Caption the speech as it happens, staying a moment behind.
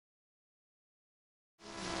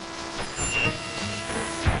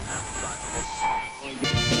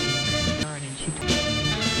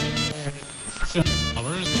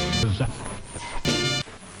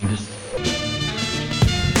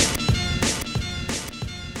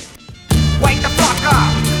Wake the fuck up,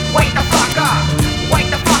 wake the fuck up, wake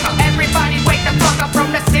the fuck up. Everybody wake the fuck up,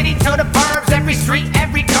 from the city to the burbs. Every street,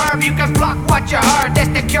 every curve, you can block what you heard. That's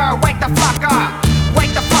the cure, wake the fuck up,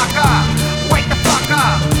 wake the fuck up, wake the fuck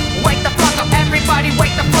up, wake the fuck up. Everybody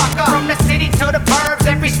wake the fuck up, from the city to the burbs.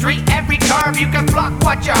 Every street, every curve, you can block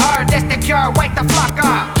what you heard. That's the cure, wake the fuck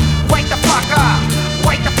up, wake the fuck up,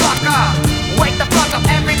 wake the fuck up, wake the fuck up.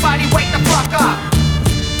 Everybody wake the fuck up.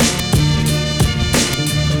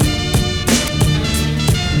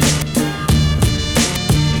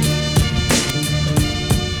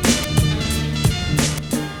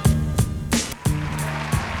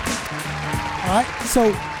 All right,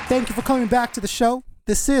 so thank you for coming back to the show.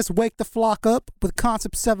 This is Wake the Flock Up with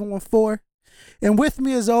Concept 714. And with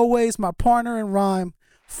me, as always, my partner in rhyme,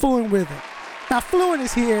 Fluent Rhythm. Now, Fluent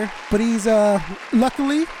is here, but he's,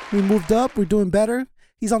 luckily, we moved up. We're doing better.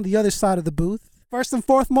 He's on the other side of the booth. First and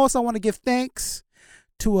foremost, I want to give thanks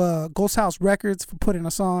to Ghost House Records for putting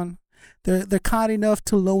us on. They're kind enough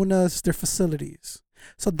to loan us their facilities.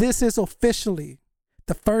 So this is officially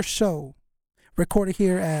the first show recorded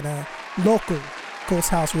here at local Ghost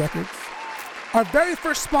House Records. Our very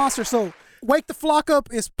first sponsor. So Wake the Flock Up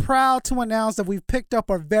is proud to announce that we've picked up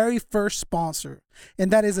our very first sponsor, and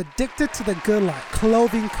that is Addicted to the Good Life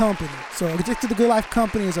Clothing Company. So Addicted to the Good Life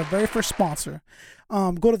Company is our very first sponsor.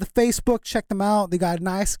 Go to the Facebook, check them out. They got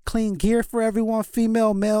nice, clean gear for everyone,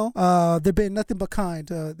 female, male. They've been nothing but kind.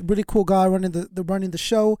 Really cool guy running the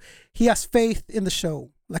show. He has faith in the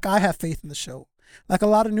show, like I have faith in the show. Like a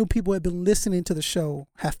lot of new people have been listening to the show,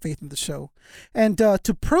 have faith in the show. And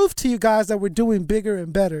to prove to you guys that we're doing bigger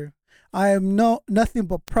and better, I am nothing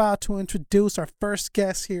but proud to introduce our first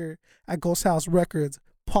guest here at Ghost House Records,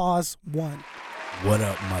 Pawz 1. What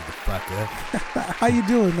up, motherfucker? How you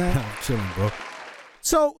doing, man? I'm chilling, bro.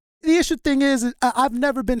 So the issue thing is, I've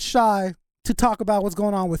never been shy to talk about what's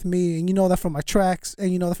going on with me, and you know that from my tracks,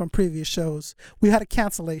 and you know that from previous shows. We had a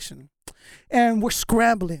cancellation, and we're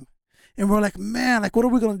scrambling. And we're like, man, like, what are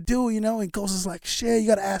we going to do, you know? And Ghost is like, shit, you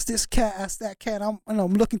got to ask this cat, ask that cat. I'm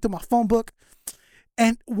looking through my phone book.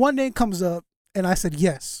 And one name comes up, and I said,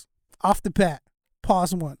 yes, off the bat,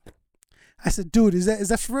 Pawz 1. I said, dude, is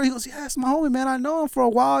that for real? He goes, yeah, it's my homie, man. I know him for a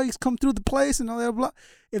while. He's come through the place and all that, blah.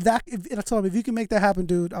 And I told him, if you can make that happen,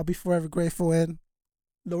 dude, I'll be forever grateful. And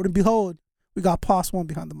Lord and behold, we got Pawz 1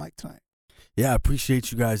 behind the mic tonight. Yeah, I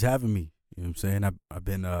appreciate you guys having me. You know what I'm saying? I've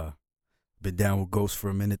been down with Ghost for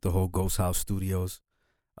a minute, the whole Ghost House Studios.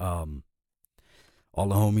 All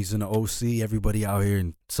the homies in the OC, everybody out here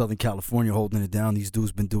in Southern California holding it down. These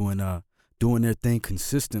dudes been doing their thing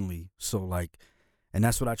consistently. So like, and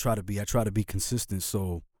that's what I try to be. I try to be consistent.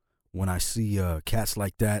 So when I see cats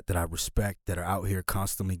like that I respect, that are out here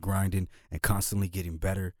constantly grinding and constantly getting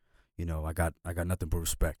better, you know, I got nothing but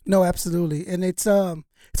respect. No, absolutely. And it's one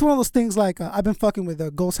of those things like I've been fucking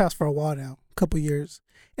with Ghost House for a while now, a couple years.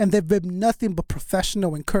 And they've been nothing but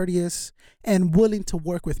professional and courteous and willing to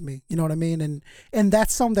work with me. You know what I mean? And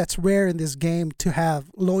that's something that's rare in this game, to have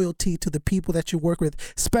loyalty to the people that you work with,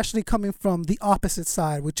 especially coming from the opposite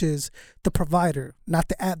side, which is the provider, not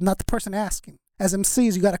the person asking. As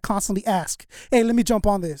MCs, you got to constantly ask, hey, let me jump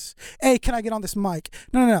on this. Hey, can I get on this mic?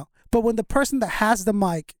 No. But when the person that has the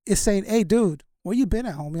mic is saying, hey, dude, where you been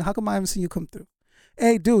at, homie? How come I haven't seen you come through?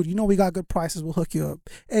 Hey, dude, you know we got good prices. We'll hook you up.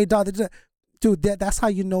 Hey, dog, dude, that's how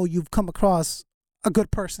you know you've come across a good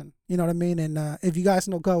person. You know what I mean? And if you guys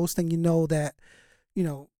know Ghost, then you know that, you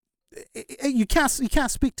know, you can't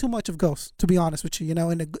speak too much of Ghost, to be honest with you. You know,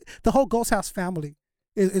 and the whole Ghost House family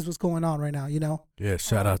is what's going on right now. You know. Yeah.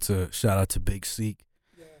 Shout out to Big Seek.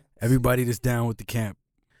 Yeah. Everybody that's down with the camp.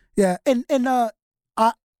 Yeah, and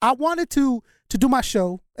I wanted to do my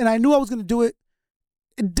show, and I knew I was going to do it.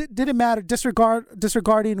 It didn't matter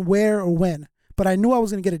disregarding where or when. But I knew I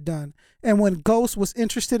was going to get it done. And when Ghost was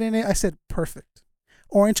interested in it, I said, perfect.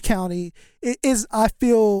 Orange County is, I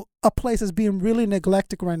feel, a place that's being really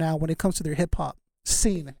neglected right now when it comes to their hip-hop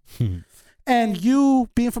scene. And you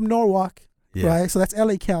being from Norwalk, right? So that's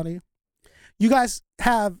LA County. You guys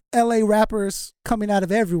have LA rappers coming out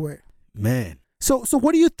of everywhere. Man. So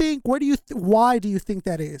what do you think? Why do you think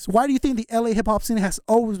that is? Why do you think the LA hip-hop scene has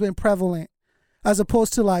always been prevalent as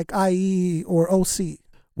opposed to like IE or OC?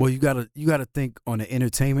 Well, you gotta think on an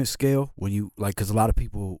entertainment scale when you like, because a lot of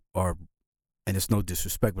people are, and it's no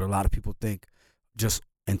disrespect, but a lot of people think just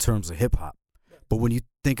in terms of hip hop. But when you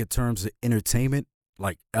think in terms of entertainment,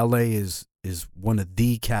 like LA is one of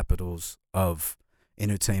the capitals of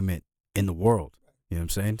entertainment in the world. You know what I'm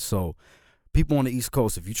saying? So people on the East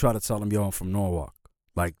Coast, if you try to tell them, yo, I'm from Norwalk,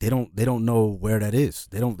 Like they don't know where that is.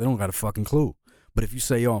 They don't got a fucking clue. But if you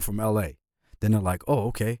say, yo, I'm from LA, then they're like, oh,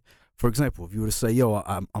 okay. For example, if you were to say, yo,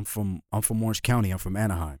 I'm from Orange County, I'm from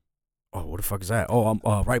Anaheim. Oh, what the fuck is that? Oh,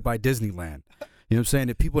 I'm right by Disneyland. You know what I'm saying?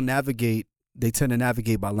 If people navigate, they tend to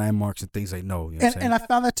navigate by landmarks and things they know. You know what I'm saying? And I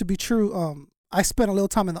found that to be true. I spent a little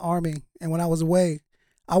time in the Army, and when I was away,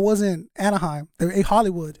 I was in Anaheim. They were in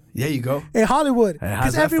Hollywood. There you go. In Hollywood. Hey,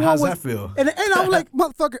 how's that feel? And I was like,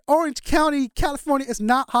 motherfucker, Orange County, California is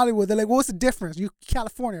not Hollywood. They're like, well, what's the difference? You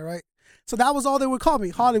California, right? So that was all they would call me,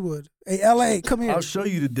 Hollywood. Hey, LA, come here. I'll show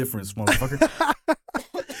you the difference, motherfucker.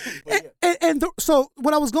 So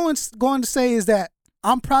what I was going to say is that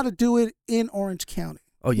I'm proud to do it in Orange County.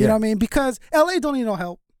 Oh, yeah. You know what I mean? Because LA don't need no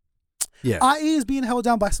help. Yeah. IE is being held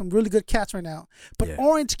down by some really good cats right now. But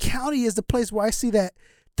Orange County is the place where I see that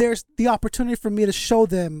there's the opportunity for me to show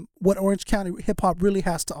them what Orange County hip hop really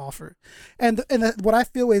has to offer. And what I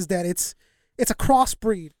feel is that it's a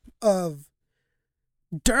crossbreed of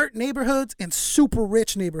dirt neighborhoods and super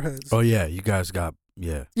rich neighborhoods. Oh, yeah. You guys got,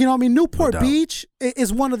 yeah. You know what I mean? Newport No doubt. Beach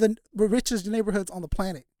is one of the richest neighborhoods on the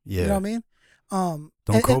planet. Yeah. You know what I mean?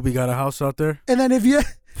 Don't Kobe got a house out there? And then if you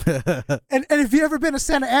and if you ever been to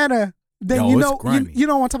Santa Ana, then you know what I'm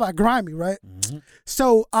talking about, grimy, right? Mm-hmm.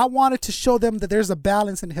 So I wanted to show them that there's a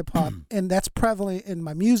balance in hip hop, and that's prevalent in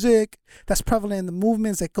my music. That's prevalent in the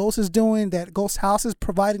movements that Ghost is doing, that Ghost House is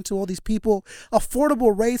providing to all these people,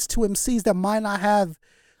 affordable rates to MCs that might not have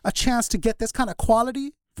a chance to get this kind of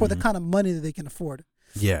quality for the kind of money that they can afford.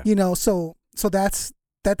 Yeah, you know, so that's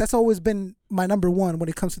always been my number one when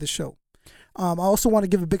it comes to the show. I also want to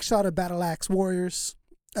give a big shout out to Battle Axe Warriors.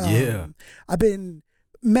 I've been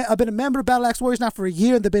a member of Battle Axe Warriors now for a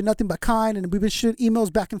year, and they've been nothing but kind, and we've been shooting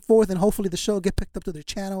emails back and forth, and hopefully the show will get picked up to their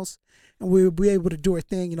channels, and we'll be able to do our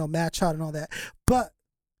thing, you know, match out and all that. But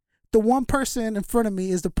the one person in front of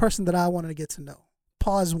me is the person that I wanted to get to know.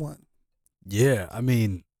 Pawz one. Yeah, I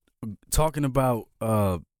mean, talking about,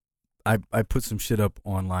 I put some shit up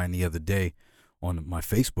online the other day on my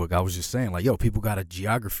Facebook. I was just saying, like, yo, people got a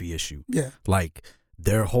geography issue. Yeah. Like,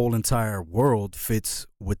 their whole entire world fits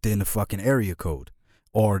within the fucking area code,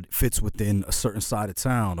 or fits within a certain side of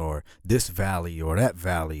town, or this valley or that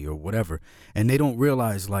valley or whatever. And they don't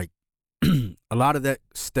realize, like, a lot of that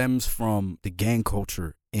stems from the gang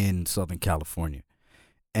culture in Southern California.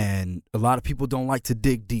 And a lot of people don't like to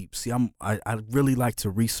dig deep. See, I really like to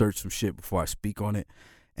research some shit before I speak on it.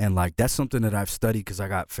 And, like, that's something that I've studied because I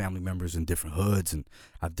got family members in different hoods, and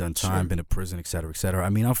I've done time, been to prison, et cetera, et cetera. I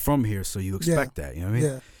mean, I'm from here, so you expect that. You know what I mean?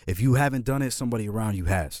 Yeah. If you haven't done it, somebody around you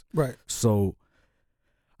has. Right. So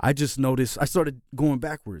I just noticed, I started going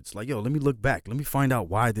backwards. Like, yo, let me look back. Let me find out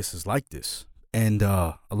why this is like this. And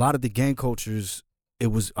a lot of the gang cultures, it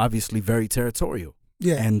was obviously very territorial.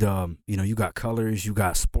 Yeah. And, you know, you got colors, you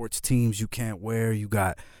got sports teams you can't wear, you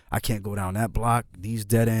got, I can't go down that block, these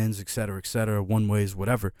dead ends, et cetera, one ways,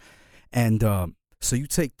 whatever. And so you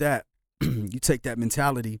take that, you take that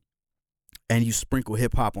mentality and you sprinkle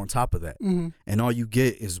hip hop on top of that. Mm-hmm. And all you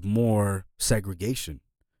get is more segregation.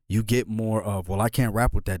 You get more of, well, I can't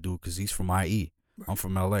rap with that dude because he's from IE. I'm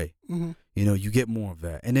from LA. Mm-hmm. You know, you get more of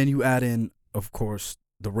that. And then you add in, of course,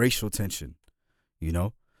 the racial tension, you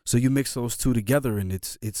know? So you mix those two together, and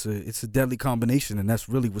it's a deadly combination, and that's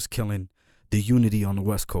really what's killing the unity on the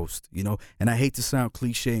West Coast, you know. And I hate to sound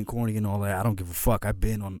cliche and corny and all that. I don't give a fuck. I've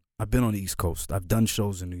been on the East Coast. I've done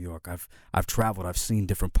shows in New York. I've traveled. I've seen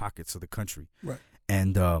different pockets of the country. Right.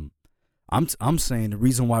 And I'm saying the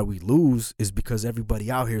reason why we lose is because everybody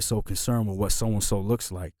out here is so concerned with what so and so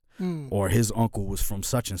looks like, or his uncle was from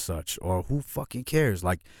such and such, or who fucking cares?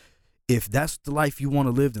 Like, if that's the life you want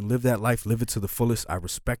to live, then live that life, live it to the fullest. I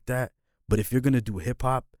respect that. But if you're going to do hip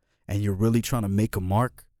hop and you're really trying to make a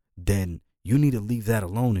mark, then you need to leave that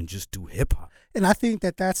alone and just do hip hop. And I think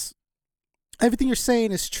that's everything you're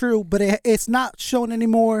saying is true, but it's not shown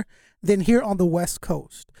anymore than here on the West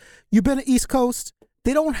Coast. You've been to East Coast,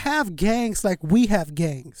 they don't have gangs like we have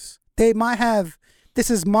gangs. They might have, this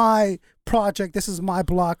is my project, this is my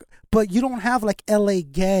block, but you don't have like LA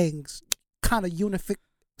gangs kind of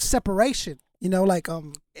separation, you know, like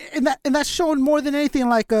and that's showing more than anything,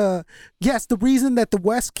 like yes, the reason that the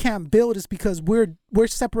West can't build is because we're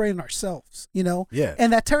separating ourselves, you know. Yeah.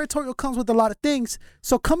 And that territorial comes with a lot of things.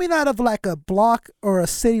 So coming out of like a block or a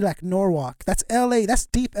city like Norwalk, that's LA, that's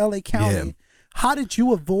deep LA County. Yeah. How did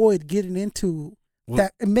you avoid getting into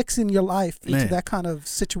that, mixing your life into that kind of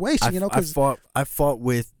situation? You know, because I fought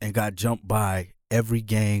with and got jumped by every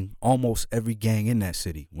gang, almost every gang in that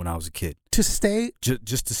city when I was a kid. To stay?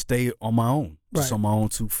 Just to stay on my own, just on my own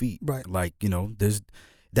 2 feet. Right. Like, you know,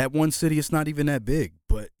 that one city, it's not even that big,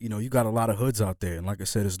 but you know, you got a lot of hoods out there. And like I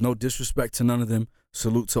said, there's no disrespect to none of them.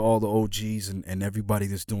 Salute to all the OGs and everybody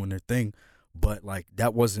that's doing their thing. But like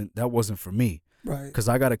that wasn't for me. Right. Because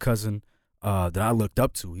I got a cousin that I looked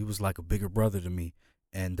up to. He was like a bigger brother to me.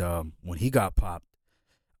 And when he got popped,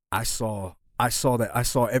 I saw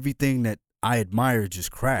everything that I admired just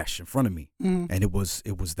crash in front of me. Mm-hmm. And it was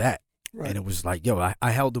that. Right. And it was like, yo,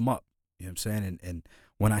 I held him up. You know what I'm saying? And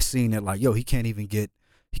when I seen that, like, yo, he can't even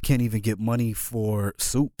get money for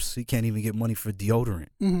soups. He can't even get money for deodorant.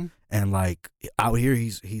 Mm-hmm. And like out here,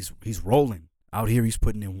 he's rolling. Out here, he's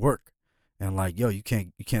putting in work. And like, yo, you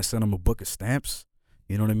can't send him a book of stamps.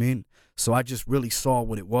 You know what I mean? So I just really saw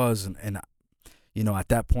what it was, and you know, at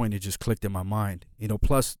that point, it just clicked in my mind. You know,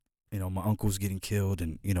 plus, you know, my uncle's getting killed,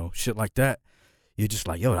 and you know, shit like that. You're just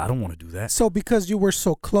like, yo, I don't want to do that. So because you were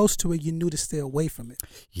so close to it, you knew to stay away from it.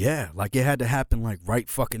 Yeah, like it had to happen like right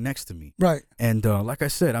fucking next to me. Right. And like I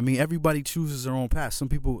said, I mean, everybody chooses their own path. Some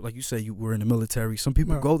people, like you say, you were in the military. Some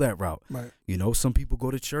people go that route. Right. You know, some people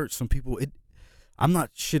go to church. Some people, I'm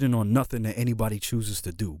not shitting on nothing that anybody chooses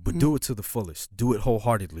to do, but do it to the fullest. Do it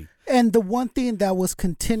wholeheartedly. And the one thing that was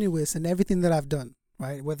continuous in everything that I've done,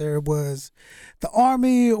 right, whether it was the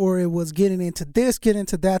Army or it was getting into this, getting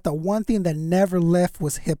into that, the one thing that never left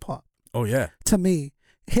was hip hop. Oh, yeah. To me,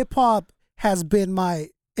 hip hop has been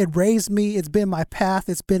it raised me. It's been my path.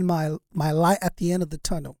 It's been my light at the end of the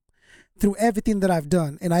tunnel through everything that I've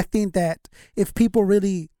done. And I think that if people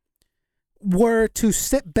really were to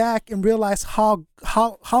sit back and realize how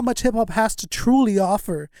much hip hop has to truly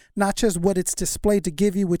offer, not just what it's displayed to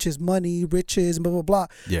give you, which is money, riches, blah blah blah.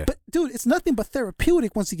 Yeah. But dude, it's nothing but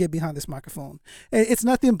therapeutic once you get behind this microphone. It's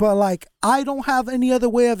nothing but like, I don't have any other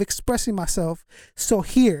way of expressing myself. So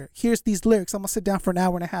here's these lyrics. I'm gonna sit down for an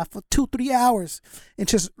hour and a half, for 2-3 hours, and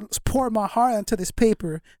just pour my heart onto this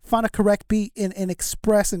paper, find a correct beat, and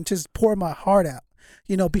express and just pour my heart out.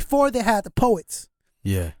 You know, before they had the poets.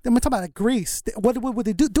 Yeah. I'm talking about Greece. What would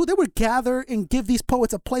they do? Dude, they would gather and give these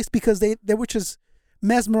poets a place because they were just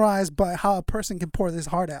mesmerized by how a person can pour this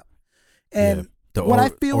heart out. And what I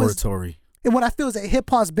feel oratory. What I feel is that hip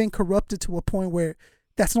hop's been corrupted to a point where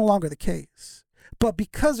that's no longer the case. But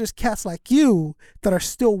because there's cats like you that are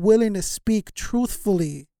still willing to speak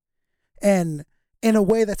truthfully and in a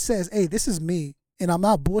way that says, hey, this is me. And I'm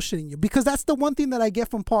not bullshitting you, because that's the one thing that I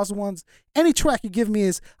get from Pawz Ones. Any track you give me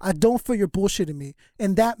is, I don't feel you're bullshitting me,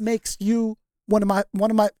 and that makes you one of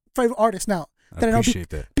my favorite artists now. I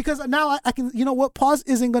appreciate that, because now I can, you know what, Pawz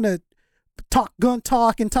isn't gonna talk gun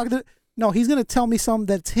talk and talk. No, he's gonna tell me something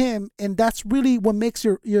that's him, and that's really what makes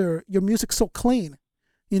your music so clean.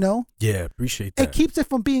 You know? Yeah, appreciate that. It keeps it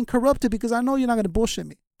from being corrupted because I know you're not gonna bullshit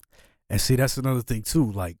me. And see, that's another thing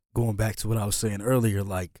too. Like going back to what I was saying earlier,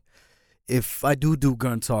 like, if I do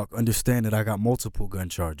gun talk, understand that I got multiple gun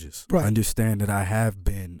charges. Right. Understand that I have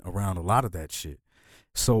been around a lot of that shit.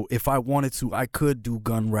 So if I wanted to, I could do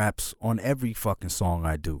gun raps on every fucking song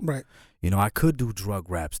I do. Right. You know, I could do drug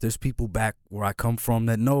raps. There's people back where I come from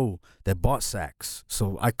that bought sacks.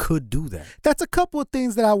 So I could do that. That's a couple of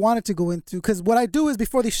things that I wanted to go into, because what I do is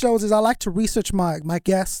before these shows is I like to research my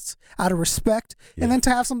guests out of respect, and then to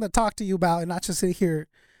have something to talk to you about and not just sit here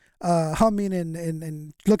humming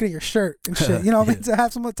and looking at your shirt and shit, you know what I mean? To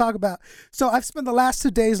have something to talk about. So I've spent the last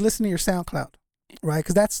 2 days listening to your SoundCloud, right?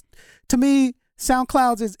 Because that's, to me,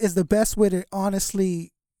 SoundCloud is the best way to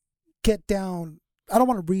honestly get down. I don't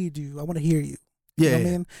want to read you. I want to hear you. Yeah. You know what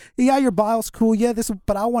I mean? Yeah, your bio's cool. Yeah,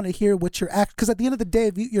 but I want to hear what you're because at the end of the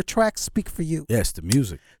day, your tracks speak for you. Yeah, it's the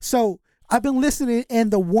music. So I've been listening,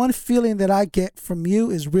 and the one feeling that I get from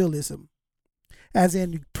you is realism. As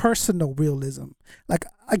in personal realism. Like,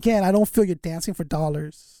 again, I don't feel you're dancing for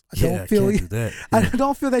dollars. I don't feel can't do that. Yeah. I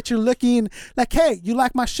don't feel that you're looking like, hey, you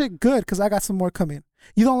like my shit? Good, because I got some more coming.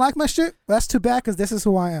 You don't like my shit? Well, that's too bad, because this is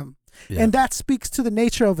who I am. Yeah. And that speaks to the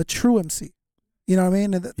nature of a true MC. You know what I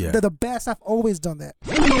mean? They're the best. I've always done that.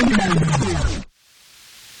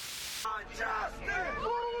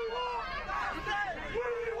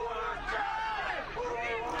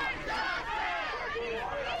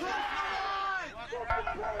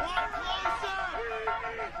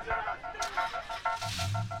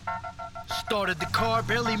 Started the car,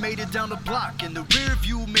 barely made it down the block. In the rear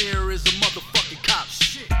view mirror is a motherfucking cop.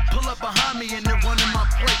 Shit. Pull up behind me and they're running my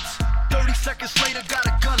plates. 30 seconds later, got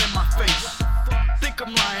a gun in my face. Think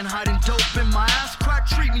I'm lying, hiding dope in my ass crack.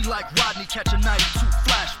 Treat me like Rodney, catch a 92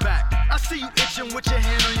 flashback. I see you itching with your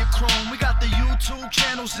hand on your chrome. We got the YouTube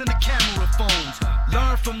channels and the camera phones.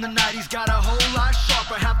 Learn from the 90s, got a whole lot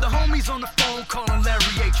sharper. Have the homies on the phone calling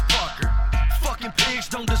Larry H. Parker. Fucking pigs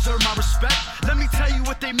don't deserve my respect. Let me tell you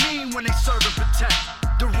what they mean when they serve and protect.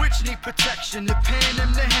 The rich bitch need protection. They're paying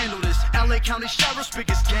them to handle this. LA County Sheriff's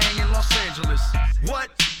biggest gang in Los Angeles. What?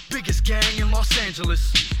 Biggest gang in Los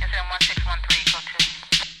Angeles.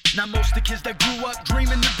 Now most of the kids that grew up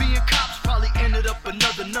dreaming of being cops probably ended up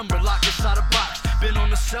another number locked inside a box. Been on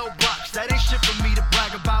the cell blocks, that ain't shit for me to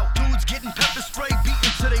brag about. Dudes getting pepper spray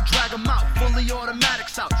beaten till they drag them out. Fully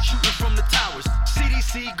automatics out, shooting from the towers.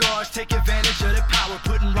 CDC guards take advantage of their power,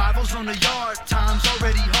 putting rivals on the yard. Time's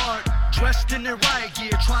already hard. Dressed in their riot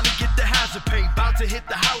gear, trying to get the hazard pay. About to hit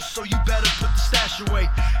the house, so you better put the stash away.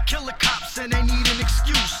 Kill the cops and they need an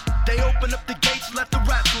excuse. They open up the gates, let the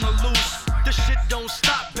rats on the loose. The shit don't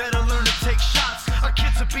stop, better learn to take shots. Our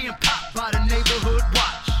kids are being popped by the neighborhood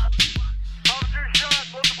watch. Officer shot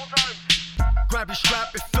multiple times. Grab your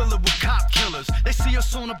strap and fill it with cop killers. They see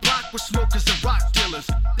us on the block with smokers and rock dealers.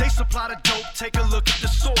 They supply the dope, take a look at the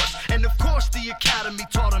source. And of course the academy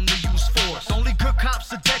taught them to use force. Only good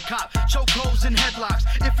cops are dead cop, chokeholds and headlocks.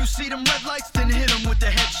 If you see them red lights, then hit them with the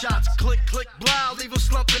headshots. Click, click, blow, leave them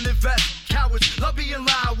slumped in the vest. Cowards love being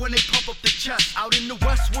loud when they pump up the chest. Out in the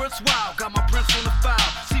west where it's wild, got my prints on the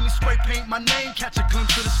file. See me spray paint my name, catch a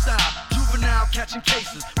glimpse of the style. Juvenile catching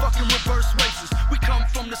cases, fucking reverse races. We come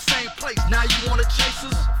from the same place, now you wanna chase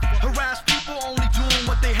us? Harass people, only doing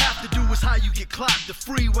what they have to do is how you get clocked. The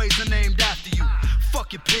freeways are named after you.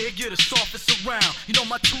 Fuck it, pig, you're the softest around. You know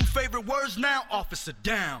my two favorite words now? Officer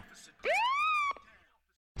down.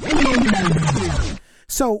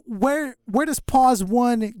 So where does Pawz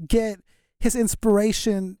 1 get his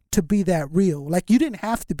inspiration to be that real? Like, you didn't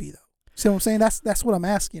have to be, though. See what I'm saying? That's what I'm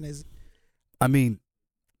asking is, I mean,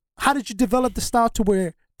 how did you develop the style to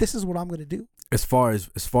where this is what I'm gonna do? as far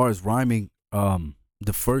as rhyming,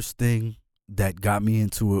 the first thing that got me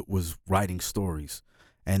into it was writing stories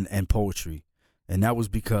and poetry. And that was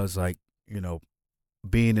because, like, you know,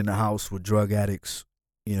 being in the house with drug addicts,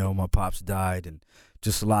 you know, my pops died and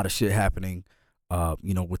just a lot of shit happening,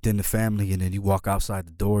 you know, within the family. And then you walk outside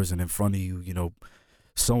the doors and in front of you, you know,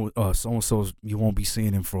 so-and-so's, you won't be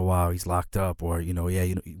seeing him for a while. He's locked up, or, you know,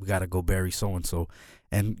 we got to go bury so-and-so.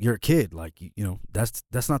 And you're a kid, like, you know, that's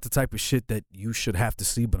not the type of shit that you should have to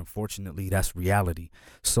see, but unfortunately that's reality.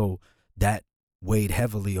 So that weighed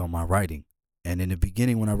heavily on my writing. And in the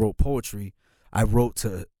beginning, when I wrote poetry, I wrote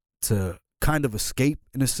to kind of escape,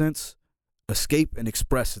 in a sense, escape and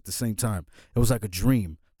express at the same time. It was like a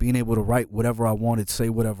dream, being able to write whatever I wanted, say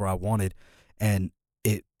whatever I wanted, and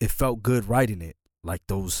it felt good writing it. Like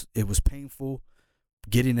it was painful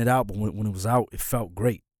getting it out, but when it was out, it felt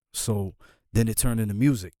great. So then it turned into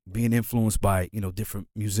music, being influenced by, you know, different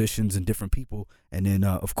musicians and different people, and then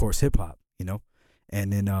of course hip hop, you know,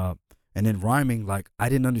 and then rhyming. Like I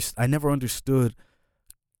never understood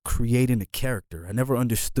creating a character. I never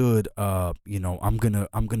understood, you know, I'm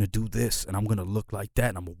gonna do this and I'm gonna look like that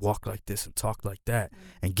and I'm gonna walk like this and talk like that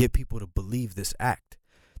and get people to believe this act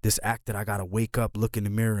that I gotta wake up, look in the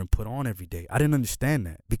mirror and put on every day. I didn't understand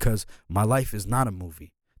that because my life is not a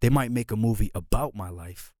movie. They might make a movie about my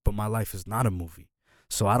life, but my life is not a movie.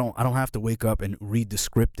 So I don't have to wake up and read the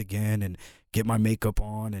script again and get my makeup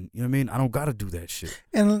on, and you know what I mean? I don't gotta do that shit.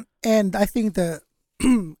 And I think that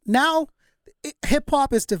now hip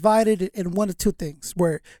hop is divided in one of two things,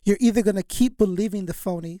 where you're either gonna keep believing the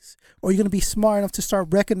phonies, or you're gonna be smart enough to start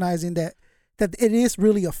recognizing that it is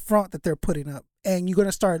really a front that they're putting up, and you're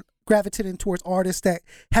gonna start gravitating towards artists that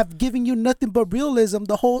have given you nothing but realism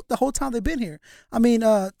the whole time they've been here. I mean,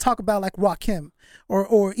 talk about like Rakim,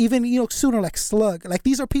 or even, you know, sooner like Slug. Like,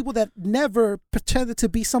 these are people that never pretended to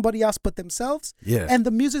be somebody else but themselves. Yeah. And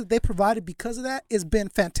the music they provided because of that has been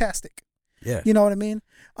fantastic. Yeah. You know what I mean?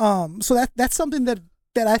 So that's something that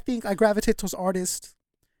I think I gravitate towards artists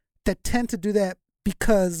that tend to do that,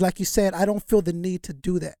 because like you said, I don't feel the need to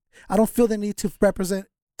do that. I don't feel the need to represent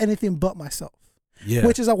anything but myself. Yeah.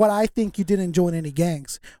 Which is what I think you didn't join any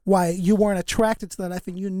gangs. Why you weren't attracted to that life,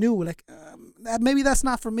 and you knew, like, maybe that's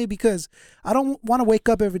not for me, because I don't want to wake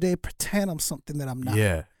up every day and pretend I'm something that I'm not.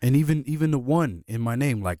 Yeah. And even the one in my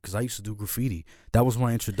name, like, because I used to do graffiti. That was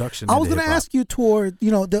my introduction. I was going to ask you toward,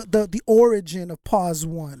 you know, the origin of Pawz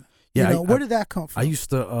 1. Yeah. You know, where did that come from? I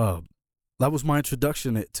used to, that was my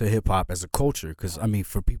introduction to hip hop as a culture. Because, I mean,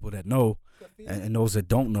 for people that know, and those that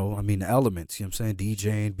don't know, I mean, the elements, you know what I'm saying?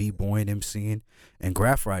 DJing, b-boying, MCing, and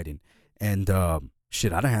graph writing. And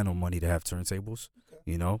shit, I didn't have no money to have turntables,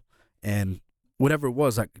 you know? And whatever it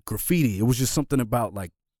was, like graffiti, it was just something about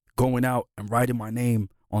like going out and writing my name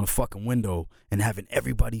on a fucking window and having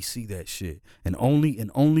everybody see that shit. And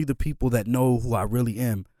only the people that know who I really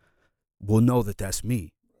am will know that that's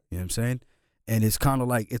me. You know what I'm saying? And it's kind of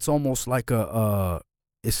like, it's almost like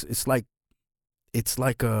it's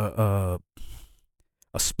like a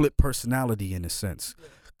split personality in a sense,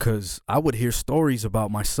 because I would hear stories about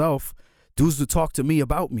myself. Dudes would talk to me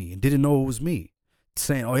about me and didn't know it was me,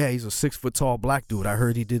 saying, "Oh yeah, he's a 6 foot tall black dude. I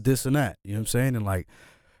heard he did this and that." You know what I'm saying? And like,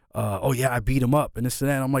 "Oh yeah, I beat him up and this and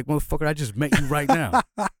that." And I'm like, "Motherfucker, I just met you right now."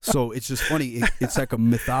 So it's just funny. It's like a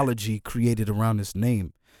mythology created around this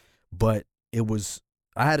name, but it was.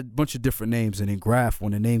 I had a bunch of different names, and in graph,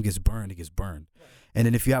 when the name gets burned, it gets burned. And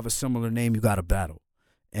then if you have a similar name, you got to battle,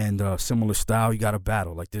 and similar style, you got to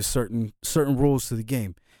battle. Like there's certain rules to the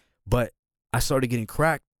game. But I started getting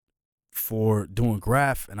cracked for doing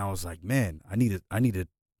graph, and I was like, man, I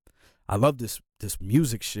love this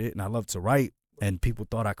music shit, and I love to write, and people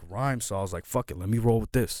thought I could rhyme, so I was like, fuck it, let me roll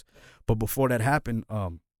with this. But before that happened,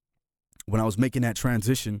 when I was making that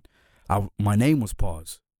transition, my name was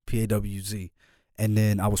Pawz, Pawz. And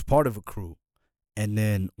then I was part of a crew. And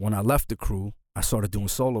then when I left the crew, I started doing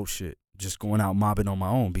solo shit, just going out mobbing on my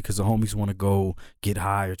own because the homies want to go get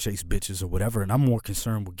high or chase bitches or whatever. And I'm more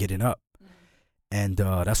concerned with getting up. And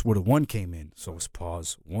that's where the 1 came in. So it's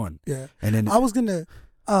Pawz 1. Yeah. And then I was gonna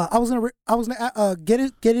get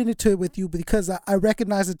into it with you because I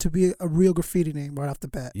recognize it to be a real graffiti name right off the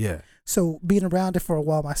bat. Yeah. So being around it for a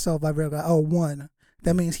while myself, I realized, 1.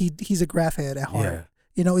 That means he's a graph head at heart. Yeah.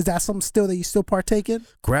 You know, is that something still that you still partake in?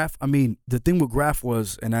 Graph, I mean, the thing with graph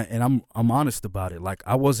was, and I'm honest about it. Like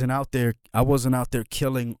I wasn't out there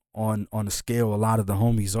killing on the scale a lot of the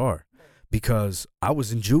homies are, because I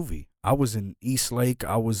was in juvie, I was in East Lake,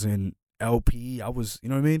 I was in LP, I was, you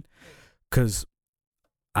know what I mean? Because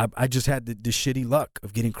I just had the shitty luck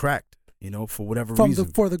of getting cracked, you know, for whatever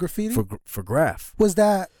reason. For the graffiti? For graph. Was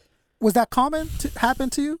that common to happen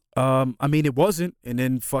to you? I mean, it wasn't, and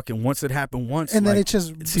then fucking once it happened once, and then like, it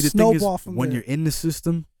just see, the snowballed thing is, from when there. you're in the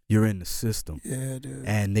system, you're in the system. Yeah, dude.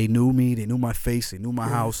 And they knew me, they knew my face, they knew my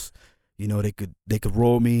house. You know, they could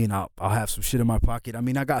roll me, and I'll have some shit in my pocket. I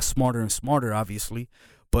mean, I got smarter and smarter, obviously,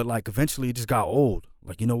 but like eventually it just got old.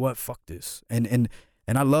 Like, you know what? Fuck this. And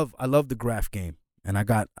I love the graph game, and I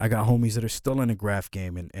got homies that are still in the graph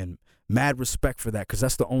game, and mad respect for that, because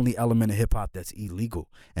that's the only element of hip-hop that's illegal,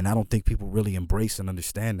 and I don't think people really embrace and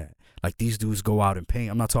understand that. Like, these dudes go out and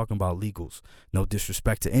paint. I'm not talking about legals, no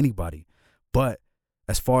disrespect to anybody, but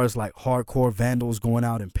as far as like hardcore vandals going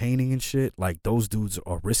out and painting and shit, like those dudes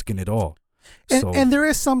are risking it all. And there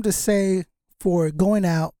is some to say for going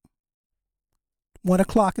out 1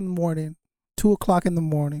 o'clock in the morning, 2 o'clock in the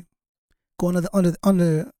morning, going to the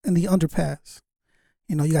in the underpass.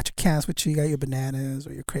 You know, you got your cans with you got your bananas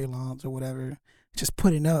or your crayons or whatever, just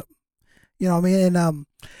putting up. You know what I mean? And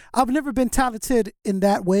I've never been talented in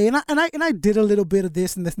that way. And I did a little bit of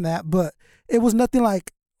this and that, but it was nothing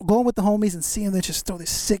like going with the homies and seeing them just throw this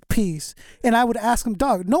sick piece. And I would ask them,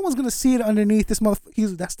 dog, no one's gonna see it underneath this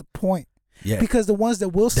motherfucker. That's the point. Yeah. Because the ones that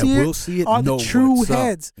will see it are the true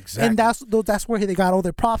heads. Exactly. And that's where they got all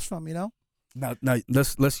their props from, you know? Now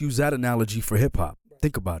let's use that analogy for hip hop.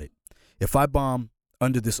 Think about it. If I bomb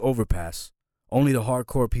under this overpass, only the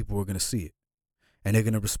hardcore people are gonna see it. And they're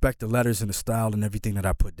gonna respect the letters and the style and everything that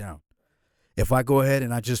I put down. If I go ahead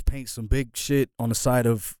and I just paint some big shit on the side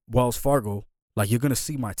of Wells Fargo, like, you're gonna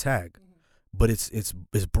see my tag. But it's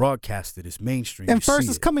broadcasted, it's mainstream. And first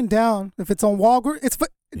it's coming down. If it's on Walgreens,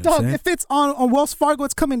 if it's on Wells Fargo,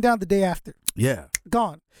 it's coming down the day after. Yeah.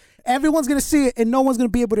 Gone. Everyone's gonna see it and no one's gonna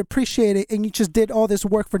be able to appreciate it, and you just did all this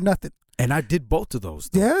work for nothing. And I did both of those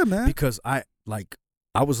though. Yeah, man. Because I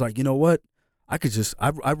was like, you know what? I could just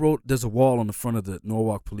I wrote, there's a wall on the front of the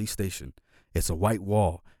Norwalk police station. It's a white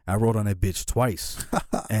wall. I wrote on that bitch twice.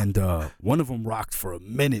 And one of them rocked for a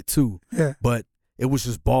minute too. Yeah. But it was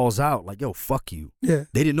just balls out, like, yo, fuck you. Yeah.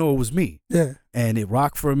 They didn't know it was me. Yeah. And it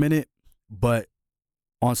rocked for a minute, but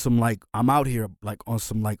on some like, I'm out here like on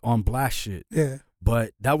some like on blast shit. Yeah.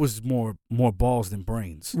 But that was more balls than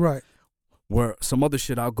brains. Right. Where some other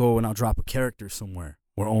shit, I'll go and I'll drop a character somewhere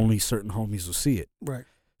where only certain homies will see it. Right.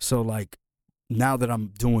 So like, now that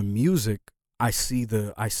I'm doing music, I see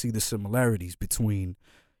the similarities between,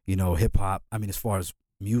 you know, hip hop. I mean, as far as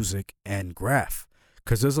music and graph,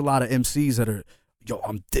 because there's a lot of MCs that are, yo,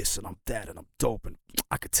 I'm this and I'm that and I'm dope and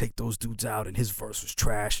I could take those dudes out and his verse was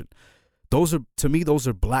trash. And those are, to me, those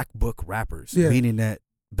are black book rappers. Yeah. Meaning that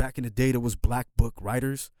back in the day, there was black book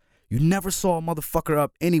writers. You never saw a motherfucker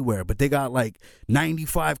up anywhere, but they got like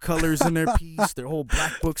 95 colors in their piece. Their whole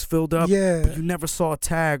black book's filled up. Yeah. But you never saw a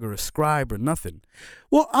tag or a scribe or nothing.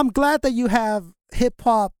 Well, I'm glad that you have hip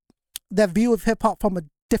hop, that view of hip hop from a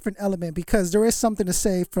different element, because there is something to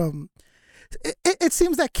say from, it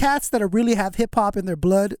seems that cats that really have hip hop in their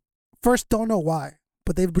blood first don't know why.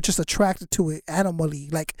 but they were just attracted to it animally,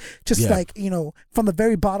 like just like, you know, from the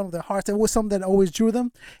very bottom of their hearts. It was something that always drew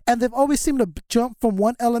them, and they've always seemed to jump from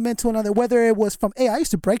one element to another, whether it was from, hey, I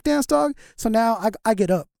used to break dance, dog, so now I get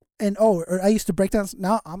up, and or I used to break dance,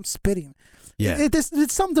 now I'm spitting. Yeah,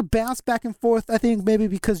 it's something to bounce back and forth. I think maybe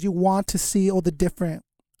because you want to see all the different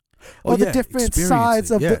the different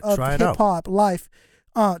sides of hip hop life.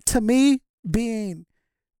 To me, being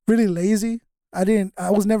really lazy,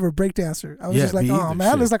 I was never a breakdancer. I was just like, oh man,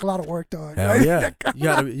 that looks like a lot of work, dog. Hell yeah,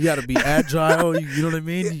 you gotta be agile. You know what I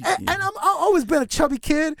mean? And I've always been a chubby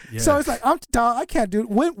kid, so it's like I can't do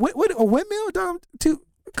it. A windmill, dog.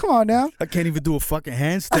 Come on now. I can't even do a fucking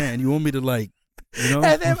handstand. You want me to like, you know?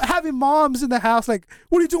 And then having moms in the house like,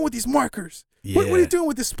 what are you doing with these markers? Yeah. What are you doing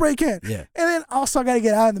with this spray can? Yeah. And then also I got to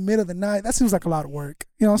get out in the middle of the night. That seems like a lot of work.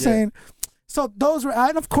 You know what I'm saying? So those were,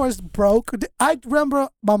 and of course broke. I remember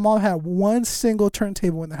my mom had one single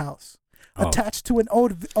turntable in the house attached to an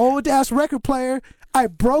old ass record player. I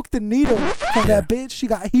broke the needle from that bitch. She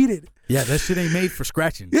got heated. Yeah, that shit ain't made for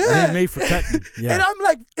scratching. Yeah. It ain't made for cutting. Yeah. And I'm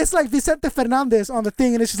like, it's like Vicente Fernandez on the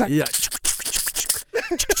thing, and it's just like, yeah.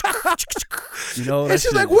 You know, and she's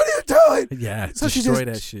shit. like, what are you doing? Yeah, So she destroy just-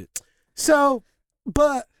 that shit. So,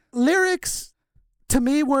 but lyrics to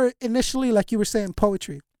me were initially, like you were saying,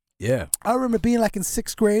 poetry. Yeah. I remember being like in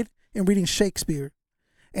 6th grade and reading Shakespeare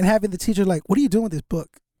and having the teacher like, what are you doing with this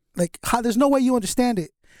book? Like, there's no way you understand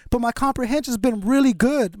it. But my comprehension's been really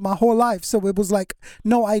good my whole life. So it was like,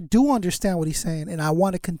 no, I do understand what he's saying and I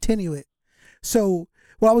want to continue it. So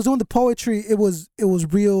when I was doing the poetry, it was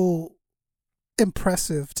real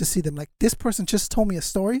impressive to see them. Like, this person just told me a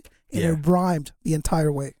story and it rhymed the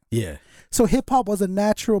entire way. Yeah. So hip hop was a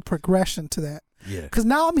natural progression to that. Yeah. Because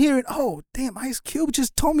now I'm hearing, oh, damn, Ice Cube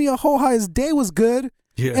just told me how his day was good.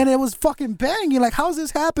 Yeah. And it was fucking banging. Like, how's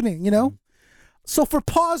this happening, you know? Mm-hmm. So for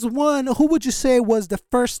Pawz 1, who would you say was the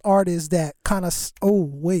first artist that kind of, oh,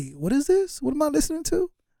 wait, what is this? What am I listening to?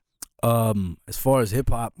 As far as hip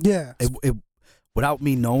hop, yeah. It without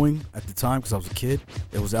me knowing at the time, because I was a kid,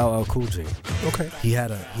 it was LL Cool J. Okay. He had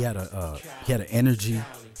an energy,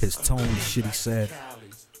 his tone, the shit he said.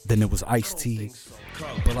 Then it was Ice-T.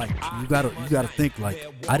 But like you gotta think,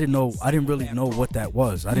 like I didn't really know what that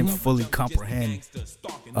was. I didn't fully comprehend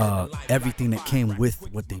everything that came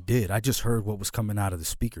with what they did. I just heard what was coming out of the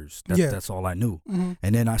speakers. That's all I knew. Mm-hmm.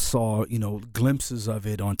 And then I saw, you know, glimpses of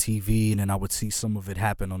it on TV, and then I would see some of it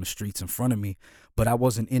happen on the streets in front of me. But I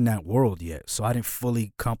wasn't in that world yet, so I didn't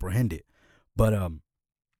fully comprehend it. But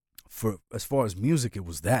for as far as music, it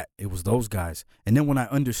was those guys. And then when I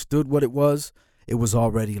understood what it was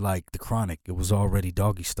already like The Chronic. It was already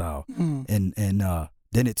Doggy Style. Mm. And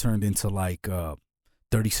then it turned into like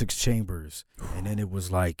 36 Chambers. And then it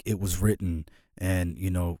was like It Was Written and, you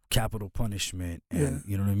know, Capital Punishment. And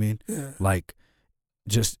you know what I mean? Yeah. Like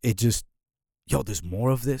yo, there's more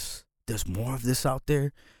of this. There's more of this out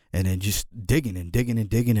there. And then just digging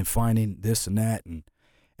and finding this and that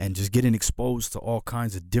and just getting exposed to all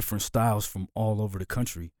kinds of different styles from all over the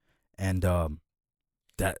country. And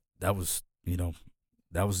that was, you know,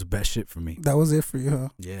 that was the best shit for me. That was it for you, huh?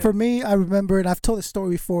 Yeah. For me, I remember, and I've told this story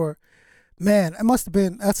before, man, it must have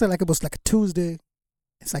been, I'd say like it was like a Tuesday.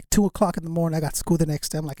 It's like 2 o'clock in the morning. I got school the next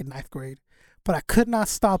day. I'm like in 9th grade. But I could not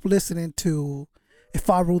stop listening to If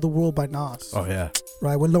I Rule the World by Nas. Oh, yeah.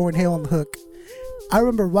 Right, with Lauryn Hill on the hook. I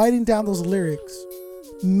remember writing down those lyrics,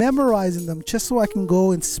 memorizing them just so I can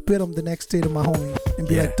go and spit them the next day to my homie and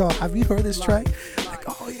be like, dog, have you heard this track? Like,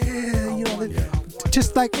 oh, yeah, you know,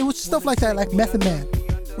 just like, it was stuff like that, like Method Man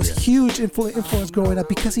was huge influence growing up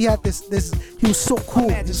because he had this he was so cool.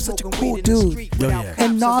 He was such a cool dude.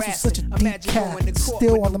 And Nas was such a deep cat,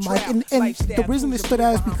 still on the mic. And the reason they stood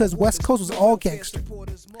out is because West Coast was all gangster.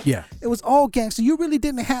 Yeah. It was all gangster. You really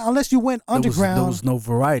didn't have, unless you went underground. There was no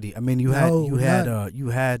variety. I mean, you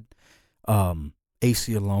had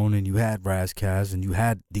AC Alone, and you had Razkaz, and you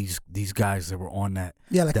had these guys that were on that.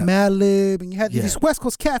 Yeah, like Madlib, and you had these West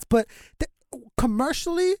Coast cats, but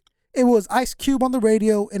commercially, it was Ice Cube on the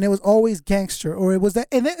radio, and it was always gangster, or it was that,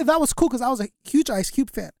 and that was cool because I was a huge Ice Cube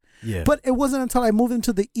fan. Yeah. But it wasn't until I moved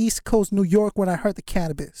into the East Coast, New York, when I heard the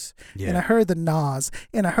Cannabis, and I heard the Nas,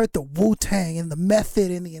 and I heard the Wu-Tang, and the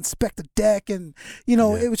Method, and the Inspector Deck, and you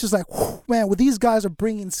know, it was just like, whew, man, well, these guys are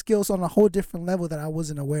bringing skills on a whole different level that I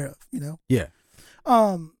wasn't aware of, you know. Yeah.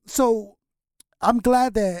 So I'm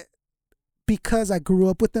glad that because I grew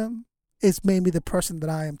up with them, it's made me the person that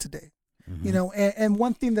I am today. Mm-hmm. You know, and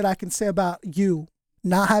one thing that I can say about you,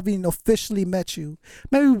 not having officially met you,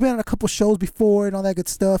 maybe we've been on a couple shows before and all that good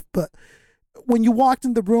stuff, but when you walked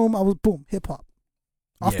in the room, I was boom, hip hop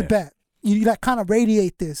off the bat. you like kind of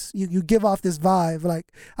radiate this. You give off this vibe.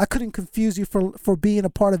 Like I couldn't confuse you for being a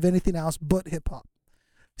part of anything else but hip hop.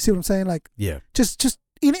 See what I'm saying? Like Yeah. just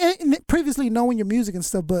in previously knowing your music and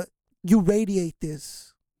stuff, but you radiate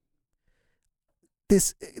this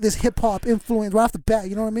hip hop influence right off the bat.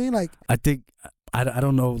 You know what I mean? Like I think I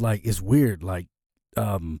don't know. Like it's weird. Like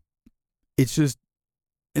it's just,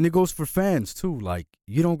 and it goes for fans too. Like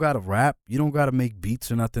you don't gotta rap, you don't gotta make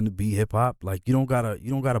beats or nothing to be hip hop. Like you don't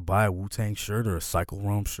gotta buy a Wu-Tang shirt or a Cycle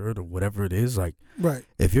Rome shirt or whatever it is. Like right.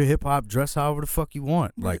 if you're hip hop, dress however the fuck you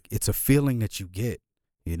want. Right. Like it's a feeling that you get.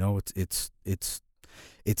 You know, it's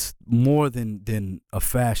more than a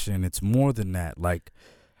fashion. It's more than that. Like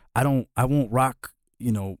I won't rock,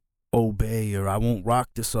 you know, Obey, or I won't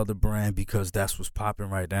rock this other brand because that's what's popping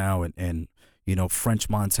right now, and you know, French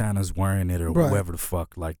Montana's wearing it, or Right. whoever the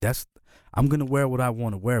fuck. Like I'm gonna wear what I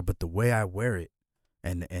want to wear, but the way I wear it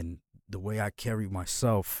and the way I carry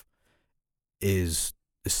myself is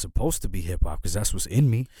supposed to be hip hop because that's what's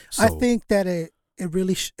in me. So, I think that it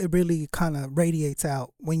really kind of radiates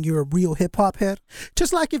out when you're a real hip hop head.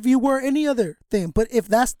 Just like if you were any other thing, but if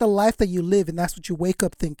that's the life that you live and that's what you wake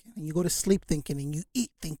up thinking and you go to sleep thinking and you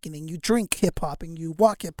eat thinking and you drink hip hop and you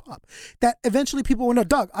walk hip hop, that eventually people will know,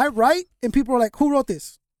 Doug, I write, and people are like, who wrote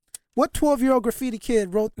this? What 12-year-old graffiti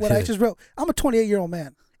kid wrote what I just wrote? I'm a 28-year-old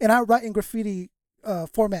man and I write in graffiti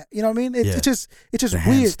format. You know what I mean? It's just the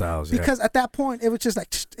hand weird styles, yeah. because at that point it was just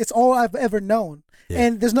like it's all I've ever known. Yeah.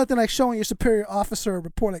 And there's nothing like showing your superior officer a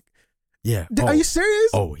report like, yeah. are you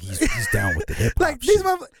serious? Oh, he's down with the hip hop. Like these,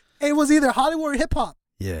 it was either Hollywood or hip hop.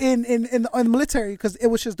 Yeah. In the military, because it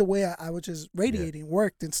was just the way I was just radiating,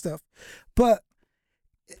 worked and stuff. But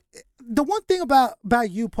the one thing about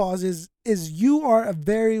you, Pawz, is you are a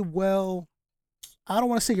very well, I don't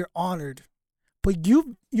want to say you're honored, but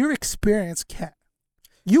you're experienced cat.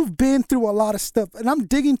 You've been through a lot of stuff, and I'm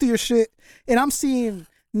digging through your shit, and I'm seeing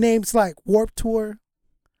names like Warped Tour,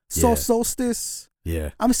 Soul Solstice.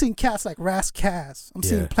 Yeah. I'm seeing cats like Ras Kass. I'm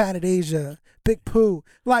seeing Yeah. Planet Asia, Big Pooh.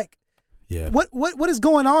 Like, Yeah. what is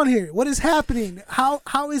going on here? What is happening?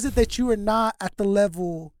 How is it that you are not at the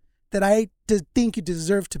level that I think you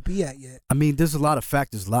deserve to be at yet? I mean, there's a lot of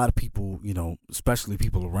factors. A lot of people, you know, especially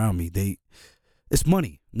people around me, it's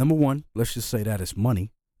money. Number one, let's just say that it's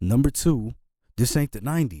money. Number two, this ain't the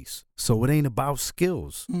 90s, so it ain't about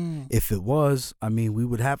skills. If it was, I mean, we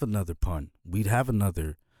would have another pun. We'd have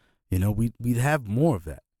another, you know, we'd have more of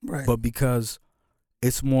that. Right. But because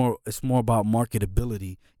it's more about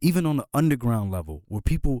marketability, even on the underground level, where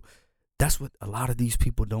people, that's what a lot of these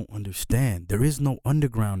people don't understand. There is no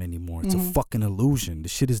underground anymore. It's a fucking illusion. The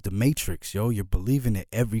shit is the Matrix, yo. You're believing it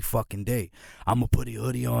every fucking day. I'm gonna put a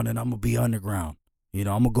hoodie on and I'm gonna be underground. You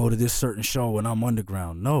know, I'm gonna go to this certain show and I'm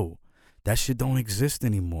underground. No. That shit don't exist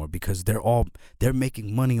anymore because they're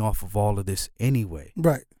making money off of all of this anyway.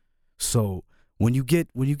 Right. So when you get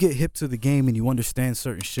hip to the game and you understand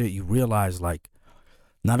certain shit, you realize like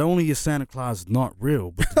not only is Santa Claus not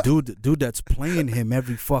real, but the dude that's playing him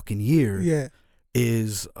every fucking year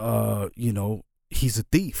is you know, he's a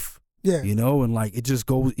thief. Yeah. You know, and like it just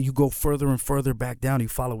goes, you go further and further back down, you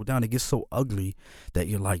follow it down, it gets so ugly that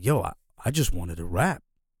you're like, yo, I just wanted to rap.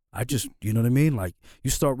 You know what I mean? Like you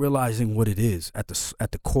start realizing what it is at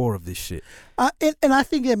the core of this shit. And I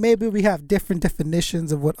think that maybe we have different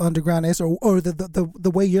definitions of what underground is, or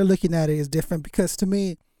the way you're looking at it is different. Because to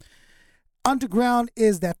me, underground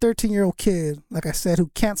is that 13-year-old kid, like I said,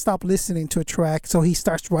 who can't stop listening to a track, so he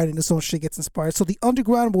starts writing his own shit, gets inspired. So the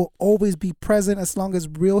underground will always be present as long as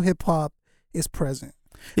real hip hop is present.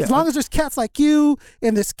 Yeah. As long as there's cats like you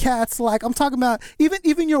and there's cats like, I'm talking about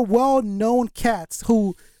even your well-known cats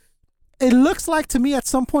who, it looks like to me at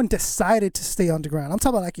some point decided to stay underground. I'm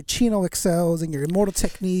talking about like your Chino XLs and your Immortal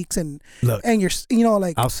Techniques and your, you know,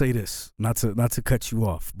 like. I'll say this, not to cut you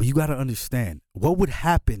off, but you got to understand what would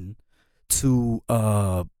happen to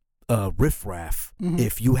Riff Raff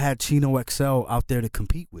if you had Chino XL out there to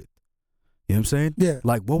compete with. You know what I'm saying? Yeah.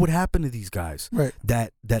 Like what would happen to these guys right.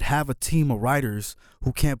 that have a team of writers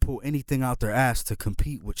who can't pull anything out their ass to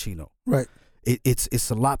compete with Chino? Right.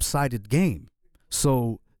 It's a lopsided game.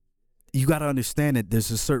 So you got to understand that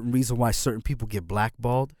there's a certain reason why certain people get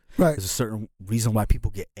blackballed. Right. There's a certain reason why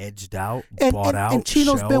people get edged out, bought out. And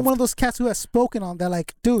Chino's shelved. been one of those cats who has spoken on that.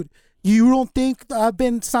 Like, dude, you don't think I've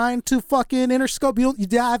been signed to fucking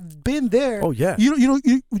Interscope? I've been there. Oh yeah.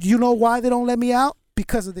 You know why they don't let me out?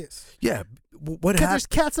 Because of this. Yeah. Because there's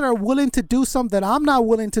cats that are willing to do something that I'm not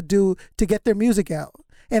willing to do to get their music out.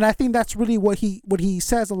 And I think that's really what he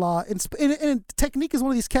says a lot. And Technique is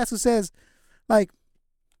one of these cats who says, like,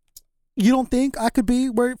 You don't think I could be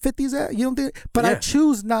where 50's at? You don't think? But I Yeah.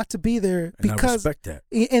 choose not to be there And I because, respect that.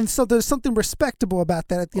 and so there's something respectable about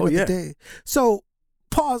that at the end of the day. So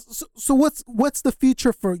pause. So what's the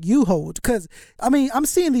future for you, Hold? Because I mean, I'm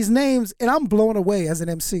seeing these names and I'm blown away as an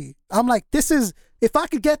MC. I'm like, if I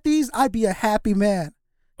could get these, I'd be a happy man.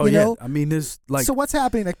 Oh, you know? I mean, there's like. So what's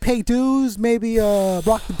happening? Like pay dues, maybe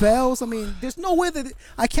rock the bells. I mean, there's no way that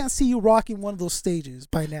I can't see you rocking one of those stages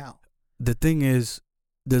by now. The thing is,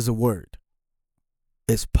 there's a word.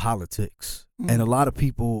 It's politics, and a lot of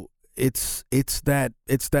people, it's that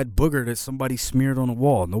booger that somebody smeared on the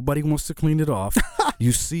wall. Nobody wants to clean it off.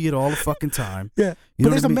 You see it all the fucking time. Yeah, you but know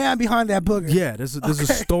there's what I a mean? man behind that booger. Yeah, there's a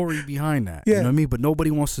story behind that. Yeah. You know what I mean? But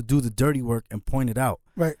nobody wants to do the dirty work and point it out.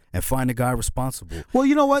 Right. And find the guy responsible. Well,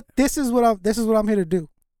 you know what? This is what I'm here to do.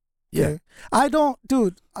 Yeah. Okay? I don't,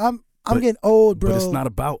 dude. I'm getting old, bro. But it's not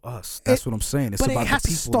about us. That's what I'm saying. It's but about it has the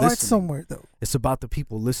to people start listening. somewhere, though. It's about the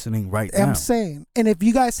people listening right now. I'm saying, and if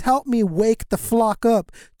you guys help me wake the flock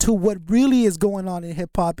up to what really is going on in hip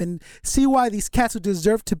hop and see why these cats who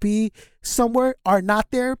deserve to be somewhere are not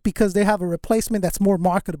there because they have a replacement that's more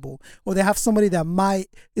marketable, or they have somebody that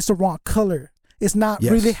it's the wrong color. It's not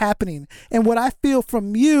Yes. really happening. And what I feel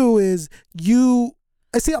from you is I'm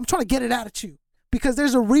trying to get it out at you. Because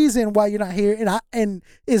there's a reason why you're not here, and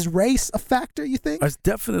is race a factor, you think? It's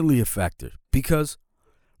definitely a factor because,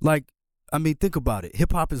 like, I mean, think about it.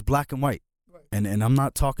 Hip hop is black and white, Right. and I'm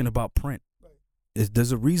not talking about print. Right.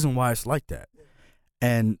 There's a reason why it's like that,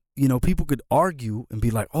 and you know, people could argue and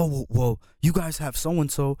be like, "Oh, well, you guys have so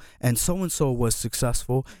and so was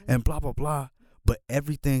successful, and blah blah blah," but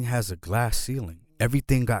everything has a glass ceiling.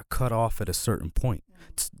 Everything got cut off at a certain point.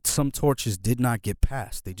 Some torches did not get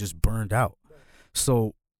passed; they just burned out.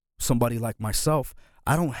 So somebody like myself,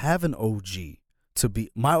 I don't have an OG to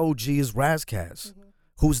be. My OG is Razkaz,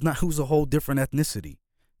 who's a whole different ethnicity.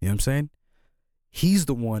 You know what I'm saying? He's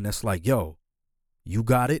the one that's like, yo, you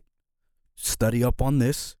got it. Study up on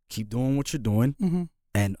this. Keep doing what you're doing. Mm-hmm.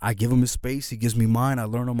 And I give him his space. He gives me mine. I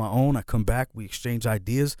learn on my own. I come back. We exchange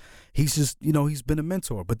ideas. He's just, he's been a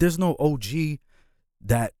mentor. But there's no OG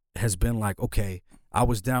that has been like, okay, I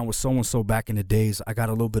was down with so-and-so back in the days. I got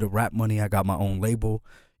a little bit of rap money. I got my own label.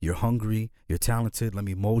 You're hungry. You're talented. Let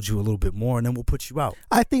me mold you a little bit more, and then we'll put you out.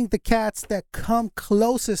 I think the cats that come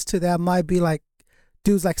closest to that might be like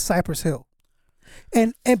dudes like Cypress Hill.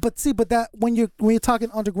 But that when you're talking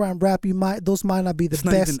underground rap, those might not be the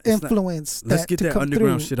best influence. Let's get that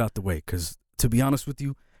underground through. shit out the way, because to be honest with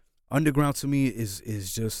you, underground to me is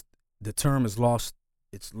just, the term is lost.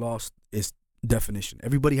 It's lost its definition.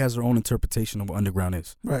 Everybody has their own interpretation of what underground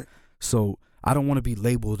is. Right. So I don't want to be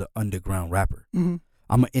labeled an underground rapper. Mm-hmm.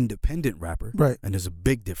 I'm an independent rapper. Right. And there's a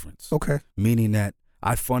big difference. Okay. Meaning that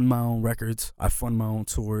I fund my own records. I fund my own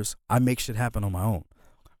tours. I make shit happen on my own.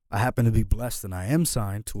 I happen to be blessed and I am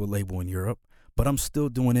signed to a label in Europe, but I'm still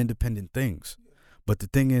doing independent things. But the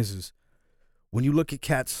thing is when you look at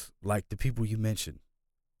cats like the people you mentioned,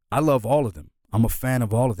 I love all of them. I'm a fan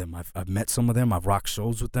of all of them. I've met some of them. I've rocked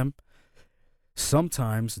shows with them.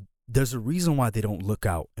 Sometimes there's a reason why they don't look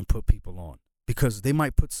out and put people on, because they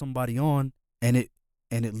might put somebody on and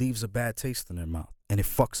it leaves a bad taste in their mouth and it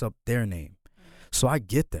fucks up their name. So I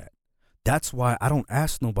get that. That's why I don't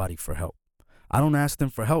ask nobody for help. I don't ask them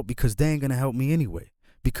for help because they ain't gonna help me anyway,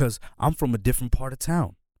 because I'm from a different part of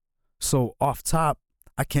town. So off top,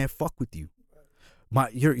 I can't fuck with you.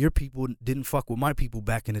 Your people didn't fuck with my people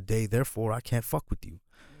back in the day, therefore I can't fuck with you.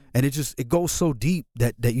 And it goes so deep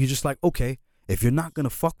that you're just like, okay, if you're not gonna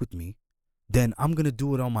fuck with me, then I'm gonna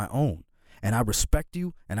do it on my own. And I respect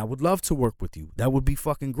you, and I would love to work with you. That would be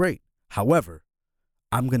fucking great. However,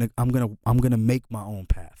 I'm gonna make my own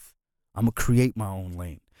path. I'm gonna create my own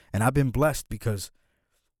lane. And I've been blessed because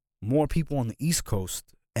more people on the East Coast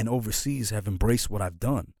and overseas have embraced what I've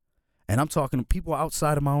done. And I'm talking to people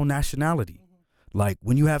outside of my own nationality. Like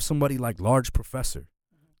when you have somebody like Large Professor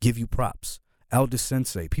give you props, Elder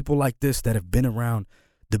Sensei, people like this that have been around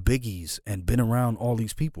the biggies and been around all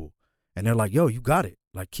these people. And they're like, yo, you got it.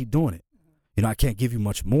 Like, keep doing it. I can't give you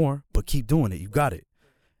much more, but keep doing it. You got it.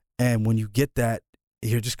 And when you get that,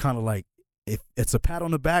 you're just kind of like, it's a pat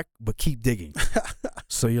on the back, but keep digging.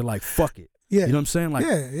 So you're like, fuck it. Yeah. You know what I'm saying? Like,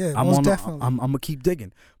 yeah, I'm definitely. I'm gonna keep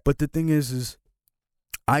digging. But the thing is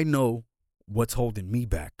I know what's holding me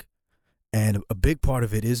back. And a big part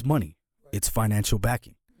of it is money. It's financial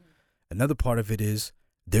backing. Another part of it is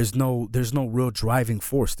there's no real driving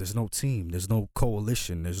force. There's no team. There's no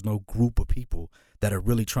coalition. There's no group of people that are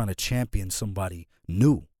really trying to champion somebody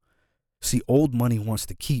new. See, old money wants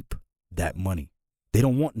to keep that money. They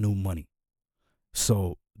don't want new money.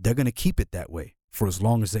 So they're going to keep it that way for as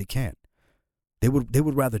long as they can. They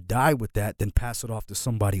would rather die with that than pass it off to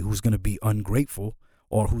somebody who's gonna be ungrateful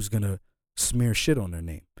or who's gonna smear shit on their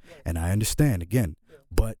name. And I understand again,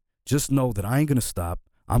 but just know that I ain't gonna stop.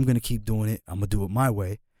 I'm gonna keep doing it. I'm gonna do it my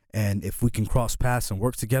way. And if we can cross paths and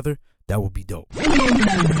work together, that would be dope.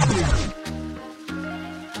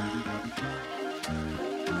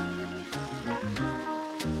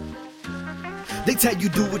 They tell you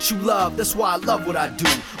do what you love, that's why I love what I do.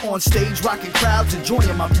 On stage, rocking crowds,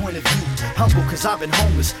 enjoying my point of view. Humble cause I've been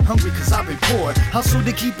homeless, hungry cause I've been poor. Hustle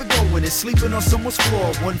to keep it going and sleeping on someone's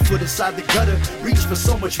floor. 1 foot inside the gutter, reach for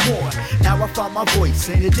so much more. Now I found my voice,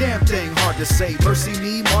 ain't a damn thing hard to say. Mercy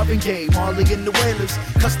me, Marvin Gaye, Marley and the Wailers.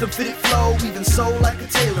 Custom fitted flow, even sold like a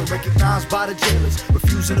tailor. Recognized by the jailers,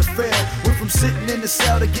 refusing to fail. Went from sitting in the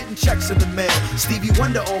cell to getting checks in the mail. Stevie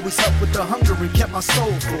Wonder always helped with the hunger and kept my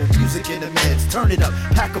soul full. Music in the meds, turn it up,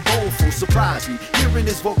 pack a bowl full, surprise me. Hearing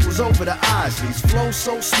his vocals over the Isleys, flow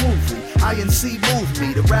so smoothly. INC moved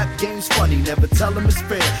me, the rap game's funny, never tell him it's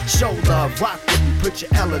fair. Show love, rock with me, put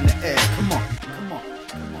your L in the air. Come on, come on,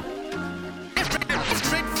 come on.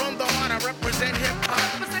 Straight from the heart, I represent hip-hop.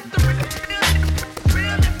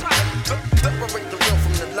 Real hip-hop. Separate the real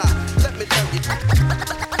from the lie. Let me tell you.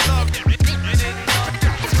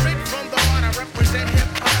 Straight from the heart, I represent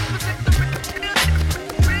hip-hop.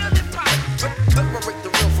 Real hip-hop. Separate the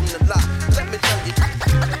real from the lie. Let me tell you.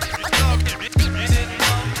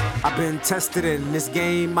 I've been tested in this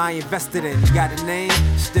game I invested in. Got a name,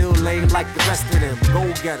 still lame like the rest of them.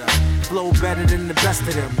 Go getter, flow better than the best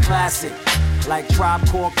of them. Classic, like Tribe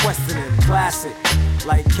Called Quest in them. Classic,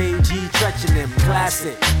 like KG Tretch in them.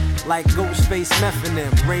 Classic, like Ghostface Meth in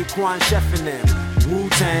them. Raekwon Chef in them.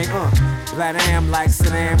 Wu-Tang, glad I am like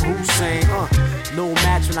Saddam Hussein, no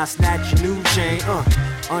match when I snatch your new chain,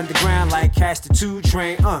 underground like Cash the 2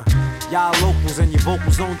 Train, y'all locals and your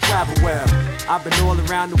vocals don't travel well. I've been all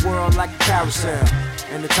around the world like a carousel,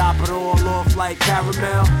 and the top of it all off like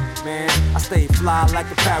caramel. Man, I stay fly like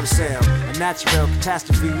a parasail. A natural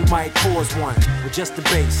catastrophe, we might cause one. With just the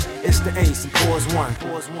bass, it's the ace and pause one.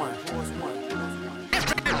 Pause one, pause one.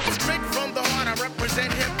 Straight from the heart, I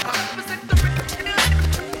represent hip-hop.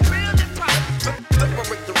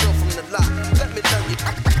 Separate the real from the lie. Let me tell you.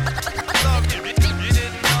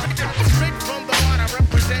 Straight from the heart, I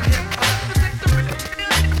represent hip-hop.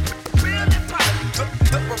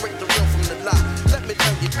 Separate the real from the lie. Let me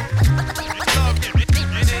tell you.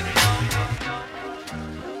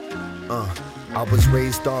 I was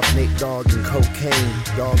raised off Nate Dogg and cocaine.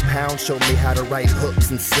 Dog Pound showed me how to write hooks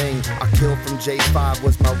and sing. I killed from J5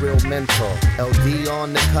 was my real mentor. LD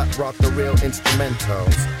on the cut brought the real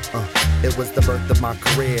instrumentals. It was the birth of my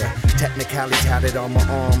career. Technically tatted on my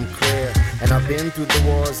arm clear. And I've been through the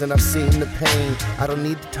wars and I've seen the pain. I don't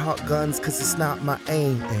need to talk guns cause it's not my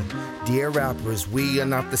aim. And dear rappers, we are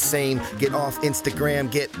not the same. Get off Instagram,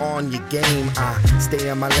 get on your game. I stay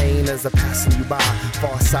in my lane as I'm passing you by.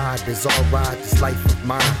 Far side, there's alright, this life of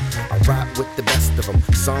mine. I rap with the best of them,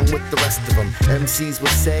 song with the rest of them. MCs will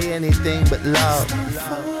say anything but love.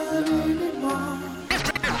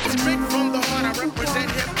 Straight from the heart, I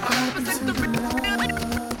represent hip-hop.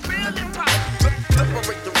 Real hip-hop.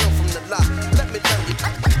 Separate the real from the lie. Let me tell you.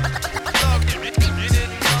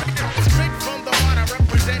 Straight from the heart, I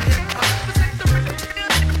represent hip-hop.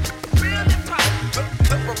 Real hip-hop.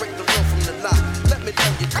 Separate the real from the lie. Let me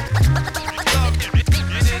tell you.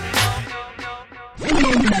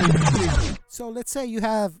 So let's say you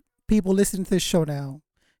have people listening to this show now.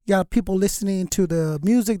 You got people listening to the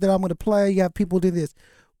music that I'm going to play. You have people do this.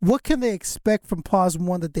 What can they expect from Pawz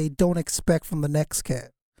One that they don't expect from the next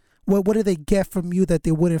cat? What do they get from you that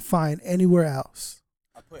they wouldn't find anywhere else?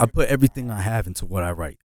 I put everything I have into what I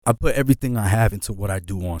write. I put everything I have into what I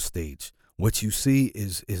do on stage. What you see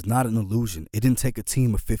is not an illusion. It didn't take a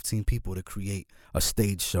team of 15 people to create a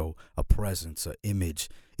stage show, a presence, an image.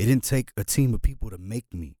 It didn't take a team of people to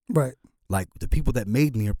make me. Right. Like, the people that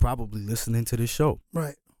made me are probably listening to this show.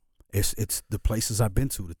 Right. It's the places I've been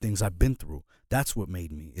to, the things I've been through. That's what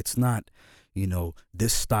made me. It's not,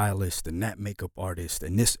 this stylist and that makeup artist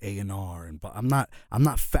and this A&R, and I'm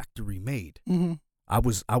not factory made. Mm-hmm. I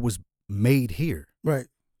was made here. Right.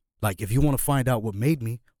 Like, if you want to find out what made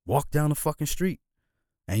me, walk down the fucking street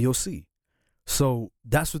and you'll see. So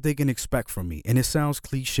that's what they can expect from me. And it sounds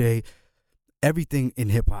cliche. Everything in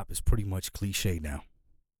hip hop is pretty much cliche now.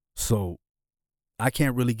 So I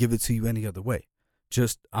can't really give it to you any other way.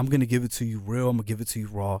 Just, I'm going to give it to you real. I'm going to give it to you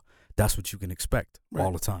raw. That's what you can expect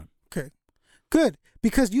all the time. Okay. Good.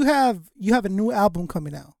 Because you have a new album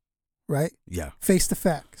coming out, right? Yeah. Face the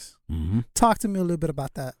Facts. Mm-hmm. Talk to me a little bit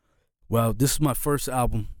about that. Well, this is my first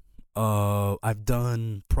album. I've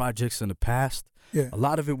done projects in the past. Yeah. A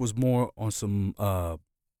lot of it was more on some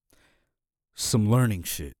learning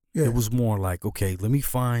shit. Yeah. It was more like, okay, let me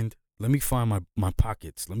find my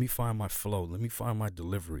pockets. Let me find my flow. Let me find my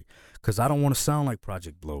delivery. Because I don't want to sound like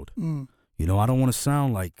Project Blowed. Mm. You know, I don't want to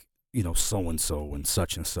sound like, you know, so-and-so and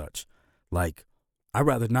such. Like, I'd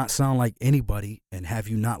rather not sound like anybody and have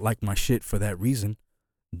you not like my shit for that reason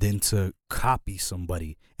than to copy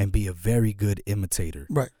somebody and be a very good imitator.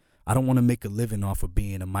 Right. I don't want to make a living off of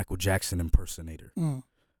being a Michael Jackson impersonator. You know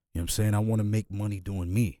what I'm saying? I want to make money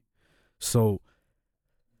doing me. So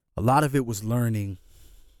a lot of it was learning,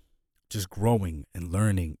 just growing and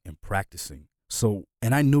learning and practicing. So,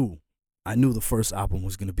 and I knew the first album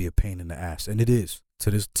was going to be a pain in the ass, and it is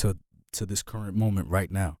to this current moment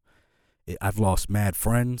right now. I've lost mad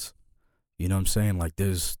friends. You know what I'm saying? Like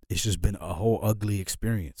it's just been a whole ugly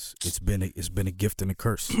experience. It's been a gift and a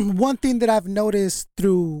curse. One thing that I've noticed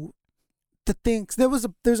through the things,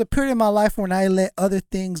 there's a period in my life when I let other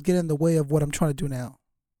things get in the way of what I'm trying to do now,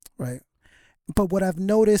 right? But what I've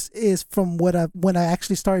noticed is when I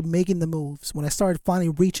actually started making the moves, when I started finally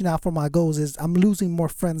reaching out for my goals, is I'm losing more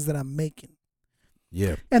friends than I'm making.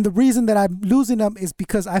 Yeah. And the reason that I'm losing them is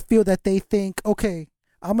because I feel that they think, okay,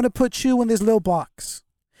 I'm going to put you in this little box.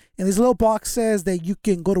 And this little box says that you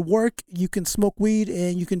can go to work, you can smoke weed,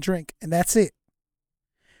 and you can drink. And that's it.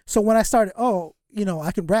 So when I started,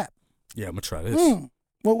 I can rap. Yeah, I'm going to try this.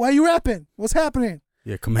 Well, why are you rapping? What's happening?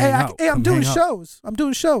 Yeah, come hang out. I'm doing shows.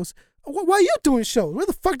 Why are you doing shows? Where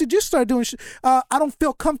the fuck did you start doing shows? I don't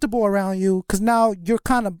feel comfortable around you because now you're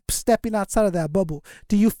kind of stepping outside of that bubble.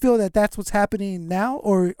 Do you feel that that's what's happening now,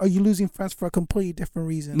 or are you losing friends for a completely different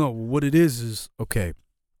reason? No, what it is, okay,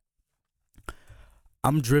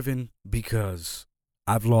 I'm driven because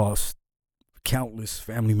I've lost countless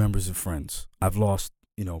family members and friends. I've lost,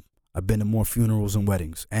 I've been to more funerals and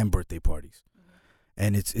weddings and birthday parties.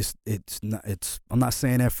 And I'm not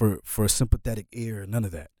saying that for a sympathetic ear or none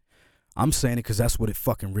of that. I'm saying it because that's what it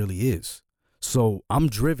fucking really is. So I'm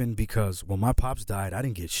driven because when my pops died, I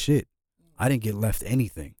didn't get shit. I didn't get left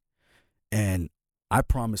anything. And I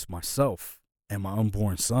promised myself and my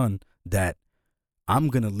unborn son that I'm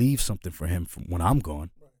going to leave something for him from when I'm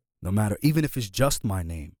gone. No matter, even if it's just my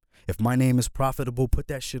name. If my name is profitable, put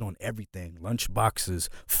that shit on everything. Lunch boxes,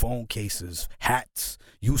 phone cases, hats.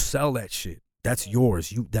 You sell that shit. That's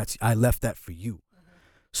yours. I left that for you.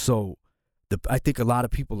 So I think a lot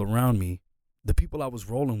of people around me, the people I was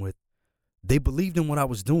rolling with, they believed in what I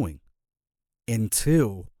was doing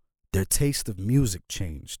until their taste of music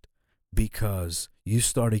changed, because you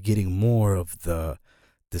started getting more of the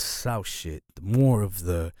South shit, more of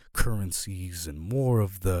the Currencies and more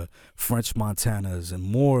of the French Montanas and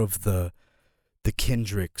more of the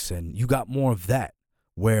Kendricks, and you got more of that,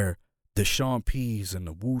 where the Sean P's and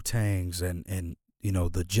the Wu-Tangs and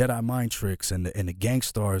the Jedi Mind Tricks and the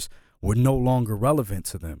Gangstars were no longer relevant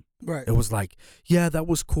to them. Right. It was like, yeah, that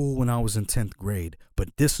was cool when I was in 10th grade, but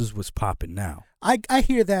this is what's popping now. I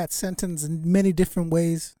hear that sentence in many different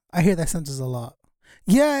ways. I hear that sentence a lot.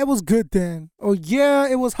 Yeah, it was good then. Or yeah,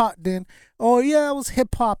 it was hot then. Or yeah, it was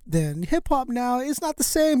hip hop then. Hip hop now, it's not the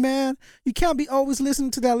same, man. You can't be always listening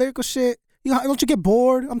to that lyrical shit. Don't you get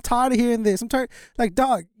bored? I'm tired of hearing this. I'm tired. Like,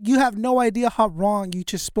 dog, you have no idea how wrong you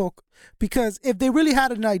just spoke. Because if they really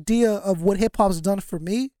had an idea of what hip hop's done for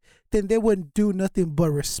me, then they wouldn't do nothing but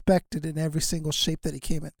respect it in every single shape that it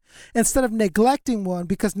came in. Instead of neglecting one,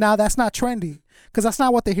 because now that's not trendy. Because that's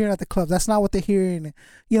not what they're hearing at the clubs. That's not what they're hearing,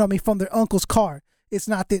 from their uncle's car. It's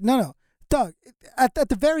not that. No. Doug, at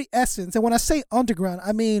the very essence, and when I say underground,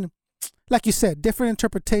 I mean, like you said, different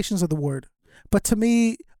interpretations of the word. But to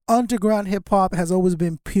me, underground hip-hop has always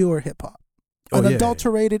been pure hip-hop.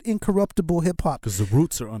 Unadulterated, incorruptible hip-hop. Because the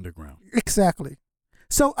roots are underground. Exactly.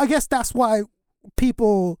 So I guess that's why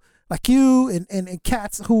people like you and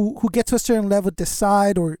cats who get to a certain level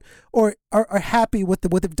decide or are happy with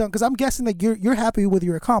what they've done. Because I'm guessing that you're happy with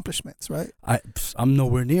your accomplishments, right? I'm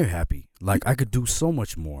nowhere near happy. Like, I could do so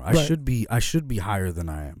much more. I should be higher than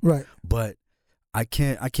I am. Right. But I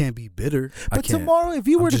can't be bitter. But tomorrow, if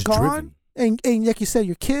you were to gone, and like you said,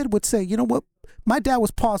 your kid would say, you know what, my dad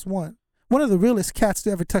was Pawz one of the realest cats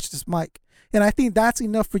to ever touch this mic. And I think that's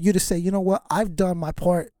enough for you to say, you know what, I've done my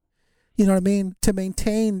part. You know what I mean? To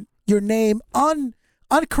maintain your name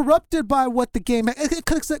uncorrupted by what the game.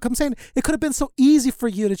 I'm saying it could have been so easy for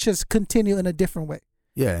you to just continue in a different way.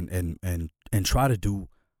 Yeah, and try to do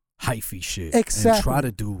hyphy shit. Exactly. And try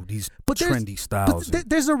to do these trendy styles. But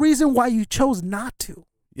there's a reason why you chose not to.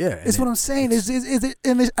 Yeah, it's what I'm saying. Is it?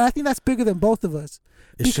 And I think that's bigger than both of us.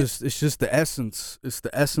 It's just the essence. It's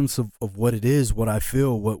the essence of what it is, what I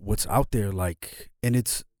feel, what's out there. Like, and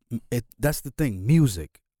it's that's the thing.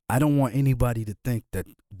 Music. I don't want anybody to think that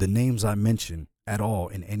the names I mention at all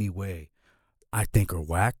in any way I think are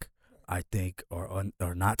whack. I think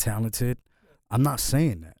are not talented. I'm not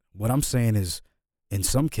saying that. What I'm saying is, in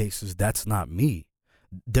some cases, that's not me.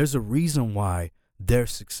 There's a reason why they're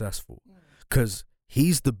successful, because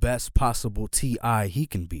he's the best possible T.I. he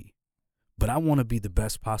can be. But I want to be the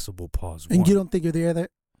best possible Pawz. And you don't think you're there?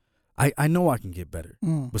 I know I can get better.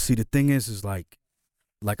 But see, the thing is like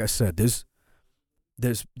I said, there's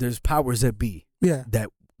powers that be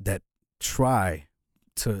that try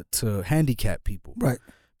to handicap people. Right.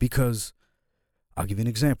 Because I'll give you an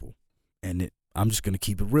example, and I'm just going to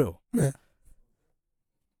keep it real. Yeah.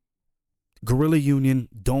 Guerrilla Union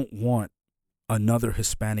don't want another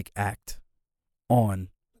Hispanic act on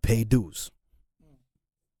Pay Dues.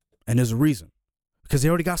 And there's a reason. Because they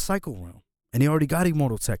already got Psycho Realm, and they already got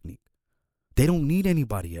Immortal Technique. They don't need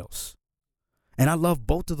anybody else. And I love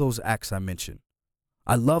both of those acts I mentioned.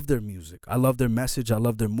 I love their music. I love their message. I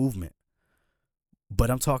love their movement. But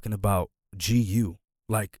I'm talking about GU.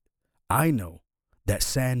 Like, I know that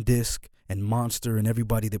SanDisk and Monster and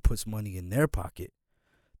everybody that puts money in their pocket,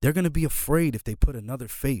 they're going to be afraid if they put another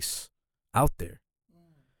face out there.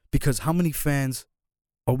 Because how many fans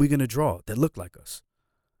are we going to draw that look like us?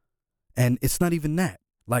 And it's not even that.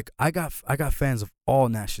 Like, I got fans of all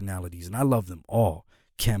nationalities, and I love them all.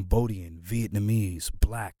 Cambodian, Vietnamese,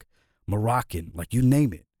 Black, Moroccan, like you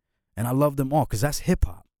name it. And I love them all because that's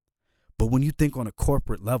hip-hop. But when you think on a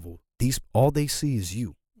corporate level, all they see is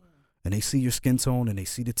you. And they see your skin tone, and they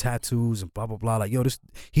see the tattoos and blah, blah, blah. Like, yo,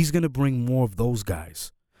 he's going to bring more of those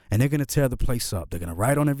guys. And they're going to tear the place up. They're going to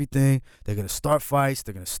write on everything. They're going to start fights.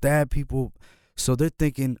 They're going to stab people. So they're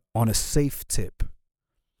thinking on a safe tip.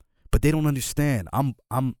 But they don't understand. I'm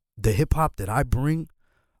the hip hop that I bring.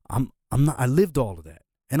 I lived all of that,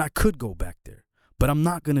 and I could go back there, but I'm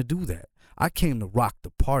not gonna do that. I came to rock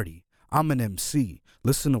the party. I'm an MC.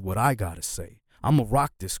 Listen to what I gotta say. I'm gonna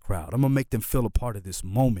rock this crowd. I'm gonna make them feel a part of this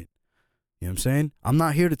moment. You know what I'm saying? I'm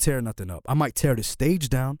not here to tear nothing up. I might tear the stage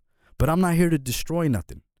down, but I'm not here to destroy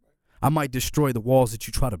nothing. I might destroy the walls that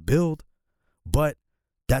you try to build, but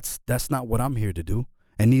that's not what I'm here to do,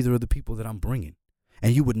 and neither are the people that I'm bringing.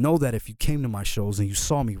 And you would know that if you came to my shows and you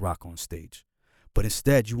saw me rock on stage. But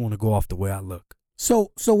instead, you want to go off the way I look. So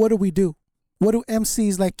what do we do? What do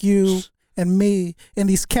MCs like you and me and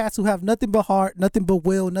these cats who have nothing but heart, nothing but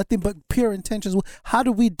will, nothing but pure intentions, how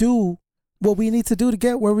do we do what we need to do to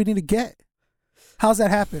get where we need to get? How's that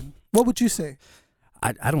happen? What would you say?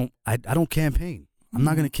 I don't campaign. I'm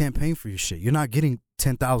not going to campaign for your shit. You're not getting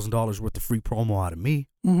 $10,000 worth of free promo out of me.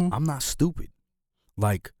 I'm not stupid.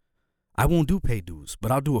 Like, I won't do Pay Dues,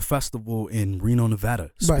 but I'll do a festival in Reno,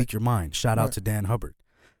 Nevada. Speak Your Mind. Shout out to Dan Hubbard.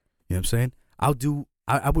 You know what I'm saying?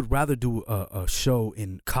 I would rather do a show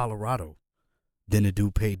in Colorado than to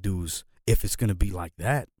do Pay Dues if it's going to be like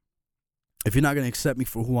that. If you're not going to accept me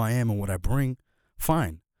for who I am and what I bring,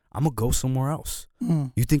 fine. I'm going to go somewhere else.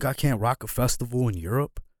 You think I can't rock a festival in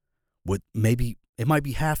Europe with maybe, it might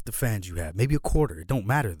be half the fans you have, maybe a quarter. It don't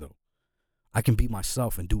matter, though. I can be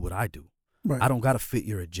myself and do what I do. Right. I don't got to fit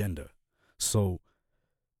your agenda. So,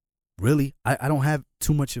 really, I don't have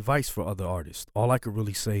too much advice for other artists. All I could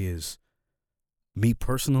really say is, me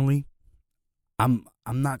personally, I'm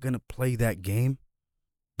not going to play that game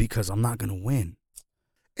because I'm not going to win.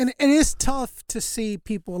 And it is tough to see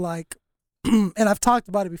people like, and I've talked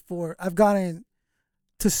about it before, I've gotten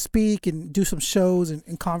to speak and do some shows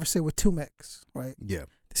and conversate with Tumex, right? Yeah.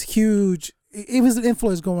 This huge, it was an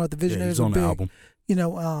influence going on with the Visionaries. Yeah, he's on big, the album. You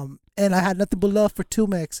know, and I had nothing but love for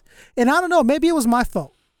Tumex. And I don't know, maybe it was my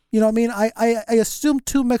fault. You know what I mean? I assumed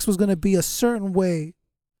Tumex was going to be a certain way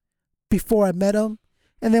before I met him.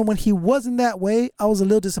 And then when he wasn't that way, I was a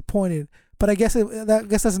little disappointed. But I guess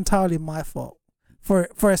that's entirely my fault for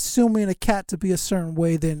assuming a cat to be a certain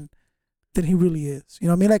way than he really is. You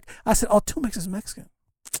know what I mean? Like I said, oh, Tumex is Mexican.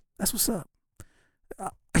 That's what's up.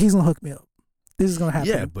 He's going to hook me up. This is going to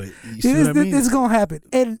happen. Yeah, but you see what I mean? This is going to happen.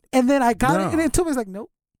 And then I got it, and then Tumex's like, nope.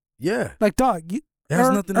 Yeah. Like, dog, you it has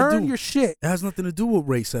nothing to earn do. your shit. It has nothing to do with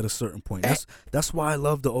race at a certain point. That's why I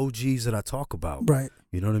love the OGs that I talk about. Right.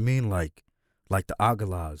 You know what I mean? Like the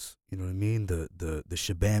Agalas, you know what I mean? The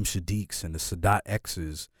Shabam Shadiqs and the Sadat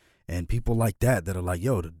X's and people like that are like,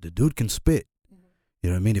 yo, the dude can spit. You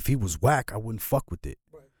know what I mean? If he was whack, I wouldn't fuck with it.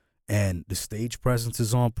 Right. And the stage presence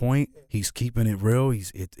is on point. He's keeping it real.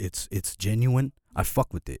 It's genuine. I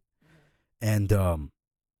fuck with it. And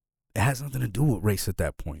it has nothing to do with race at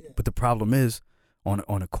that point. But the problem is,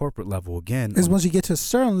 on a corporate level again. Because once you get to a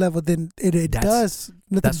certain level, then it does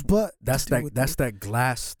nothing but. That's that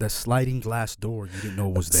glass, that sliding glass door you didn't know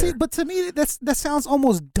was there. See, but to me, that sounds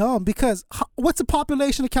almost dumb because what's the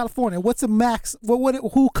population of California? What's the max?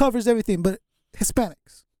 Who covers everything but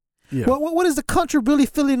Hispanics? Yeah. What is the country really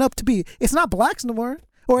filling up to be? It's not blacks no more,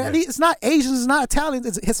 or at least it's not Asians, it's not Italians,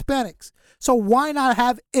 it's Hispanics. So why not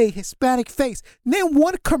have a Hispanic face? Name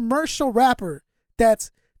one commercial rapper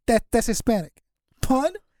that's Hispanic.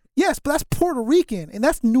 Pun? Yes, but that's Puerto Rican and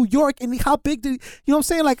that's New York. And how big you know what I'm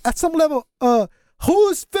saying? Like at some level,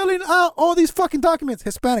 who's filling out all these fucking documents?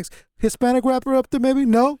 Hispanics. Hispanic rapper up there maybe?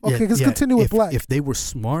 No? Okay, let's continue with black. If they were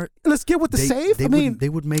smart, let's get with the save. They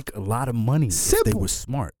would make a lot of money if they were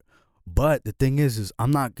smart. But the thing is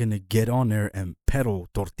I'm not gonna get on there and peddle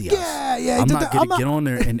tortillas. Yeah. I'm not gonna get on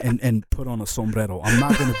there and put on a sombrero. I'm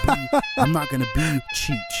not gonna be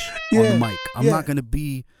Cheech on the mic. I'm not gonna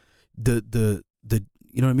be the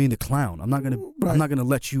you know what I mean, the clown. I'm not gonna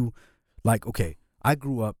let you, like, okay, I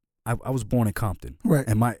grew up, I was born in Compton. Right.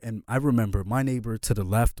 And I remember my neighbor to the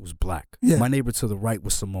left was black. Yeah. My neighbor to the right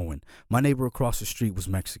was Samoan. My neighbor across the street was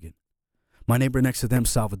Mexican. My neighbor next to them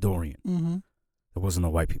Salvadorian. Mm-hmm. There wasn't no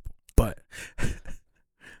white people. But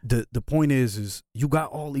the point is you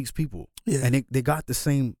got all these people. Yeah. And they got the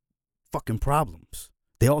same fucking problems.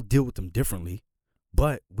 They all deal with them differently.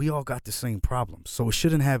 But we all got the same problems. So it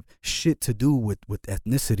shouldn't have shit to do with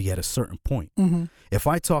ethnicity at a certain point. Mm-hmm. If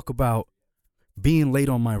I talk about being late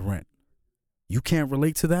on my rent, you can't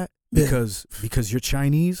relate to that because you're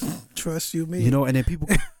Chinese. Trust you, me. You know, and then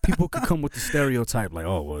people could come with the stereotype like,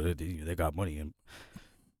 oh, well, they got money. And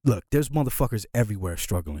look, there's motherfuckers everywhere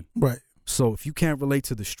struggling. Right. So if you can't relate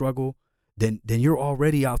to the struggle, then you're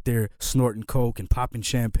already out there snorting coke and popping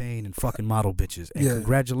champagne and fucking model bitches. And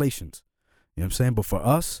congratulations. You know what I'm saying? But for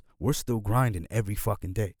us, we're still grinding every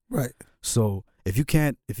fucking day. Right. So if you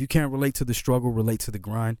can't relate to the struggle, relate to the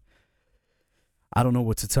grind, I don't know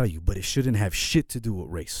what to tell you, but it shouldn't have shit to do with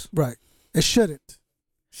race. Right. It shouldn't.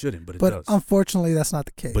 Shouldn't, but it does. But unfortunately, that's not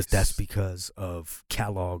the case. But that's because of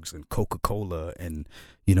Kellogg's and Coca-Cola and,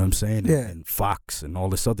 you know what I'm saying, and Fox and all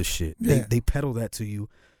this other shit. They peddle that to you.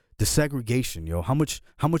 The segregation, yo. How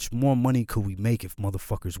much more money could we make if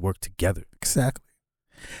motherfuckers work together? Exactly.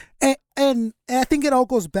 And I think it all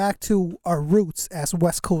goes back to our roots as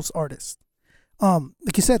West Coast artists.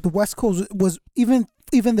 Like you said, the West Coast was even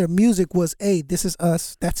their music was, hey, this is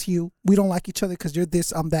us, that's you. We don't like each other because you're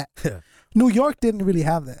this, I'm that. Yeah. New York didn't really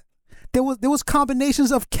have that. There was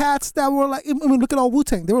combinations of cats that were like, I mean, look at all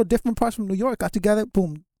Wu-Tang. There were different parts from New York got together,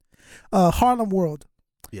 boom. Harlem World.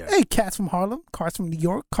 Yeah. Hey, cats from Harlem, cars from New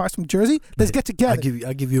York, cars from Jersey. Let's get together.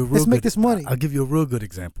 I'll give you a real Let's make this money. I'll give you a real good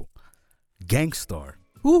example. Gangstar.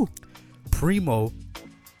 Ooh. Primo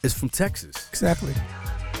is from Texas. Exactly.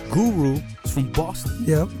 Guru is from Boston.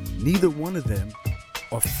 Yep. Neither one of them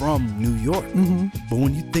are from New York. Mm-hmm. But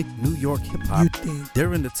when you think New York hip hop,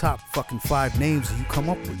 they're in the top fucking 5 names that you come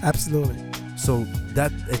up with. Absolutely. So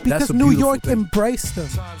that's because a New York thing. Embraced them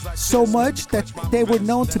so much that they were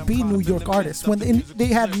known to be New York artists when they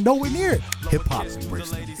had nowhere near it. Hip hop's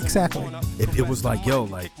embraced them. Exactly. It was like, yo,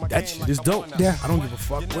 like that shit is dope. Yeah. I don't give a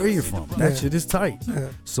fuck where you're from. That shit is tight. Yeah.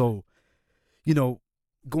 So, you know,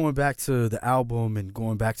 going back to the album and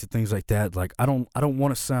going back to things like that, like I don't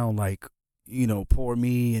want to sound like, you know, poor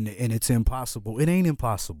me and it's impossible. It ain't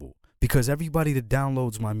impossible because everybody that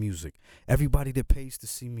downloads my music, everybody that pays to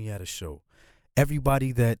see me at a show,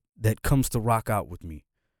 everybody that comes to rock out with me,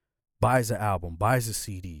 buys an album, buys a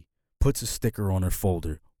CD, puts a sticker on their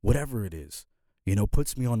folder, whatever it is, you know,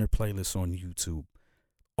 puts me on their playlist on YouTube.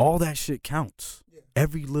 All that shit counts. Yeah.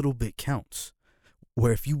 Every little bit counts.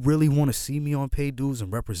 Where if you really want to see me on paid dues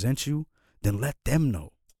and represent you, then let them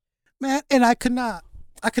know. Man, and I could not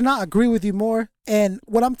agree with you more. And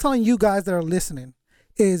what I'm telling you guys that are listening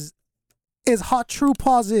is how true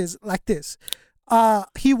Pawz is like this.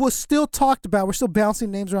 He was still talked about. We're still bouncing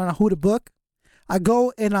names around on Who the Book. I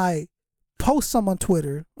go and I post some on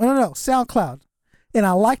Twitter. No, SoundCloud. And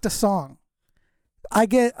I like the song. I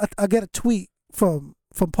get a tweet from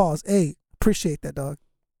Pawz. Hey, appreciate that, dog.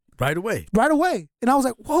 Right away. And I was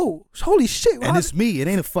like, whoa, holy shit. And it's me. It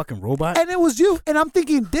ain't a fucking robot. And it was you. And I'm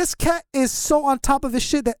thinking, this cat is so on top of his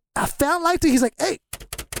shit that I found liked it. He's like, hey,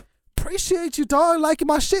 appreciate you, dog, liking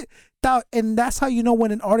my shit. And that's how you know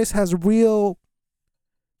when an artist has real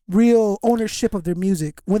ownership of their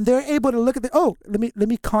music. When they're able to look at let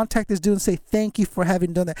me contact this dude and say thank you for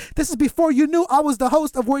having done that. This is before you knew I was the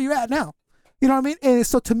host of where you're at now. You know what I mean? And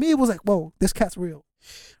so to me, it was like, whoa, this cat's real.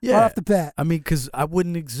 Yeah. Right off the bat. I mean, because I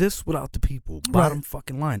wouldn't exist without the people. Bottom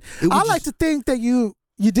fucking line. I like to think that you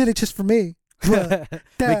did it just for me. but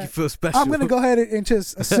Make you feel special. I'm gonna go ahead and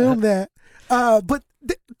just assume that.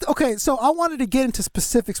 Okay, so I wanted to get into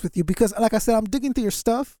specifics with you because, like I said, I'm digging through your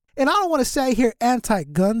stuff, and I don't want to say I hear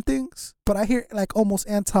anti-gun things, but I hear like almost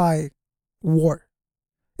anti-war.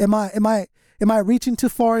 Am I reaching too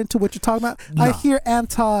far into what you're talking about? Nah. I hear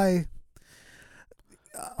anti.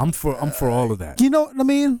 I'm for all of that. You know what I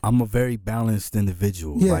mean? I'm a very balanced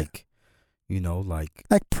individual. Yeah. Like, you know, like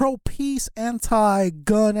pro-peace,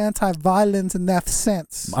 anti-gun, anti-violence in that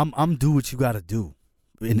sense. I'm do what you got to do.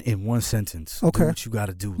 In one sentence, Okay. do what you got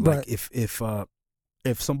to do. Right. Like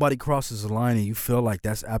if somebody crosses the line and you feel like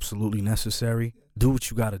that's absolutely necessary, do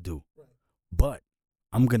what you got to do. But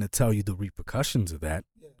I'm gonna tell you the repercussions of that,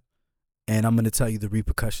 and I'm gonna tell you the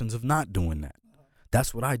repercussions of not doing that.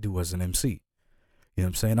 That's what I do as an MC. You know what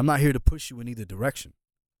I'm saying? I'm not here to push you in either direction.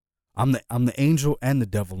 I'm the angel and the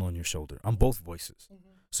devil on your shoulder. I'm both voices.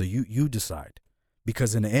 So you decide,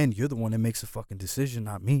 because in the end you're the one that makes a fucking decision,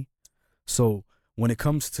 not me. So when it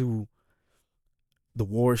comes to the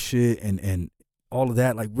war shit and all of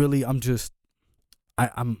that, like really, I'm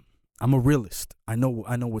a realist. I know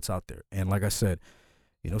what's out there. And like I said,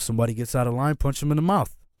 you know, somebody gets out of line, punch them in the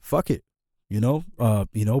mouth. Fuck it. You know,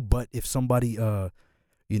 but if somebody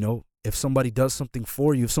if somebody does something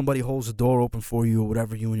for you, if somebody holds the door open for you or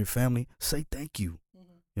whatever, you and your family, say thank you. You know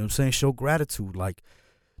what I'm saying? Show gratitude. Like,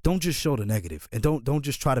 don't just show the negative, and don't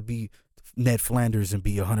just try to be Ned Flanders and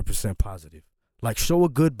be 100% positive. Like, show a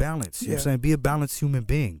good balance. You know what I'm saying? Be a balanced human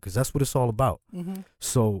being, because that's what it's all about.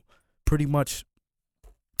 So pretty much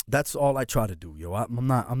that's all I try to do, yo. I'm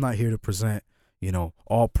not here to present, you know,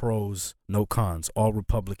 all pros, no cons, all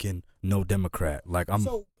Republican, no Democrat. Like,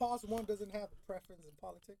 So Pawz One doesn't have a preference in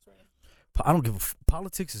politics right now? I don't give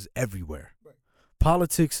politics is everywhere. Right.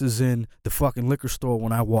 Politics is in the fucking liquor store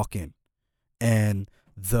when I walk in, and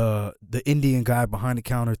the Indian guy behind the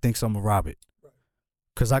counter thinks I'm a rob it.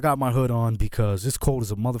 Cause I got my hood on because it's cold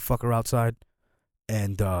as a motherfucker outside,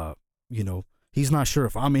 and you know, he's not sure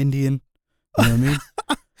if I'm Indian. You know what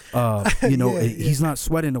I mean? You know, he's not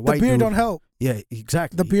sweating the white dude. The beard don't help. Yeah,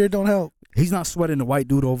 exactly. The beard don't help. He's not sweating the white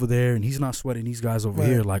dude over there, and he's not sweating these guys over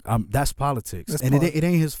here. Like, that's politics, That's and politics. it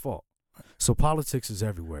ain't his fault. So politics is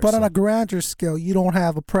everywhere. But so, on a grander scale, you don't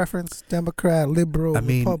have a preference: Democrat, liberal,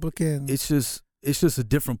 Republican. it's just a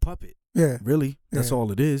different puppet. Yeah, Really, that's Yeah.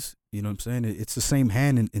 all it is. You know what I'm saying? It's the same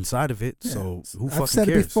hand inside of it. Yeah. So who fucking I've said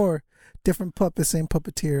cares? it before. Different puppet, same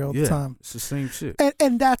puppeteer all the time. It's the same shit.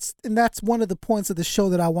 And that's one of the points of the show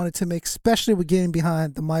that I wanted to make, especially with getting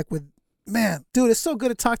behind the mic with, man, dude, it's so good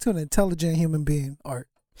to talk to an intelligent human being, Art.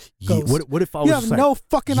 Yeah, what if I was You have just like, no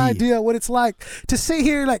fucking yeah. idea what it's like to sit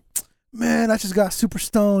here like, man, I just got super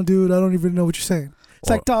stoned, dude. I don't even know what you're saying. It's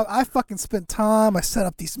like, dog, I fucking spent time. I set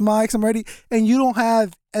up these mics. I'm ready. And you don't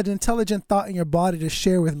have an intelligent thought in your body to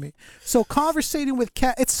share with me. So conversating with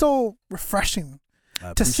Cat, it's so refreshing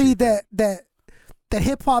to see that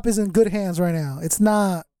hip hop is in good hands right now. It's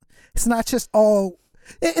not just all.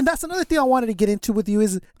 And that's another thing I wanted to get into with you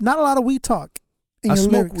is not a lot of weed talk. I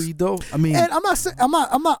smoke lyrics. weed though. I mean, And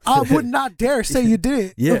I would not dare say you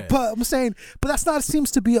did. Yeah. But I'm saying, that's not, seems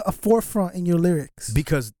to be a forefront in your lyrics.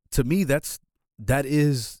 because to me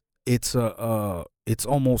it's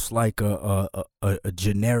almost like a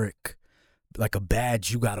generic, like a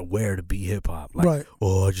badge you gotta wear to be hip hop. Like, Right.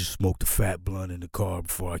 oh, I just smoked a fat blunt in the car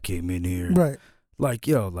before I came in here. Right. Like,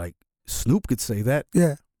 yo, like Snoop could say that.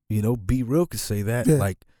 Yeah. You know, Be Real could say that. Yeah.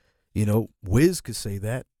 Like, you know, Wiz could say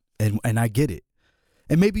that, and I get it.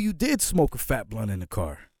 And maybe you did smoke a fat blunt in the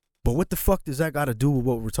car, but what the fuck does that got to do with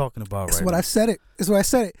what we're talking about That's right what now? I said it. That's what I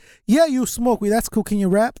said it. Yeah, you smoke weed. That's cool. Can you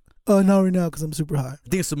rap? No, right now because I'm super high. I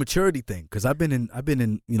think it's a maturity thing, because I've been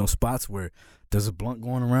in you know, spots where there's a blunt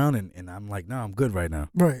going around and I'm like, nah, I'm good right now.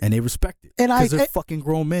 Right. And they respect it. And because they're fucking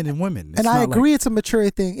grown men and women. It's And I not agree it's a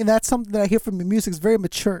maturity thing. And that's something that I hear from your music. It's very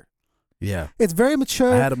mature. Yeah. It's very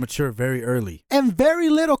mature. I had to mature very early. And very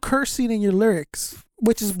little cursing in your lyrics,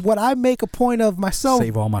 which is what I make a point of myself.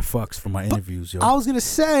 Save all my fucks for my interviews, yo. I was gonna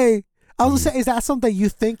say, is that something you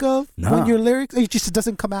think of Nah. when your lyrics? It just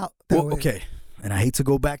doesn't come out that Well, way. okay. And I hate to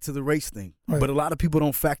go back to the race thing, Right. but a lot of people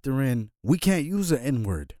don't factor in, we can't use the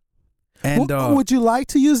N-word. And Would you like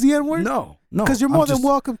to use the N-word? no. Because you're more than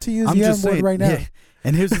welcome to use the N-word right now. Yeah.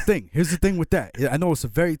 And here's the thing. Here's the thing with that. I know it's a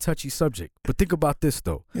very touchy subject, but think about this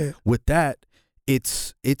though. Yeah. With that,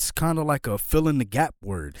 it's kind of like a fill in the gap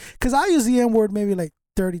word. Because I use the N-word maybe like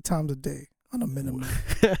 30 times a day on a minimum.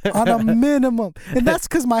 On a minimum. And that's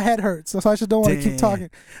because my head hurts. So I just don't want to keep talking.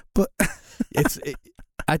 But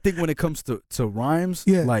I think when it comes to rhymes,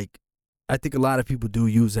 Yeah. like, I think a lot of people do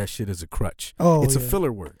use that shit as a crutch. Oh, It's a yeah.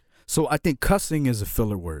 filler word. So I think cussing is a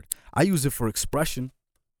filler word. I use it for expression.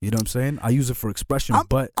 You know what I'm saying? I use it for expression,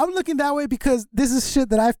 but I'm looking that way because this is shit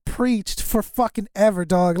that I've preached for fucking ever,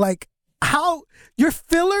 dog. Like how your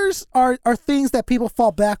fillers are things that people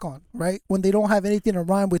fall back on, right? When they don't have anything to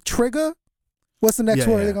rhyme with trigger. What's the next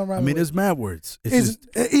word they're gonna rhyme with? I mean, there's mad words. It's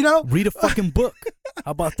just, you know, read a fucking book. How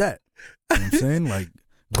about that? You know what I'm saying? Like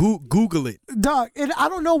Google it. Dog, and I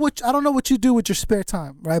don't know what you do with your spare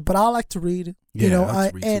time, right? But I like to read. Yeah, you know, I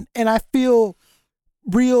like to read and I feel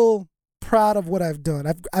real proud of what I've done.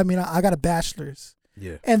 I got a bachelor's.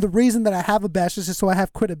 Yeah. And the reason that I have a bachelor's is so I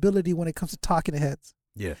have credibility when it comes to talking to heads.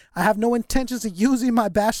 Yeah. I have no intentions of using my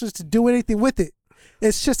bachelor's to do anything with it.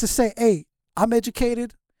 It's just to say, hey, I'm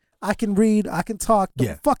educated. I can read. I can talk.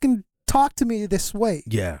 Don't fucking talk to me this way.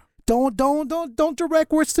 Yeah. Don't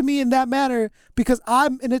direct words to me in that manner because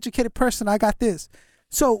I'm an educated person. I got this.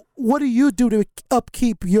 So what do you do to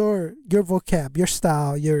upkeep your vocab, your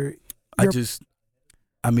style,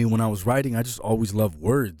 I mean, when I was writing, I just always loved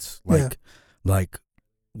words. Like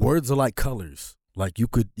words are like colors. Like you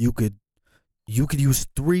could use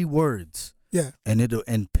 3 words. Yeah.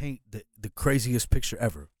 And paint the craziest picture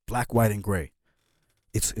ever. Black, white, and gray.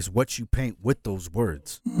 It's what you paint with those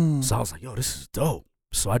words. So I was like, yo, this is dope.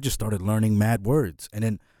 So I just started learning mad words. And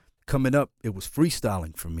then coming up, it was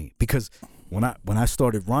freestyling for me. Because when I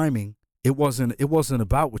started rhyming, it wasn't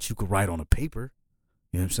about what you could write on a paper.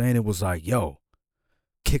 You know what I'm saying? It was like, yo,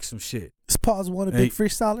 kick some shit. Is Pawz one a big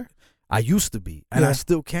freestyler? I used to be. And I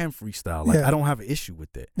still can freestyle. Like I don't have an issue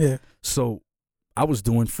with that. Yeah. So I was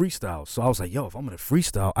doing freestyle. So I was like, yo, if I'm going to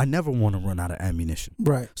freestyle, I never want to run out of ammunition.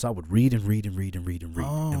 Right. So I would read and read and read and read and read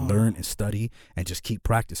and learn and study and just keep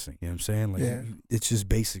practicing. You know what I'm saying? Like it's just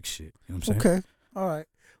basic shit. You know what I'm saying? Okay. All right.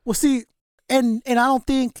 Well, see, and I don't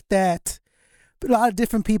think that a lot of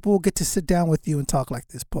different people get to sit down with you and talk like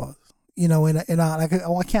this, Pawz. You know, and I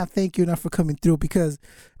can't thank you enough for coming through because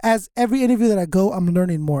as every interview that I go, I'm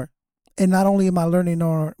learning more. And not only am I learning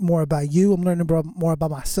more about you, I'm learning more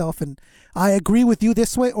about myself. And I agree with you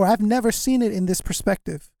this way, or I've never seen it in this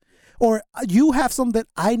perspective. Or you have something that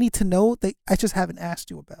I need to know that I just haven't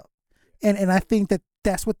asked you about. And I think that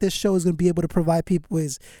that's what this show is going to be able to provide people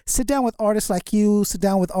is sit down with artists like you, sit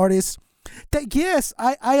down with artists that, yes,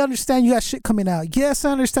 I understand you got shit coming out. Yes,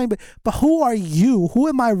 I understand. But who are you? Who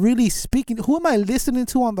am I really speaking? Who am I listening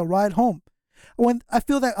to on the ride home? When I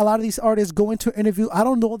feel that a lot of these artists go into an interview, I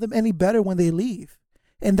don't know them any better when they leave.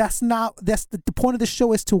 And that's the point of the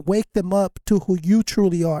show is to wake them up to who you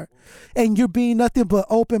truly are. And you're being nothing but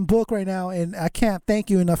open book right now. And I can't thank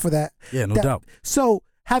you enough for that. Yeah, no doubt. So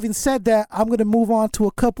having said that, I'm going to move on to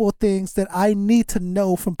a couple of things that I need to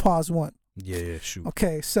know from Pawz 1. Yeah, shoot.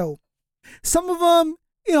 Okay, so some of them,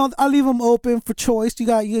 you know, I leave them open for choice.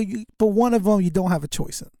 But one of them you don't have a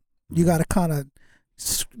choice in. You got to kind of,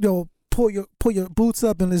 pull your boots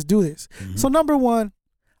up and let's do this. Mm-hmm. So number 1,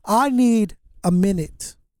 I need a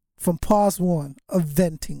minute from Pawz 1 of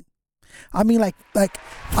venting. I mean, like I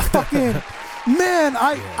fucking man,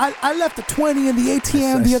 I left a 20 in the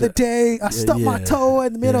ATM the other day. I stubbed my toe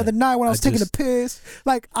in the middle of the night when I was taking a piss.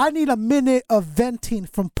 Like I need a minute of venting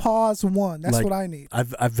from Pawz 1. That's what I need. I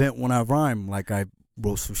vent when I rhyme. Like I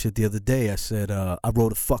wrote some shit the other day. I said I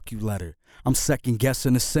wrote a fuck you letter. I'm second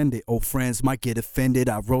guessing to send it. Old friends might get offended.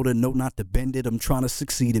 I wrote a note not to bend it. I'm trying to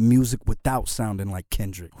succeed in music without sounding like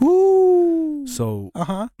Kendrick. Woo. So,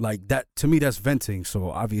 like that, to me, that's venting. So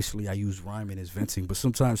obviously I use rhyming as venting, but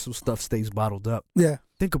sometimes some stuff stays bottled up. Yeah.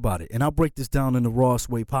 Think about it. And I'll break this down in the rawest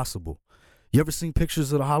way possible. You ever seen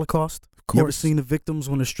pictures of the Holocaust? Of course. You ever seen the victims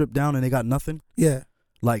when they're stripped down and they got nothing? Yeah.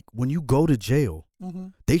 Like when you go to jail,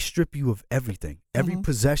 they strip you of everything. Every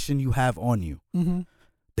possession you have on you.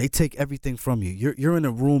 They take everything from you. You're in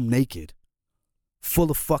a room naked, full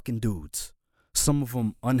of fucking dudes. Some of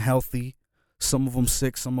them unhealthy, some of them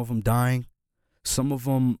sick, some of them dying. Some of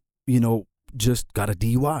them, just got a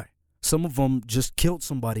DUI. Some of them just killed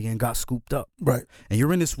somebody and got scooped up. Right. And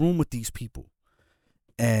you're in this room with these people,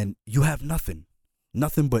 and you have nothing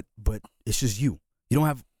but it's just you. You don't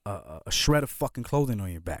have a shred of fucking clothing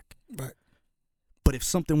on your back. Right. But if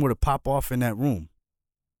something were to pop off in that room,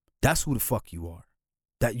 that's who the fuck you are.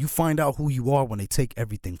 That you find out who you are when they take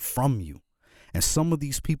everything from you. And some of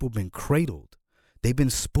these people been cradled. They've been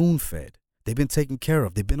spoon-fed. They've been taken care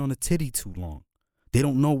of. They've been on a titty too long. They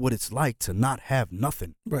don't know what it's like to not have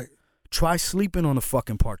nothing. Right. Try sleeping on a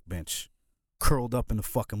fucking park bench, curled up in a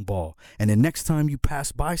fucking ball. And the next time you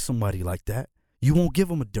pass by somebody like that, you won't give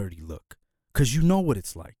them a dirty look because you know what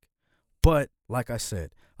it's like. But like I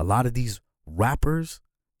said, a lot of these rappers,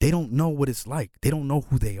 they don't know what it's like. They don't know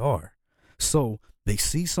who they are. So they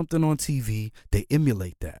see something on TV, they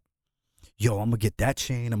emulate that. yo, I'm gonna get that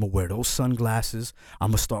chain, I'm gonna wear those sunglasses, I'm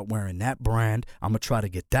gonna start wearing that brand, I'm gonna try to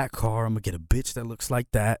get that car, I'm gonna get a bitch that looks like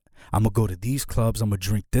that, I'm gonna go to these clubs, I'm gonna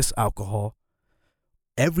drink this alcohol.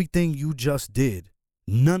 Everything you just did,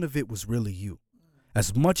 none of it was really you.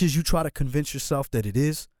 As much as you try to convince yourself that it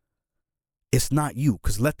is, it's not you.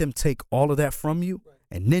 Because let them take all of that from you,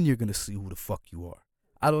 and then you're gonna see who the fuck you are.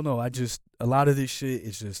 I don't know. A lot of this shit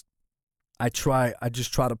is just, I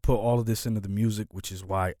just try to put all of this into the music, which is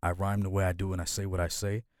why I rhyme the way I do and I say what I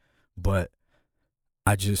say. But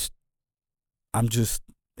it just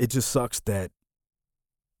sucks that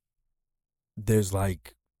there's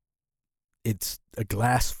like, it's a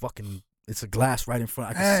glass right in front.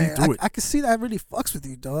 I can see through it. I can see that really fucks with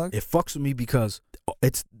you, dog. It fucks with me because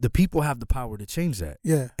it's the people have the power to change that.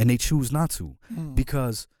 Yeah. And they choose not to.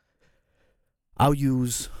 Because I'll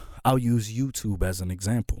use YouTube as an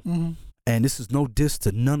example. And this is no diss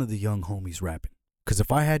to none of the young homies rapping. Because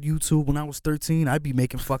if I had YouTube when I was 13, I'd be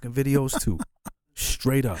making fucking videos too.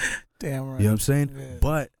 Straight up. Damn right. You know what I'm saying?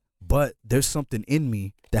 Yeah. But there's something in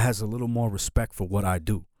me that has a little more respect for what I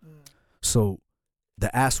do. So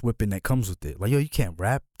the ass whipping that comes with it. Like, yo, you can't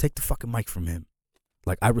rap. Take the fucking mic from him.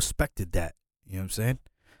 Like, I respected that. You know what I'm saying?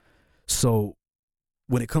 So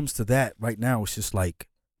when it comes to that, right now, it's just like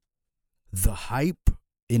the hype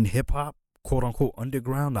in hip-hop, quote-unquote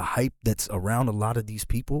underground, the hype that's around a lot of these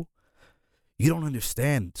people, you don't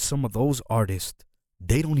understand. Some of those artists,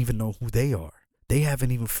 they don't even know who they are. They haven't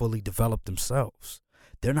even fully developed themselves.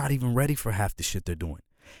 They're not even ready for half the shit they're doing.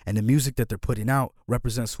 And the music that they're putting out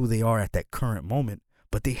represents who they are at that current moment,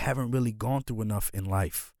 but they haven't really gone through enough in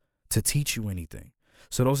life to teach you anything.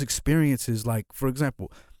 So those experiences, like, for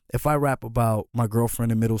example, if I rap about my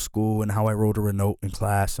girlfriend in middle school and how I wrote her a note in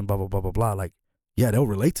class and blah, blah, blah, blah, blah, like, yeah, they'll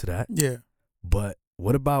relate to that. Yeah. But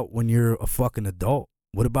what about when you're a fucking adult?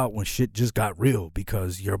 What about when shit just got real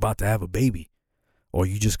because you're about to have a baby or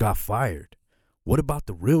you just got fired? What about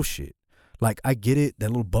the real shit? Like, I get it. That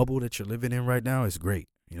little bubble that you're living in right now is great.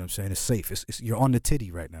 You know what I'm saying? It's safe. You're on the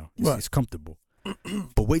titty right now. It's comfortable.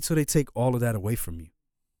 But wait till they take all of that away from you.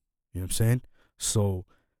 You know what I'm saying? So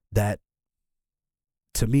that,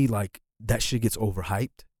 to me, like, that shit gets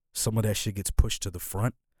overhyped. Some of that shit gets pushed to the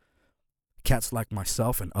front. Cats like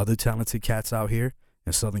myself and other talented cats out here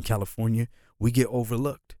in Southern California, we get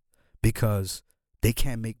overlooked because they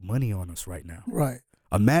can't make money on us right now. Right.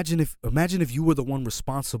 Imagine if you were the one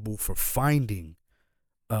responsible for finding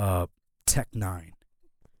Tech Nine.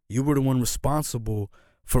 You were the one responsible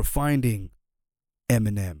for finding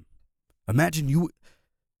Eminem. Imagine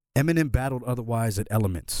Eminem battled otherwise at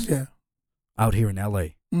Elements. Yeah. Out here in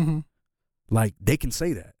LA. Mm-hmm. Like, they can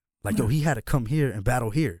say that. Like, yo, he had to come here and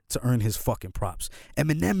battle here to earn his fucking props.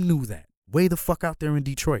 Eminem knew that. Way the fuck out there in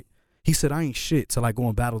Detroit. He said, I ain't shit till I go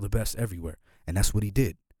and battle the best everywhere. And that's what he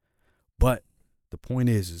did. But the point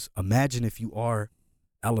is imagine if you are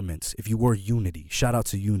Elements, if you were Unity. Shout out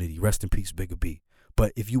to Unity. Rest in peace, Bigger B.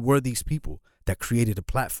 But if you were these people that created a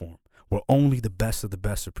platform where only the best of the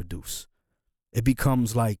best are produced, it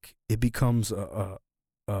becomes like a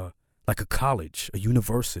college, a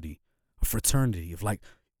university, a fraternity of like,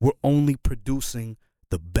 we're only producing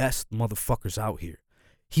the best motherfuckers out here.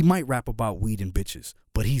 He might rap about weed and bitches,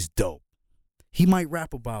 but he's dope. He might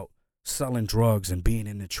rap about selling drugs and being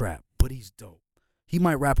in the trap, but he's dope. He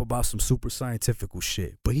might rap about some super scientifical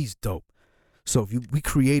shit, but he's dope. So if we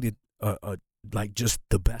created like just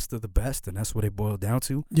the best of the best, and that's what it boiled down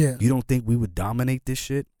to. Yeah. You don't think we would dominate this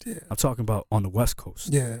shit? Yeah. I'm talking about on the West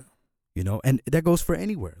Coast. Yeah. You know, and that goes for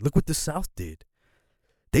anywhere. Look what the South did.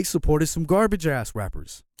 They supported some garbage ass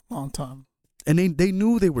rappers. Long time. And they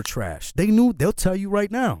knew they were trash. They knew, they'll tell you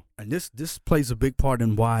right now. And this plays a big part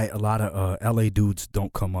in why a lot of LA dudes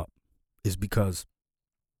don't come up, is because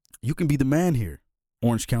you can be the man here.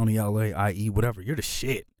 Orange County, LA, IE, whatever. You're the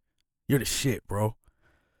shit. You're the shit, bro.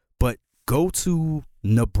 But go to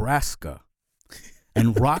Nebraska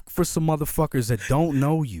and rock for some motherfuckers that don't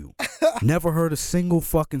know you. Never heard a single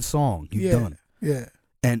fucking song. You've done it. Yeah.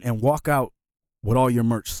 And walk out with all your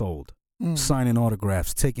merch sold. Signing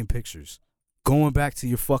autographs, taking pictures. Going back to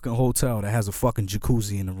your fucking hotel that has a fucking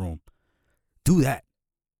jacuzzi in the room. Do that.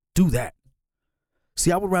 Do that.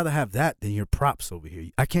 See, I would rather have that than your props over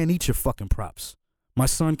here. I can't eat your fucking props. My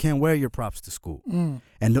son can't wear your props to school.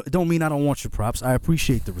 And it don't mean I don't want your props. I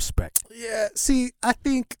appreciate the respect. Yeah. See, I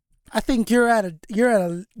think you're at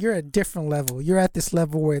a different level. You're at this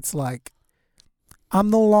level where it's like,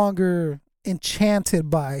 I'm no longer enchanted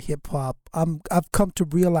by hip hop. I've come to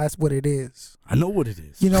realize what it is. I know what it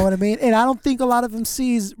is. You know what I mean? And I don't think a lot of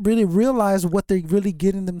MCs really realize what they're really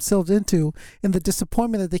getting themselves into and the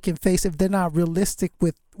disappointment that they can face if they're not realistic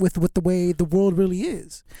with with the way the world really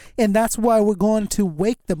is. And that's why we're going to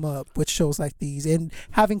wake them up with shows like these and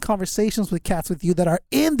having conversations with cats with you that are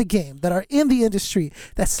in the game, that are in the industry,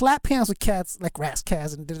 that slap hands with cats like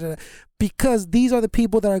Razzcast and da-da-da, because these are the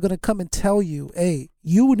people that are going to come and tell you, hey,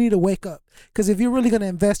 you need to wake up. Because if you're really going to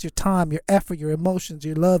invest your time, your effort, your emotions,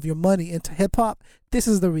 your love, your money into hip hop, this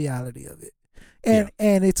is the reality of it.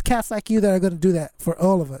 And it's cats like you that are going to do that for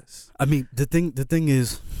all of us. I mean, the thing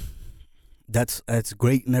is, that's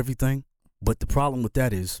great and everything, but the problem with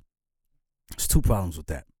that is, there's two problems with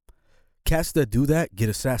that. Cats that do that get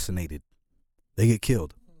assassinated. They get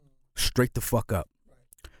killed. Straight the fuck up.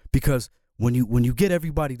 Because when you get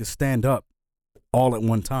everybody to stand up all at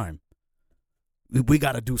one time, we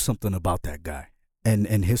got to do something about that guy.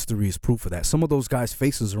 And history is proof of that. Some of those guys'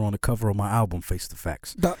 faces are on the cover of my album, Face the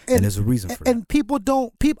Facts. And there's a reason for that. And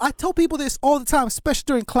I tell people this all the time, especially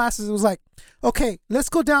during classes. It was like, okay, let's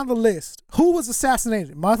go down the list. Who was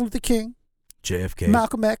assassinated? Martin Luther King, JFK,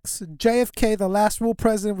 Malcolm X, JFK, the last real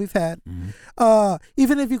president we've had.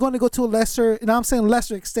 Even if you're going to go to a lesser, and I'm saying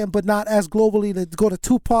lesser extent, but not as globally, let's go to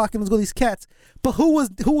Tupac and let's go to these cats. But who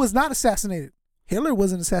was not assassinated? Hitler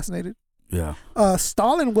wasn't assassinated. Yeah.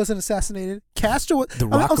 Stalin wasn't assassinated. Castro. The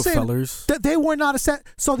Rockefellers. They were not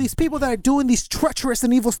assassinated. So these people that are doing these treacherous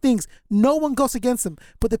and evil things, no one goes against them.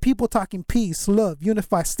 But the people talking peace, love,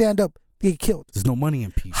 unify, stand up, they get killed. There's no money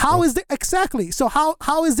in peace. How is there exactly? So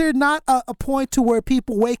how is there not a point to where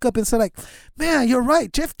people wake up and say like, man, you're right.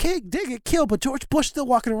 JFK did get killed, but George Bush still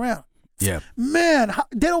walking around. Yeah. Man,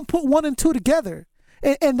 they don't put one and two together.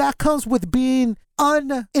 And that comes with being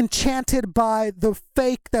unenchanted by the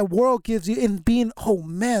fake that world gives you and being, oh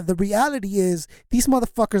man, the reality is these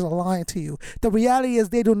motherfuckers are lying to you. The reality is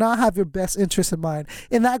they do not have your best interest in mind.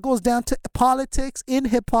 And that goes down to politics in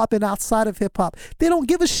hip hop and outside of hip hop. They don't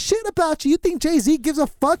give a shit about you. You think Jay-Z gives a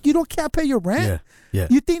fuck? You can't pay your rent? Yeah.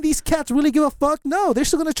 You think these cats really give a fuck? No, they're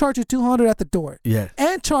still going to charge you $200 at the door. Yeah.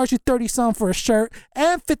 And charge you 30 something for a shirt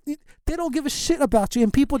and 50. They don't give a shit about you,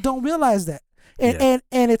 and people don't realize that. And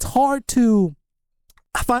it's hard to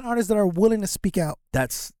find artists that are willing to speak out.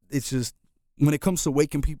 It's just, when it comes to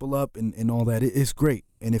waking people up and all that, it's great.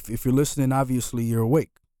 And if you're listening, obviously you're awake.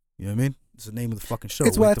 You know what I mean? It's the name of the fucking show.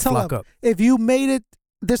 It's what I tell them. If you made it,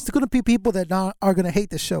 there's going to be people that are going to hate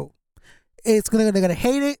the show. They're going to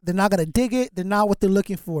hate it. They're not going to dig it. They're not what they're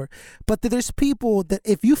looking for. But there's people that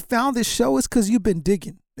if you found this show, it's because you've been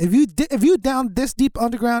digging. If you down this deep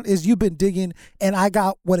underground, is you've been digging, and I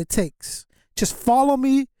got what it takes. Just follow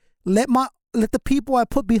me. Let the people I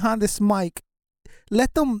put behind this mic,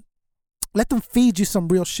 let them feed you some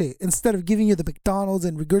real shit instead of giving you the McDonald's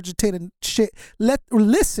and regurgitating shit.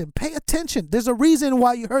 Listen, pay attention. There's a reason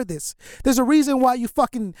why you heard this. There's a reason why you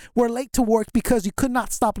fucking were late to work because you could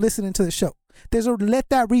not stop listening to the show. Let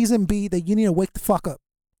that reason be that you need to wake the fuck up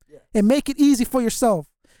and make it easy for yourself.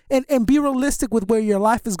 And be realistic with where your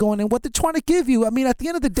life is going and what they're trying to give you. I mean, at the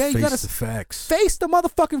end of the day, you gotta face the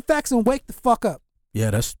motherfucking facts and wake the fuck up.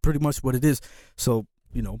 Yeah, that's pretty much what it is. So,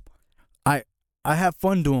 I have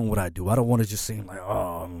fun doing what I do. I don't want to just seem like,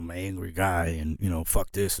 oh, I'm an angry guy and,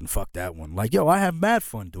 fuck this and fuck that one. Like, I have mad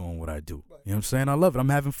fun doing what I do. You know what I'm saying? I love it. I'm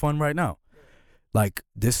having fun right now. Like,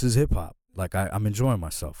 this is hip hop. Like, I'm enjoying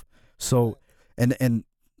myself. So, and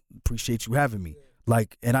appreciate you having me.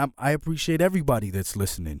 Like, and I appreciate everybody that's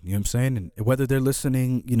listening, you know what I'm saying? And whether they're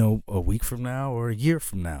listening, a week from now or a year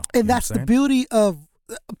from now. And that's the beauty of,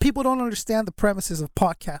 people don't understand the premises of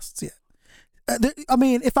podcasts yet. I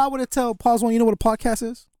mean, if I were to tell Pawz one, you know what a podcast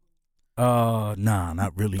is? Nah,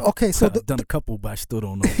 not really. Okay, so I've done a couple, but I still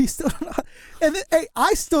don't know. You still don't know. And then,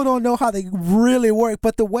 I still don't know how they really work,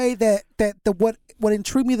 but the way that what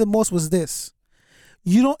intrigued me the most was this.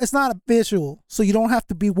 It's not a visual, so you don't have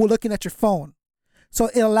to be looking at your phone. So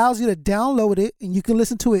it allows you to download it, and you can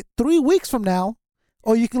listen to it 3 weeks from now,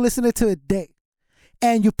 or you can listen to it a day.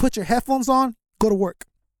 And you put your headphones on, go to work.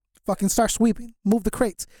 Fucking start sweeping, move the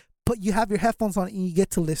crates. But you have your headphones on and you get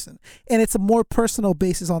to listen. And it's a more personal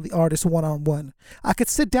basis on the artist one-on-one. I could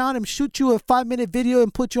sit down and shoot you a 5-minute video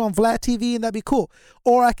and put you on Vlad TV, and that'd be cool.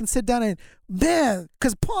 Or I can sit down and,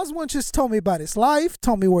 because Pawz once just told me about his life,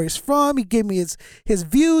 told me where he's from, he gave me his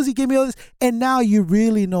views, he gave me all this, and now you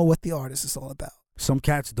really know what the artist is all about. Some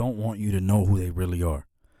cats don't want you to know who they really are.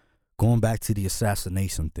 Going back to the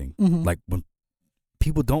assassination thing, like when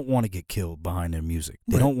people don't want to get killed behind their music,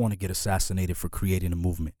 they don't want to get assassinated for creating a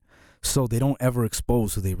movement, so they don't ever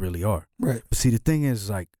expose who they really are. Right. But see, the thing is,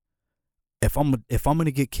 like, if I'm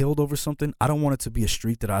gonna get killed over something, I don't want it to be a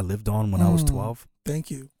street that I lived on when I was 12.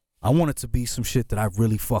 Thank you. I want it to be some shit that I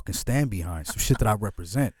really fucking stand behind, some shit that I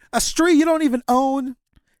represent. A street you don't even own.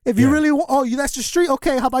 If you really want, that's your street.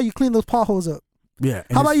 Okay, how about you clean those potholes up? Yeah.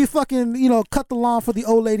 How about you fucking, cut the lawn for the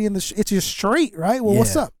old lady in the it's your street, right? Well,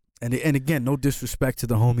 what's up? And again, no disrespect to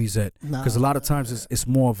the homies because a lot of times it's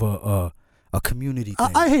more of a community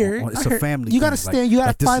thing. I hear it. It's a family. You gotta thing. stand. You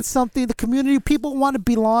gotta find something. The community people want to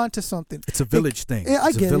belong to something. It's a village thing. Yeah,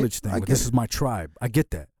 it's a village thing. Like, this is my tribe. I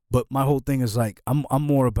get that. But my whole thing is like I'm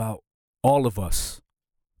more about all of us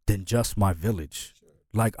than just my village.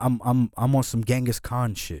 Like I'm on some Genghis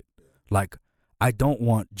Khan shit. Like I don't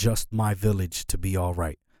want just my village to be all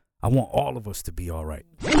right. I want all of us to be all right.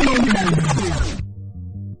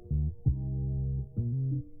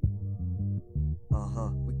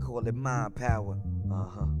 We call it mind power.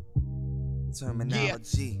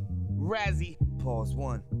 Terminology. Yeah. Razzie. Pawz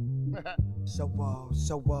 1. So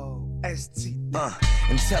ST.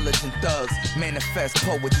 Intelligent thugs manifest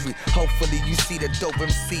poetry. Hopefully you see the dope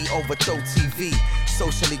MC overthrow TV.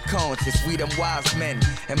 Socially conscious, we them wise men.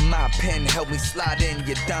 And my pen help me slide in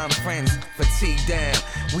your dime friends. Fatigue down,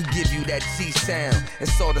 we give you that G sound.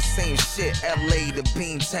 It's all the same shit, LA to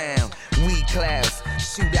Beantown. Weed clouds,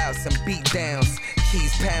 shootouts and beatdowns.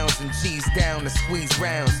 Keys pounds and G's down to squeeze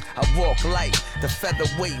rounds. I walk light, the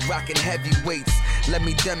featherweight, rocking heavyweights. Let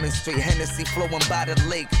me demonstrate Hennessy flowing by the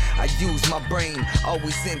lake. I use my brain,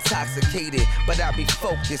 always intoxicated, but I be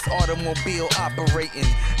focused, automobile operating.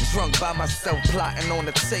 Drunk by myself, plotting on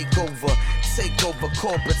a takeover. Take over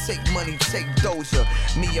corporate, take money, take doja.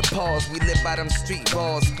 Me and Pawz, we live by them street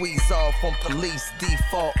bars. Squeeze off on police,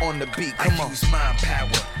 default on the beat. Come on. Use mind power,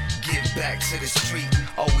 give back to the street.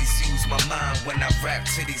 Always use my mind when I rap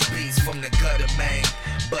to these beats from the gutter, man.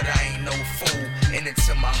 But I ain't no fool, and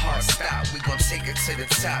until my heart stop, we gon' take it to the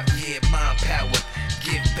top. Yeah, mind power,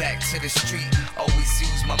 give back to the street. Always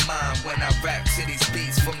use my mind when I rap to these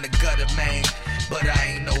beats from the gutter, man. But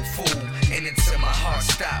I ain't no fool, and until my heart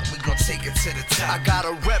stop, we gon' take it to the top. I got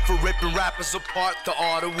a rep for ripping rappers apart, the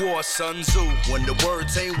art of war, Sun Tzu. When the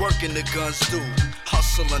words ain't working, the guns do.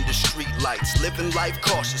 Hustle under street lights, living life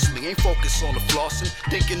cautiously. Ain't focused on the flossing,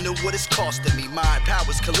 thinking of what it's costing me. Mind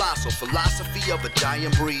power's colossal, philosophy of a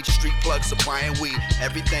dying breed. Street plugs supplying weed,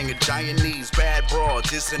 everything a giant needs. Bad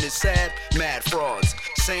broads, isn't it sad? Mad frauds,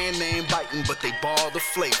 saying they ain't biting, but they ball the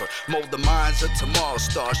flavor. Mold the minds of tomorrow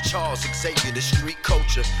stars. Charles Xavier, the street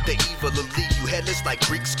culture. The evil will leave you headless like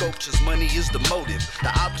Greek sculptures. Money is the motive,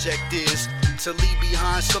 the object is to leave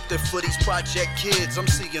behind something for these project kids. I'm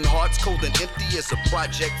seeing hearts cold and empty as a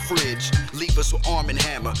project fridge. Leave us with arm and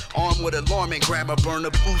hammer, armed with alarming grammar. Burn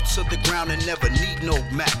the boots to the ground and never need no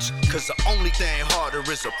match. Cause the only thing harder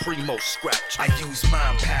is a primo scratch. I use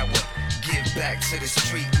mind power, give back to the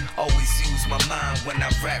street. Always use my mind when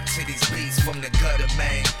I rap to these beats from the gutter,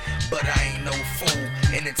 man. But I ain't no fool,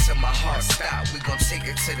 and until my heart stop, we gon' take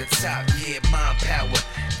it to the top. Yeah, mind power,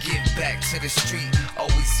 give back to the street.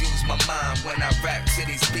 Always use my mind when I rap to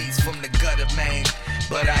these beats from the gutter, man.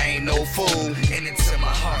 But I ain't no fool, and until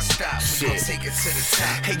my heart stop, we gon' take it to the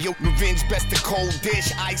top. Hey yo, revenge best a cold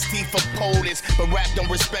dish, iced tea for POTUS. But rap don't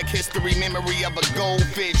respect history, memory of a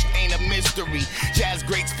goldfish ain't a mystery. Jazz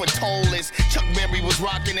greats for tollers. Chuck Berry was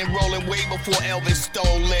rocking and rolling way before Elvis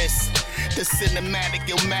stole this. The cinematic,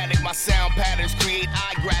 illmatic, my sound patterns create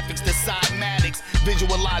eye graphics, the cymatics,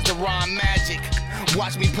 visualize the rhyme magic.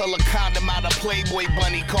 Watch me pull a condom out of Playboy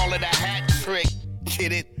bunny, call it a hat trick.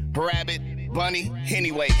 Get it? Rabbit, bunny.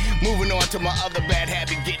 Anyway, moving on to my other bad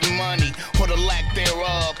habit, getting money, or the lack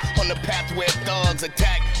thereof. On the path where thugs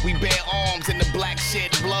attack, we bear arms and the black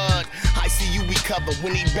shed blood. I see you, we cover.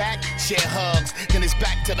 When he back, share hugs. Then it's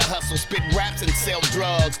back to the hustle, spit raps and sell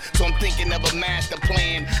drugs. So I'm thinking of a master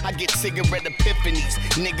plan. I get cigarette epiphanies,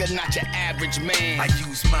 nigga, not your average man. I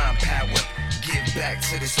use mind power, give back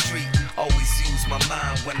to the street. Always use my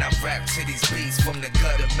mind when I rap to these beats from the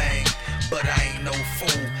gutter, man. But I ain't no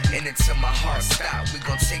fool, and until my heart stop, we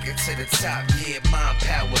gon' take it to the top. Yeah, mind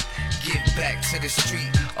power, give back to the street.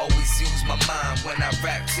 Always use my mind when I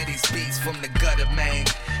rap to these beats from the gutter, man.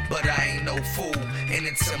 But I ain't no fool, and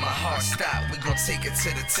until my heart stop, we gon' take it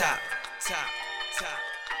to the top. Top, top,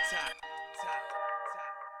 top,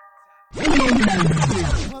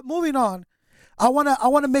 top. But moving on, I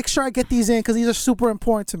wanna make sure I get these in because these are super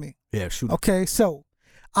important to me. Yeah, shoot. Okay, so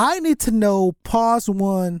I need to know Pawz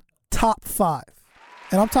 1 top 5,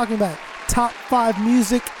 and I'm talking about top 5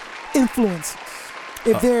 music influences.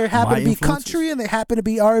 If they happen to be country and they happen to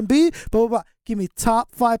be R&B, blah blah blah. Give me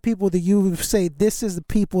top 5 people that you would say this is the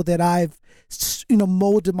people that I've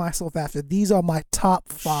molded myself after. These are my top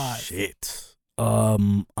 5. Shit.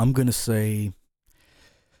 I'm gonna say.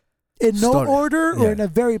 In no order or in a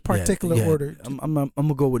very particular order? I'm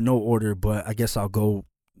gonna go with no order, but I guess I'll go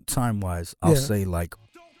time-wise. I'll say like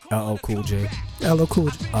LL Cool J. LL Cool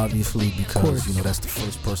J. Obviously, because you know that's the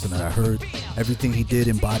first person that I heard. Everything he did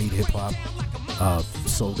embodied hip hop.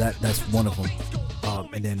 So that's one of them.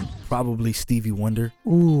 And then probably Stevie Wonder.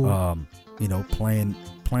 Ooh. You know, playing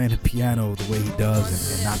the piano the way he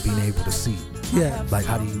does and not being able to see. Yeah. Like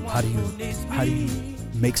how do you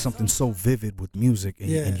make something so vivid with music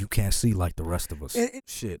and you can't see like the rest of us?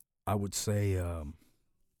 Shit, I would say,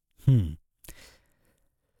 man,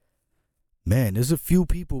 there's a few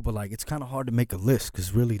people, but like it's kind of hard to make a list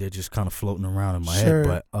because really they're just kind of floating around in my head.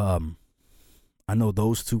 But I know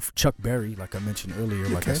those two. Chuck Berry, like I mentioned earlier,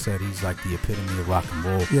 like I said, he's like the epitome of rock and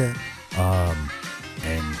roll. Yeah.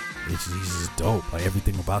 And he's just dope. Like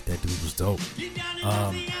everything about that dude was dope.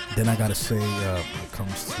 Then I gotta say, when it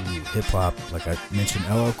comes to hip hop, like I mentioned,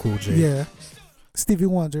 LL Cool J. Yeah. Stevie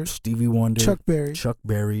Wonder. Chuck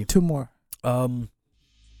Berry. Two more. I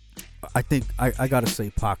think I gotta say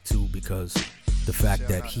Pac too, because the fact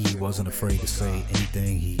that he wasn't afraid to say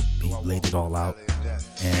anything, he laid it all out,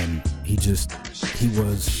 and he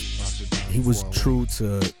was true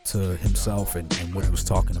to himself and what he was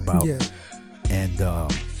talking about. Yeah.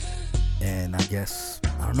 And I guess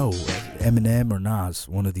I don't know, Eminem or Nas,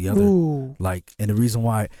 one or the other. Ooh. Like, and the reason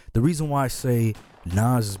why I say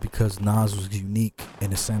Nas is because Nas was unique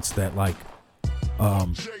in the sense that like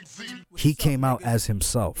he came out as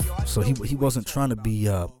himself, so he wasn't trying to be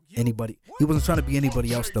anybody. He wasn't trying to be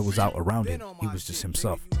anybody else that was out around him. He was just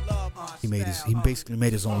himself. He basically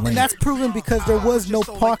made his own lane. And that's proven because there was no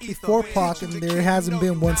Pac before Pac, and there hasn't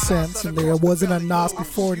been one since, and there wasn't a Nas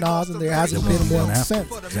before Nas, and there hasn't been one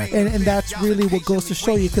since. Exactly. And that's really what goes to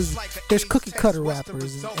show you, because there's cookie cutter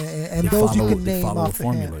rappers, and those you can name off the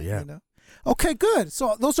formula, hand. yeah. You know? Okay, good.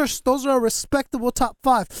 So those are a respectable top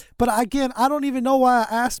 5. But again, I don't even know why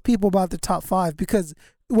I asked people about the top 5, because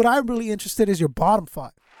what I'm really interested is your bottom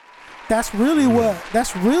 5. That's really what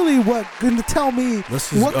going to tell me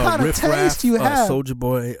what kind of taste you have. Soulja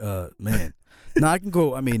Boy, man. No, I can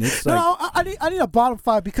go. I mean, it's like no. I need a bottom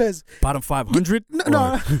 5 because bottom 500.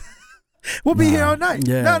 No. We'll be here all night.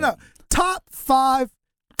 Yeah. No. Top 5,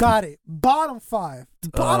 got it. Bottom 5.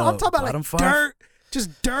 I'm talking about like 5? dirt.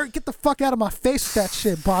 Just dirt. Get the fuck out of my face with that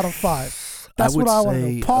shit. Bottom 5. That's what I want to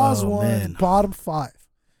know. Pawz 1. Man. Bottom 5.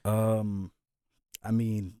 I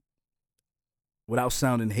mean, without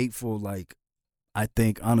sounding hateful, like I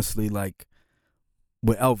think honestly, like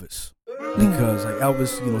with Elvis, because like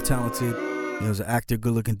Elvis, you know, talented, he was an actor,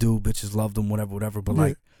 good looking dude, bitches loved him, whatever. But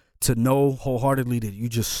like to know wholeheartedly that you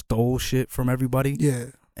just stole shit from everybody,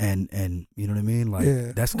 and you know what I mean,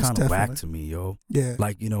 like that's kind of whack to me, yo. Yeah,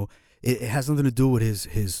 like, you know, it has nothing to do with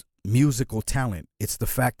his musical talent. It's the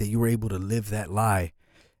fact that you were able to live that lie,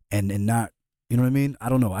 and not, you know what I mean. I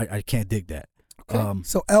don't know. I can't dig that. Okay.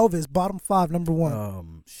 So Elvis, bottom 5, number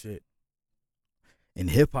 1. Shit. In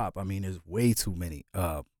hip hop, I mean, there's way too many.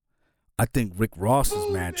 I think Rick Ross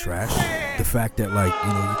is mad trash. The fact that, like, you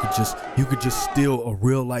know, you could just steal a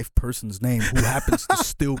real life person's name who happens to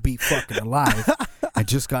still be fucking alive and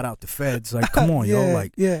just got out the feds. Like, come on, yo,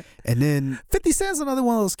 like, And then 50 Cent's another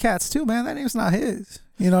one of those cats too, man. That name's not his.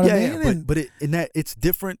 You know what I mean? Yeah, but it's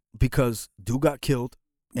different because dude got killed,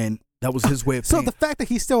 and that was his way of. So the fact that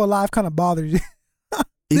he's still alive kind of bothers you.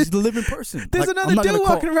 He's the living person. There's like, another dude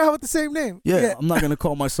walking around with the same name. Yeah, I'm not gonna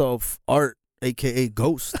call myself Art, aka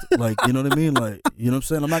Ghost. Like, you know what I mean? Like, you know what I'm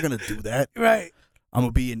saying? I'm not gonna do that. Right. I'm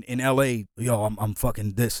gonna be in LA. Yo, I'm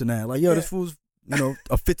fucking this and that. Like, yo, this fool's, you know,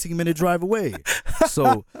 a 15-minute drive away.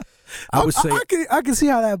 So I would say I can see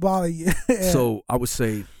how that bothers you. So I would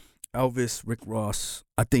say Elvis, Rick Ross.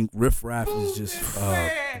 I think Riff Raff is just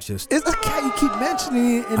it's a cat you keep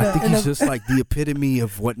mentioning. I think he's just like the epitome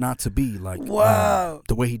of what not to be. Like, wow,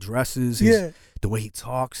 the way he dresses, the way he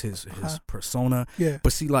talks, his persona. Yeah.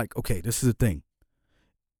 But see, like, okay, this is the thing.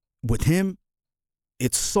 With him,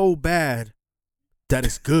 it's so bad that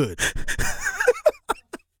it's good.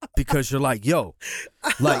 Because you're like, yo,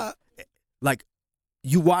 like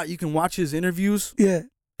you can watch his interviews, and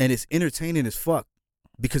it's entertaining as fuck.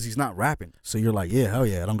 Because he's not rapping, so you're like, yeah, hell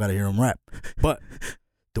yeah, I don't gotta hear him rap. But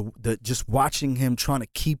the just watching him trying to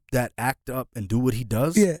keep that act up and do what he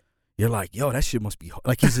does, you're like, yo, that shit must be hard.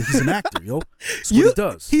 Like, he's an actor, yo. That's what he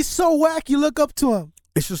does. He's so whack, you look up to him.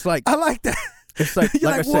 It's just like, I like that. It's like, you're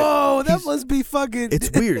like I said, whoa, that must be fucking. It's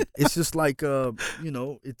weird. It's just like, you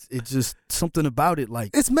know, it's just something about it.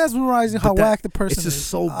 Like, it's mesmerizing how whack the person is. It's just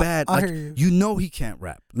so bad. I like, hear you know, he can't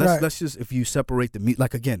rap. Let's just, if you separate the meat,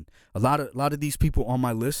 like, again, a lot of these people on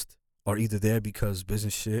my list are either there because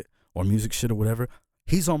business shit or music shit or whatever.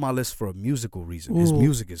 He's on my list for a musical reason. His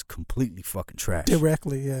music is completely fucking trash.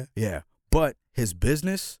 Directly, yeah. Yeah. But his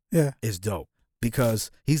business is dope.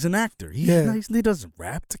 because he's an actor. He doesn't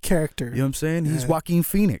rap. It's a character. You know what I'm saying? He's Joaquin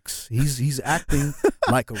Phoenix. He's acting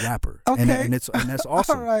like a rapper. Okay. And that's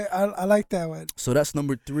awesome. All right, I like that one. So that's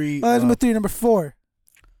number 3. Number 3, number 4.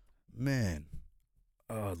 Man,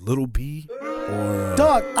 Little B or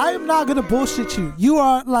Dog, I am not gonna bullshit you. You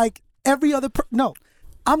are like every other. No,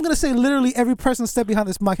 I'm gonna say literally every person step behind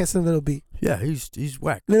this mic has said Little B. Yeah, he's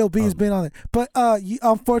whack. Little B has been on it, but you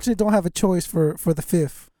unfortunately don't have a choice for the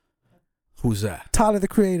 5th. Who's that? Tyler the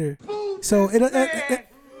Creator. So it with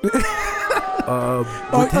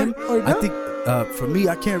him, no? I think for me,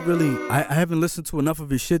 I can't really. I haven't listened to enough of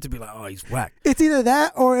his shit to be like, oh, he's whack. It's either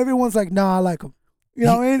that or everyone's like, nah, I like him. You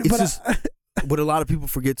know what I mean? It's just what a lot of people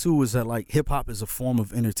forget too is that like hip hop is a form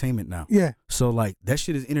of entertainment now. Yeah. So like that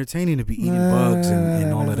shit is entertaining to be eating bugs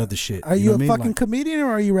and all that other shit. Are you know a what I fucking mean? comedian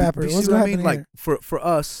or are you a rapper? You What's see what I happening mean? Like for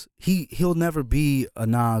us, he'll never be a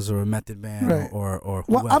Nas or a Method Man Right. or whoever.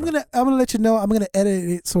 Well, I'm gonna let you know. I'm gonna edit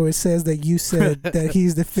it so it says that you said that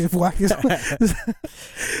he's the 5th wackest.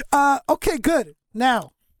 Okay, good.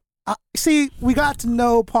 Now, see, we got to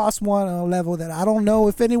know Pawz One on a level that I don't know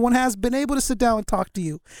if anyone has been able to sit down and talk to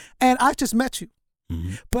you. And I just met you,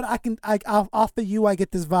 but I'll offer you. I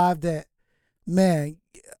get this vibe that, man,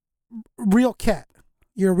 real cat.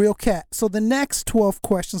 You're a real cat. So the next 12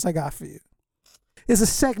 questions I got for you is a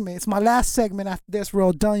segment. It's my last segment. After this, we're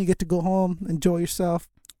all done. You get to go home, enjoy yourself.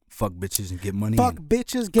 Fuck bitches and get money. Fuck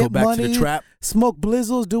bitches, get go back money, to the trap. smoke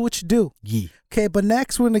blizzles, do what you do. Yeah. Okay, but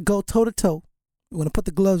next we're gonna go toe to toe. We're gonna put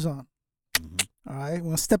the gloves on. All right, we're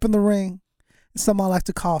gonna step in the ring. It's something I like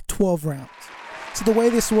to call 12 rounds. So the way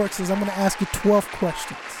this works is I'm gonna ask you 12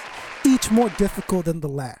 questions, each more difficult than the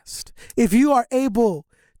last. If you are able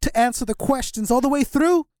to answer the questions all the way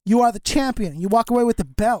through, you are the champion. You walk away with the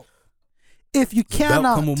belt. If you cannot,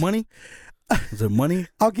 Belt come with money. Is there money?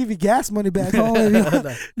 I'll give you gas money back home. If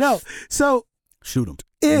you, no, so Shoot him.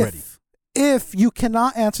 Ready. if you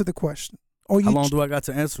cannot answer the question, or you How long do I got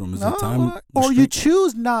to answer them? Is there time? or you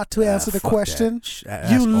choose not to answer the fuck question,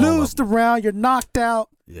 that. you Ask all lose of the them. round. You're knocked out.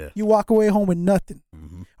 Yeah. You walk away home with nothing.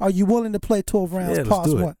 Are you willing to play 12 rounds? Yeah, let's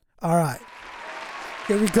Pause do it. one. All right.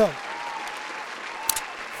 Here we go.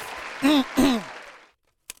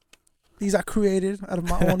 These are created out of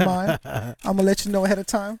my own mind. I'm gonna let you know ahead of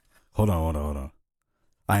time. Hold on.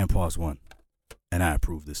 I am Pawz One, and I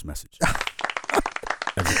approve this message.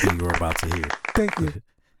 Everything you're about to hear. Thank you.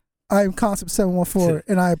 I am Concept 714,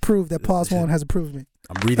 and I approve that Pawz One has approved me.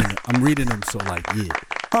 I'm reading them, so like, yeah.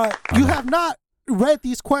 All right. You have not read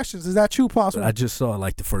these questions. Is that true, Pawz One? I just saw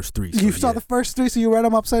like the first 3. So You saw yeah, the first 3, so you read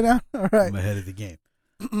them upside down? All right. I'm ahead of the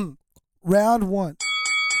game. Round 1.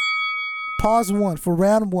 Pawz One for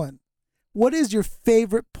round 1. What is your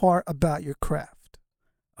favorite part about your craft?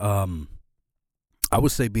 I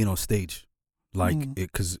would say being on stage, like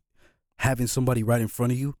because having somebody right in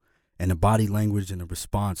front of you and the body language and the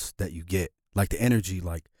response that you get, like the energy,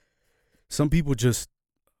 like some people just,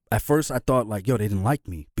 at first I thought like, yo, they didn't like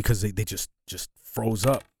me because they just froze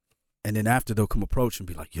up. And then after they'll come approach and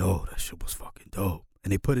be like, yo, that shit was fucking dope.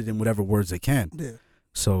 And they put it in whatever words they can. Yeah.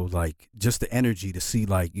 So like just the energy to see,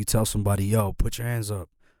 like you tell somebody, yo, put your hands up,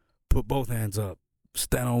 put both hands up,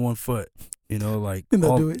 stand on one foot, you know, like And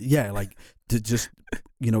they'll do it. Yeah, like to just,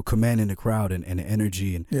 you know, commanding the crowd and the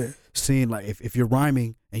energy and seeing like if you're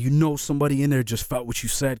rhyming and you know somebody in there just felt what you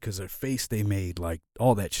said because their face they made, like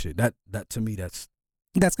all that shit. That to me, that's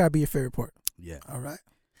gotta be your favorite part. Yeah. All right.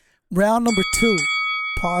 Round number 2.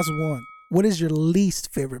 Pawz One. What is your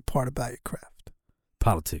least favorite part about your craft?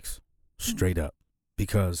 Politics, straight up,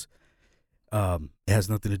 because it has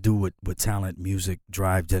nothing to do with talent, music,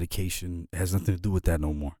 drive, dedication. It has nothing to do with that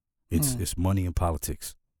no more. It's money and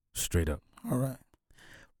politics, straight up. All right.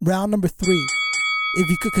 Round number 3. If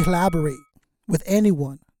you could collaborate with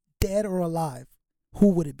anyone, dead or alive, who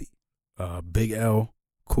would it be? Big L,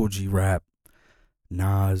 Cool G Rap,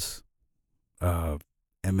 Nas,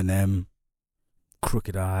 Eminem,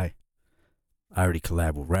 Crooked Eye. I already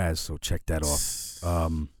collab with Raz, so check that off.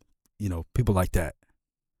 You know, people like that.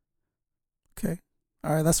 Okay.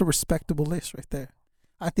 All right, that's a respectable list right there.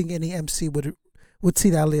 I think any MC would see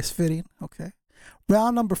that list fitting. Okay.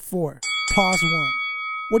 Round number 4. Pawz One.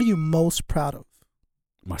 What are you most proud of?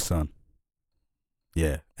 My son.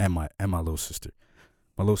 Yeah, and my little sister.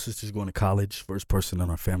 My little sister's going to college. First person in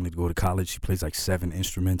our family to go to college. She plays like 7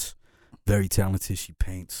 instruments. Very talented. She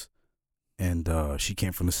paints. And she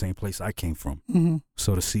came from the same place I came from. Mm-hmm.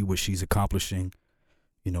 So to see what she's accomplishing,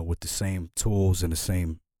 you know, with the same tools and the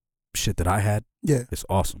same shit that I had, it's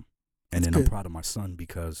awesome. And then I'm proud of my son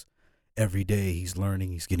because every day he's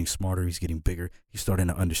learning, he's getting smarter, he's getting bigger, he's starting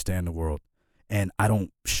to understand the world. And I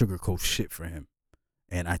don't sugarcoat shit for him.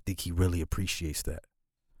 and I think he really appreciates that.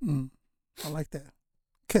 I like that.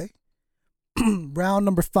 Okay. Round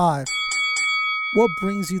number 5. What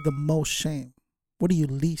brings you the most shame? What are you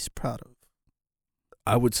least proud of?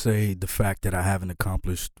 I would say the fact that I haven't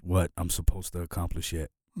accomplished what I'm supposed to accomplish yet.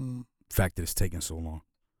 The fact that it's taken so long.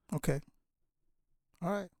 Okay.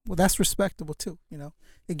 All right. Well, that's respectable too. You know,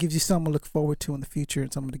 it gives you something to look forward to in the future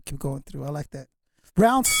and something to keep going through. I like that.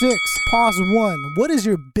 Round 6, Pawz 1. What is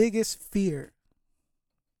your biggest fear?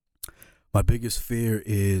 My biggest fear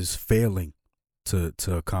is failing to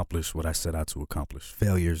accomplish what I set out to accomplish.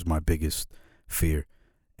 Failure is my biggest fear.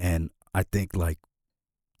 And I think like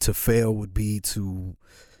to fail would be to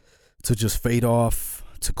just fade off,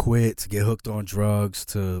 to quit, to get hooked on drugs,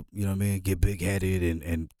 to, you know what I mean, get big headed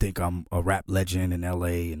and think I'm a rap legend in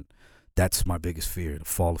LA, and that's my biggest fear, to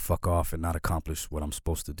fall the fuck off and not accomplish what I'm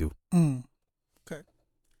supposed to do. Okay.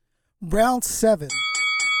 Round 7.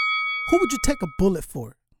 Who would you take a bullet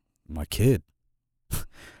for? My kid.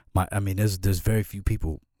 I mean, there's very few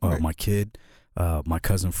people. Right. My kid, my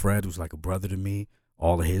cousin Fred, who's like a brother to me,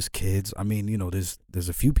 all of his kids. I mean, you know, there's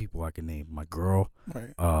a few people I can name. My girl.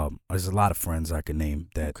 Right. There's a lot of friends I can name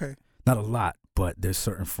that. Okay. Not a lot, but there's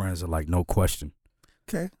certain friends that like no question.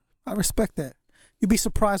 Okay. I respect that. You'd be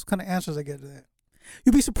surprised what kind of answers I get to that.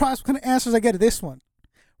 You'd be surprised what kind of answers I get to this one.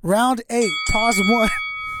 Round 8, Pawz 1.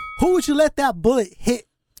 Who would you let that bullet hit?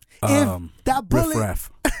 If that bullet Riff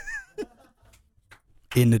Raff.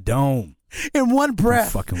 In the dome. in one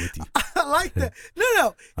breath. I'm fucking with you. I like that.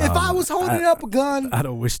 No. If I was holding up a gun, I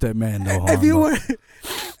don't wish that man no harm. if you no. were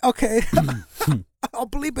okay, I'll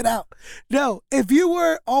bleep it out. No, if you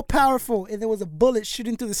were all powerful and there was a bullet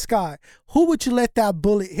shooting through the sky, who would you let that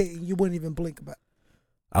bullet hit and you wouldn't even blink about it?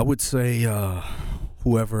 I would say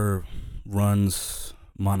whoever runs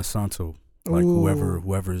Monsanto, like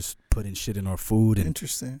whoever's putting shit in our food and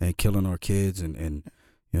Interesting. and killing our kids and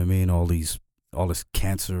you know what I mean, all this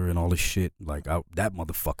cancer and all this shit, like that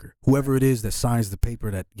motherfucker, whoever it is that signs the paper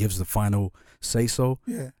that gives the final say so,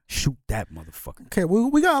 shoot that motherfucker. Okay,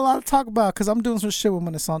 we got a lot to talk about because I'm doing some shit with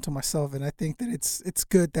Monsanto myself, and I think that it's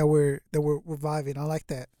good that we're reviving. I like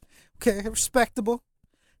that. Okay, respectable.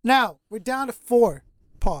 Now we're down to 4.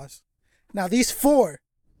 Pause. Now these 4.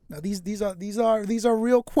 Now these are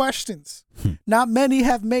real questions. Not many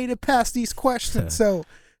have made it past these questions,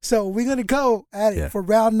 so we're gonna go at it for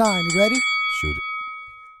round 9. You ready? Shoot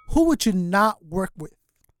it. Who would you not work with?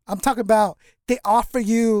 I'm talking about they offer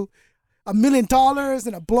you $1 million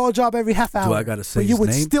and a blowjob every half hour. Do I gotta say but you his would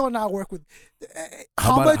name? still not work with.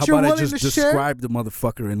 How much you're about willing I just to share? describe the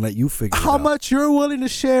motherfucker and let you figure it How out? much you're willing to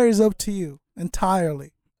share is up to you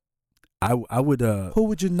entirely. I would Who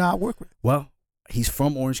would you not work with? Well, he's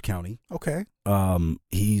from Orange County. Okay.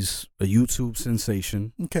 He's a YouTube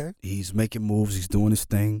sensation. Okay. He's making moves. He's doing his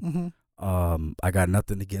thing. I got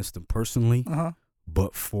nothing against him personally,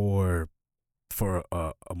 but for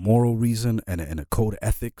a moral reason and a code of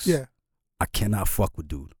ethics, I cannot fuck with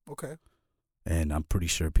dude. Okay. And I'm pretty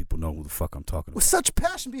sure people know who the fuck I'm talking With about. such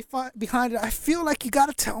passion behind it, I feel like you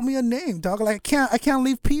gotta tell me a name, dog. Like I can't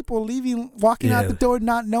leave people walking out the door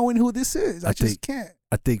not knowing who this is. I just can't.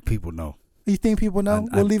 I think people know. You think people know?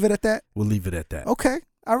 We'll leave it at that. We'll leave it at that. Okay,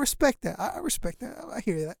 I respect that. I respect that. I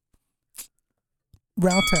hear that.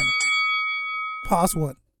 Round 10. Pawz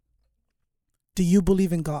 1. Do you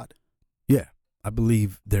believe in God? Yeah, I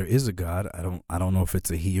believe there is a God. I don't know if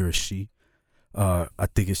it's a he or a she. I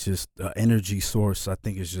think it's just an energy source. I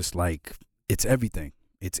think it's just like it's everything.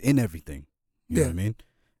 It's in everything. You know what I mean?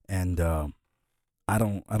 And I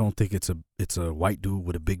don't think it's a white dude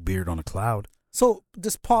with a big beard on a cloud. So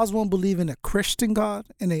does Pawz 1 believe in a Christian God,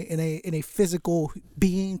 in a physical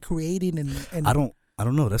being creating and I don't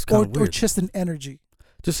know. That's kind of weird. Or just an energy?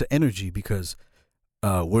 Just an energy, because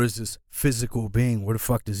where's this physical being? Where the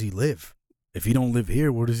fuck does he live? If he don't live here,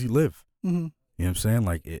 where does he live? Mm-hmm. You know what I'm saying?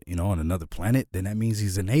 Like, on another planet, then that means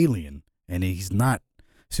he's an alien, and he's not.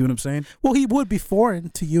 See what I'm saying? Well, he would be foreign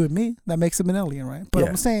to you and me. That makes him an alien, right? But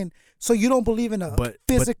I'm saying, so you don't believe in a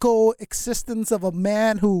physical existence of a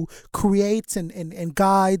man who creates and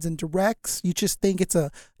guides and directs? You just think it's a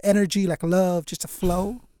energy like love, just a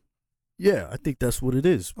flow? Yeah, I think that's what it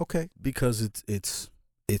is. Okay. Because it's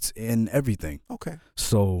in everything. Okay.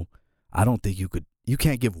 So I don't think you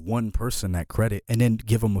can't give one person that credit and then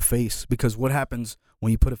give him a face, because what happens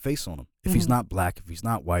when you put a face on him? If he's not black, if he's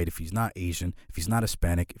not white, if he's not Asian, if he's not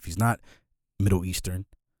Hispanic, if he's not Middle Eastern,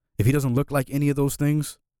 if he doesn't look like any of those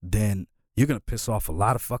things, then you're going to piss off a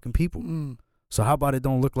lot of fucking people. So how about it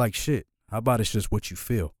don't look like shit? How about it's just what you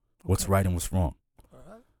feel, what's right and what's wrong? All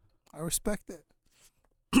right. I respect that.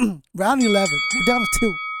 Round 11. We're down to 2.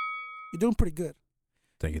 You're doing pretty good.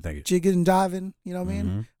 Thank you. Jigging and diving, you know what I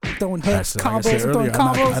mean? I'm throwing hooks, Like I combos, said I'm throwing earlier,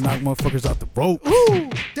 combos. I knock motherfuckers out the rope. Ooh,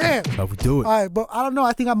 damn. That's how we do it. All right, but I don't know.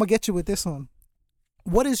 I think I'm going to get you with this one.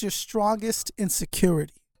 What is your strongest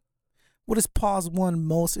insecurity? What is Pawz One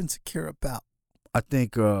most insecure about? I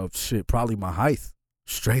think, probably my height.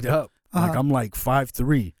 Straight up. Like, I'm like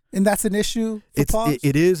 5'3". And that's an issue for Pawz?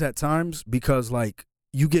 It is at times because, like,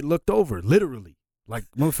 you get looked over, literally. Like,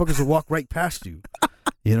 motherfuckers will walk right past you.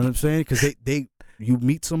 You know what I'm saying? Because you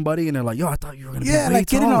meet somebody and they're like, yo, I thought you were going to be way like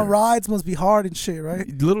getting taller. on rides must be hard and shit, right?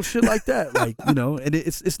 Little shit like that. Like, you know, and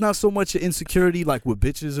it's not so much an insecurity like with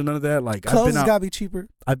bitches and none of that. Like, Clothes I've been out, gotta be cheaper.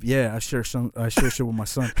 I share shit with my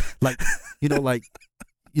son. Like,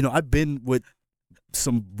 I've been with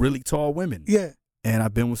some really tall women. Yeah. And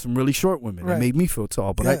I've been with some really short women. Right. It made me feel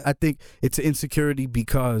tall. But Yeah. I think it's an insecurity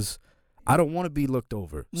because I don't want to be looked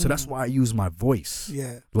over. So that's why I use my voice.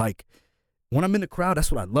 Yeah. Like, when I'm in the crowd,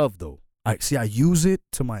 that's what I love, though. I use it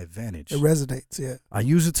to my advantage. It resonates, yeah. I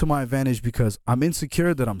use it to my advantage because I'm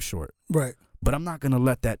insecure that I'm short. Right. But I'm not going to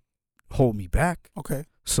let that hold me back. Okay.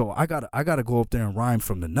 So I gotta go up there and rhyme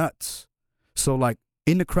from the nuts. So, like,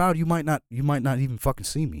 in the crowd, you might not even fucking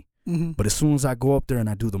see me. Mm-hmm. But as soon as I go up there and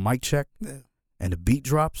I do the mic check, Yeah. and the beat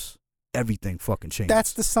drops, everything fucking changes.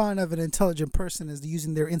 That's the sign of an intelligent person, is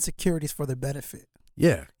using their insecurities for their benefit.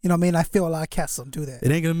 Yeah. You know what I mean? I feel a lot of cats don't do that.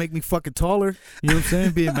 It ain't gonna make me fucking taller. You know what I'm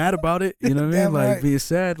saying? Being mad about it. You know what I mean? Damn Like, right. being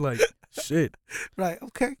sad. Like, shit. Right.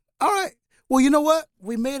 Okay. All right. Well, you know what?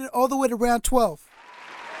 We made it all the way to round 12.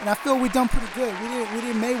 And I feel we done pretty good. We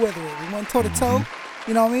didn't Mayweather it. We went toe to toe.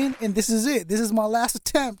 You know what I mean? And this is it. This is my last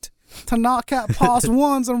attempt to knock out Pawz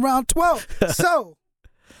Ones on round 12. So,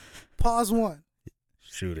 Pawz One.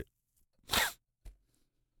 Shoot it.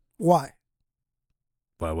 Why?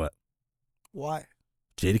 Why what? Why?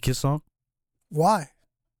 Jadakiss song? Why?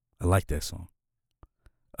 I like that song.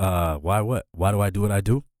 Why what? Why do I do what I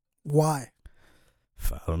do? Why?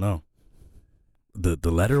 I don't know.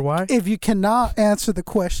 The letter why? If you cannot answer the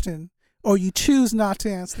question, or you choose not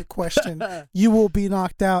to answer the question, you will be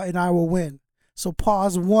knocked out and I will win. So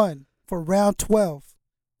Pawz One for round 12.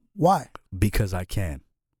 Why? Because I can.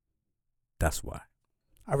 That's why.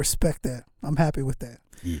 I respect that. I'm happy with that.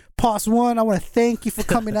 Yeah. Pawz One, I want to thank you for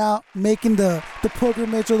coming out, making the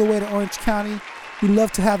pilgrimage all the way to Orange County. We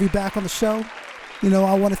love to have you back on the show. You know,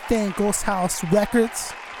 I want to thank Ghost House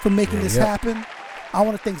Records for making this happen. I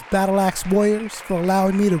want to thank Battle Axe Warriors for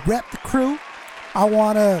allowing me to rep the crew. I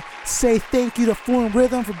want to say thank you to Fluent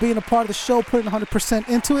Rhythm for being a part of the show, putting 100%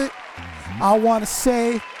 into it. I want to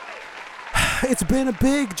say it's been a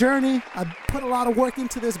big journey. I put a lot of work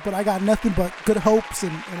into this, but I got nothing but good hopes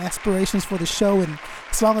and aspirations for the show. And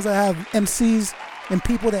as long as I have MCs and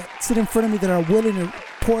people that sit in front of me that are willing to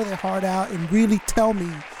pour their heart out and really tell me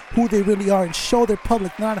who they really are and show their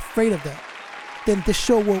public they're not afraid of that, then this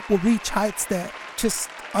show will reach heights that just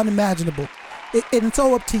unimaginable. And it's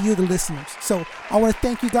all up to you, the listeners. So I want to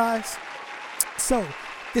thank you guys. So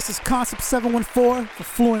this is Concept 714 for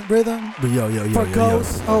Fluent Rhythm. But yo. For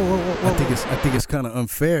Ghost. I think it's kind of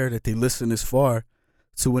unfair that they listen this far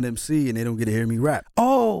to an MC and they don't get to hear me rap.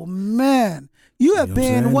 Oh man, you have You know what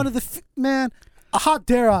I'm been saying? one of the man. How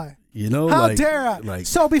dare I? You know, How like, dare I? Like,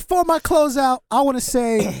 So before my closeout, I want to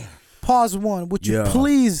say, Pawz One, would you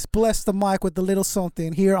please bless the mic with a little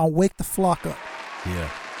something here on Wake the Flock Up? Yeah.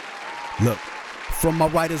 Look, from my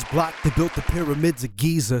writer's block, they built the pyramids of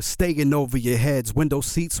Giza, staying over your heads, window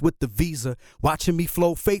seats with the visa, watching me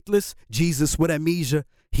flow faithless, Jesus with amnesia,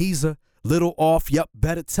 he's a little off, yup,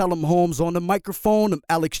 better tell him Holmes on the microphone, I'm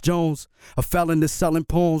Alex Jones, a felon to selling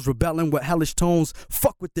poems, rebelling with hellish tones,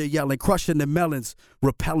 fuck what they're yelling, crushing the melons,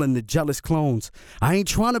 repelling the jealous clones. I ain't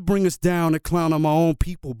trying to bring us down and clown on my own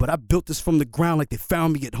people, but I built this from the ground like they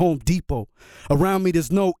found me at Home Depot. Around me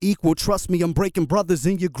there's no equal, trust me, I'm breaking brothers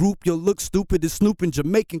in your group, you'll look stupid as Snoop in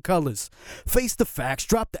Jamaican colors. Face the facts,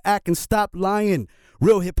 drop the act and stop lying.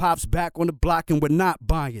 Real hip-hop's back on the block and we're not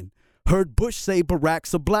buying. Heard Bush say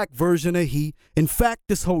Barack's a black version of he. In fact,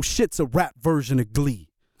 this whole shit's a rap version of Glee.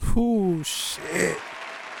 Ooh, shit.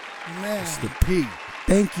 Man. It's the P.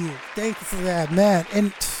 Thank you. Thank you for that, man.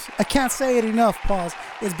 And I can't say it enough, Pawz.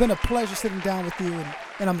 It's been a pleasure sitting down with you,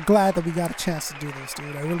 and I'm glad that we got a chance to do this,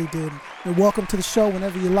 dude. I really do. And you're welcome to the show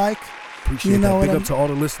whenever you like. Appreciate that. Big up to all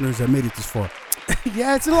the listeners that made it this far.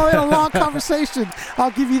 Yeah, it's a long conversation.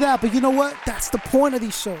 I'll give you that. But you know what? That's the point of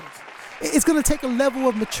these shows. It's going to take a level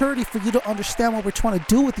of maturity for you to understand what we're trying to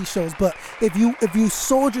do with these shows. But if you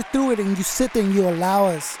soldier through it and you sit there and you allow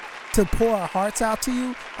us to pour our hearts out to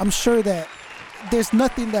you, I'm sure that there's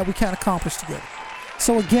nothing that we can't accomplish together.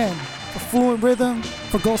 So again, for Fluent Rhythm,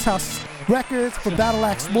 for Ghost House Records, for Battle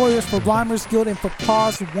Axe Warriors, for Rhymers Guild, and for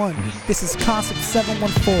Pawz 1. This is Concept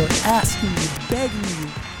 714 asking you, begging you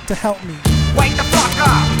to help me. Wake the fuck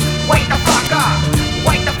up, wake the fuck up,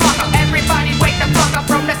 wake the fuck up. Everybody wake the fuck up,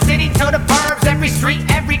 from the city to the burbs. Every street,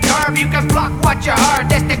 every curve, you can block what you heard.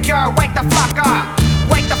 That's the cure, wake the fuck up,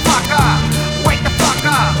 wake the fuck up, wake the fuck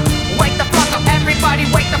up, wake the fuck up. Everybody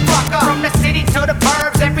wake the fuck up, from the city to the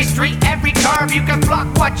burbs. Every street, every curve, you can block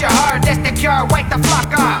what you heard. That's the cure, wake the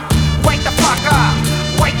fuck up, wake the fuck up,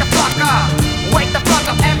 wake the fuck up, wake the fuck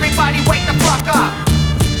up. Everybody wake the fuck up.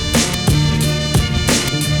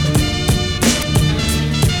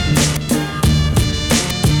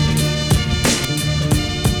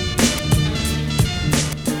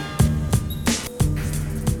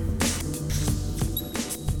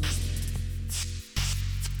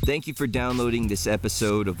 Thank you for downloading this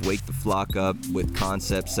episode of Wake the Flock Up with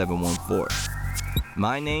Concept 714.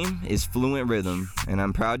 My name is Fluent Rhythm, and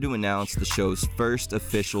I'm proud to announce the show's first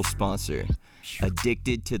official sponsor,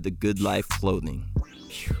 Addicted to the Good Life Clothing.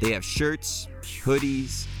 They have shirts,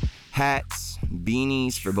 hoodies, hats,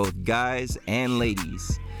 beanies for both guys and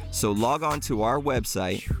ladies. So log on to our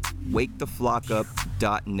website,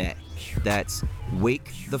 waketheflockup.net. That's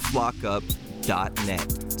waketheflockup.net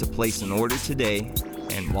to place an order today.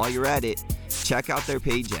 And while you're at it, check out their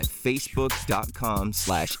page at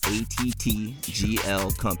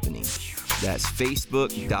facebook.com/ATTGL Company. That's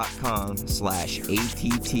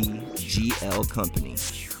facebook.com/ATTGL Company.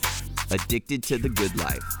 Addicted to the Good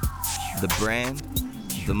Life. The brand,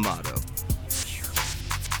 the motto.